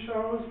television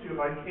shows? Do you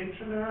like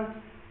internet?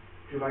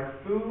 Do you like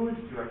food?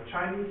 Do you like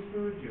Chinese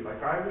food? Do you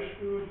like Irish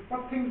food?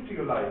 What things do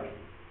you like?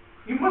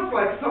 You must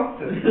like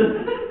something.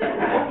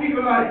 What do you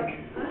like?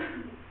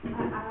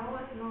 I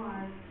always know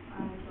I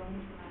don't like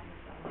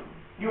something.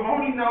 You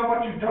only know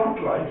what you don't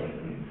like.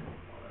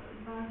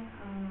 But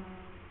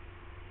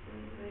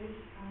which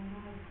I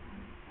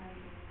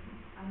like,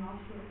 I'm not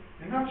sure.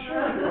 You're not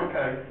sure?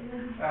 Okay.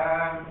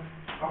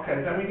 Okay,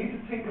 then we need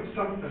to think of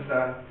something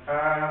then.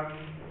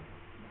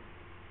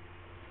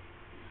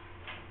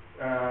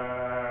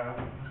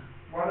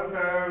 What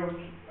about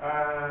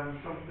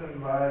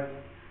something like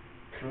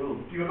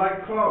Clothes. do you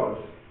like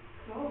clothes?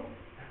 Clothes?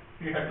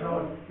 Yeah,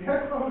 clothes.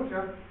 Yeah, clothes,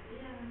 yeah.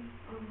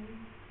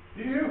 Yeah.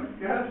 Do you?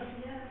 Yes?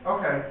 Yes.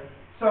 Okay.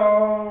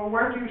 So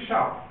where do you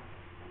shop?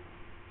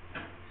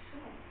 Shop.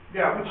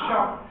 Yeah, which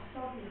shop?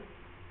 Shopping.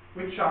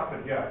 Which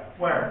shopping, yeah.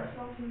 Where?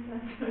 Shopping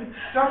center.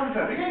 Shopping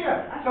center,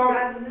 yeah. I So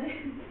forgot the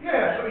name.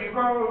 yeah, so you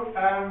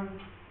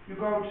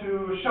go to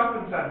a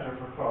shopping center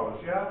for clothes,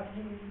 yeah?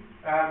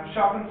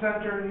 Shopping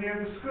center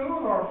near the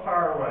school or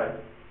far away?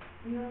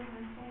 Near my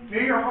home.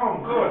 Near your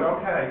home, good,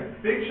 okay.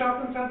 Big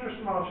shopping center,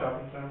 small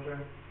shopping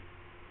center?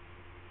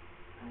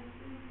 I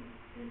think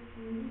it's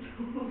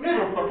middle.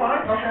 Middle,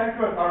 fine, okay,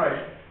 good,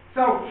 alright.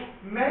 So,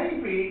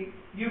 maybe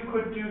you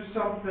could do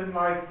something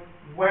like,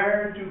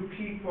 where do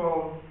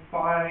people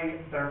buy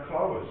their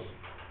clothes?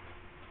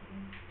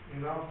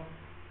 You know?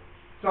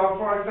 So,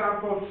 for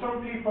example,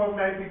 some people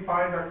maybe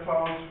buy their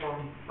clothes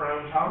from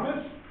Brown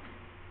Thomas.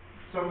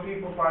 Some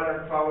people buy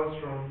their clothes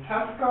from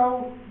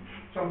Tesco.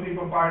 Some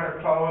people buy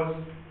their clothes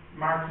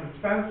Marks and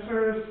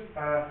Spencer's.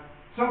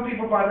 Some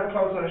people buy their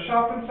clothes at a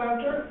shopping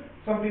centre.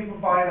 Some people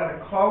buy it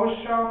at a clothes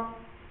shop.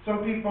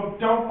 Some people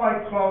don't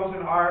buy clothes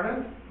in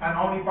Ireland and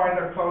only buy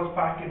their clothes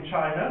back in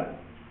China.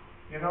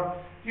 You know,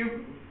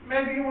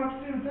 maybe you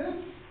want to do this?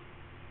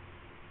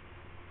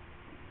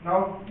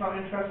 No, not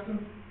interesting.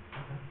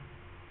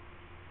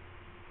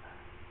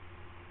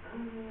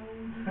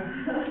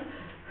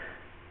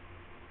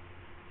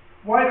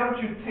 Why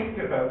don't you think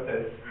about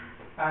this,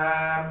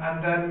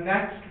 and then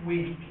next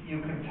week you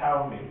can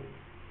tell me.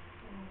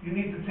 You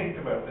need to think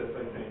about this,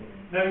 I think.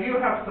 Now you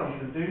have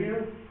something, do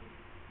you?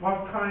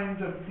 What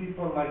kind of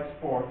people like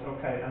sports?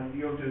 Okay, and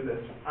you'll do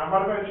this. And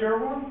what about your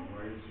one?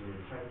 What is your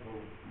type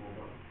of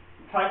mobile?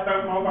 Type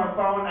out mobile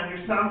phone, and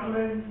you're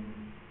sampling.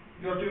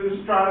 You'll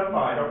do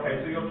stratified.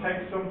 Okay, so you'll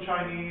take some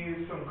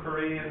Chinese, some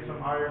Korean,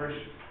 some Irish.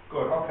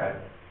 Good. Okay.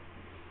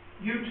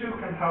 You two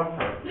can help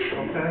her.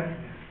 Okay.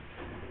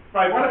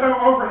 Right, what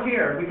about over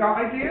here? We got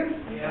ideas?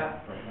 Yeah.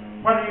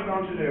 What are you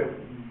going to do?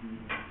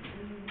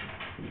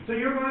 So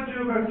you're going to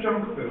do about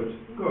junk food.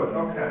 Good,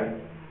 okay.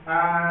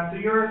 So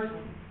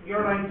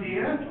your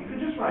idea, you can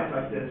just write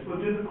like this. We'll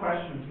do the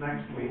questions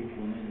next week.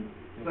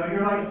 So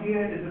your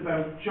idea is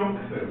about junk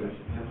food.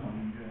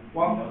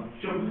 What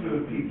junk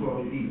food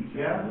people eat,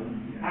 yeah?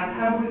 And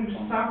how will you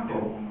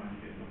sample?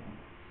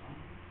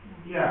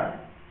 Yeah.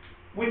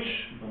 Which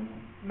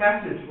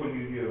method will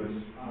you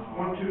use?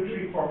 1, 2,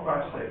 3, 4,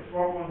 5, 6.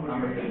 What one will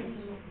you use?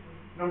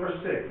 Number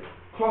 6.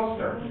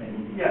 Cluster.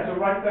 Yeah, so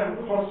write down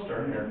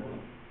cluster here.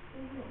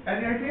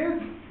 Any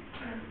ideas?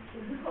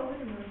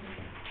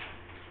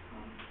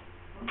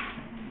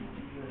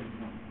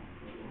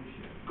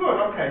 Good,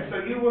 okay, so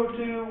you will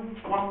do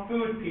what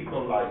food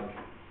people like.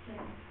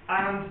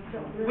 And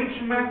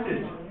which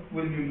method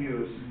will you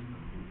use?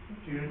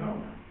 Do you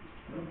know?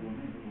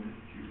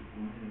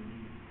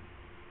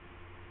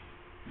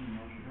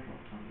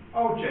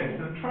 Oh,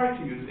 Jason, try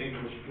to use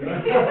English, please.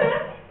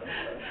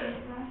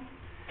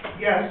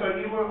 Yeah, so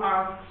you will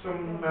ask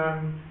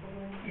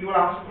you will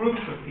ask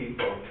groups of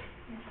people.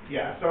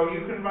 Yeah, so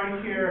you can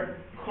write here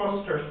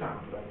cluster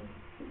sampling.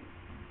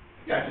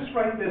 Yeah, just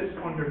write this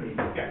underneath.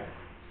 Yeah.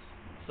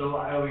 So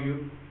I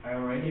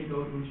already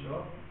go to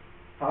shop.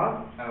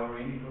 Huh? I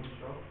already go to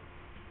shop.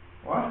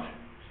 What?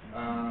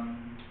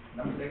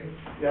 Number 6.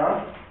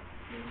 Yeah. Is,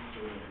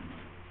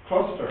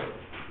 Cluster.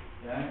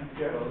 yeah.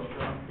 Yeah.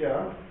 Cluster.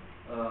 Yeah.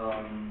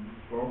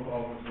 Group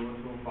of 2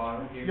 to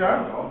 5 people.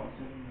 Yeah. Job.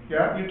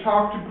 Yeah. You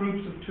talk to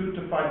groups of 2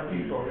 to 5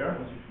 people. Yeah.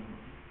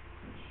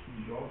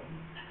 Job.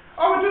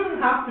 Oh, it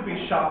doesn't have to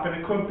be shopping.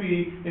 It could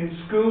be in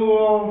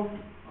school,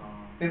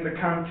 in the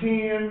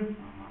canteen.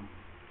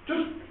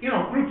 Just,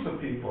 groups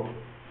of people.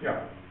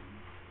 Yeah.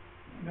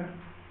 Yeah.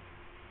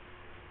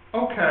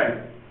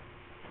 Okay.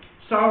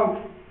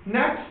 So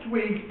next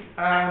week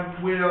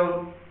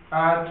we'll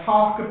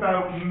talk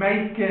about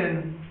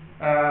making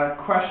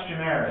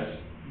questionnaires.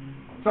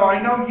 So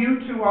I know you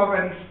two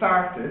already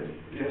started.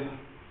 Yeah.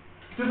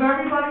 Does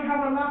everybody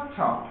have a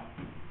laptop?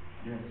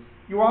 Yes.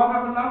 You all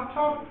have a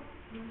laptop?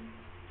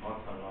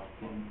 What's a lot?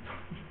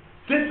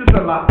 This is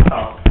a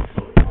laptop.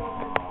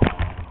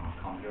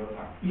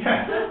 Computer.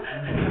 Yes.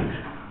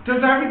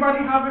 Does everybody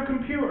have a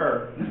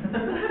computer?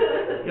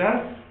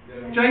 Yes?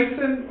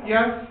 Jason?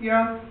 Yes,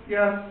 yes,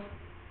 yes.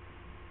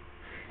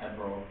 I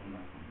broke my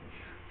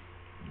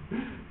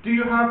computer. Do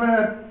you have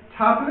a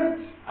tablet?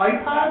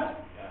 iPad?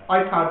 Yeah.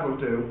 iPad will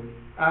do.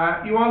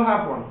 You all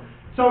have one.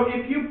 So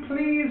if you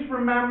please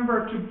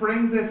remember to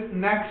bring this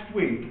next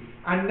week,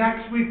 and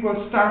next week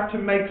we'll start to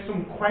make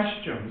some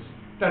questions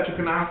that you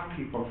can ask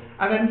people.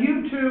 And then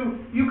you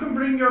two, you can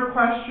bring your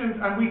questions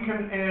and we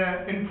can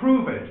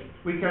improve it.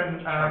 We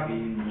can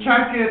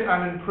check it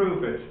and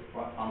improve it.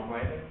 What, on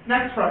Friday?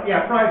 Next Friday,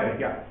 yeah, Friday,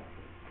 yeah.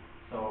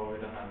 So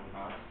we don't have a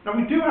class. Now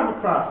we do have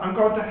a class. I'm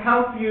going to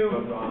help you.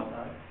 Go to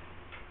outside.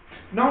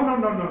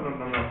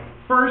 No.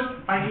 First,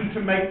 I need to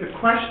make the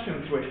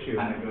questions with you.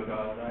 And go to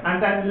outside.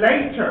 And then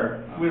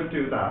later, we'll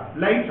do that.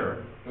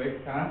 Later.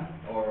 Week time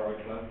or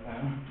class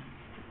time?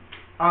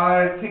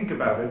 I'll think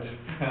about it.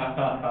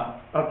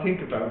 I'll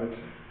think about it.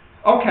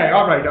 Okay,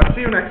 alright. I'll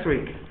see you next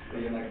week.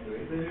 See you next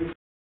week.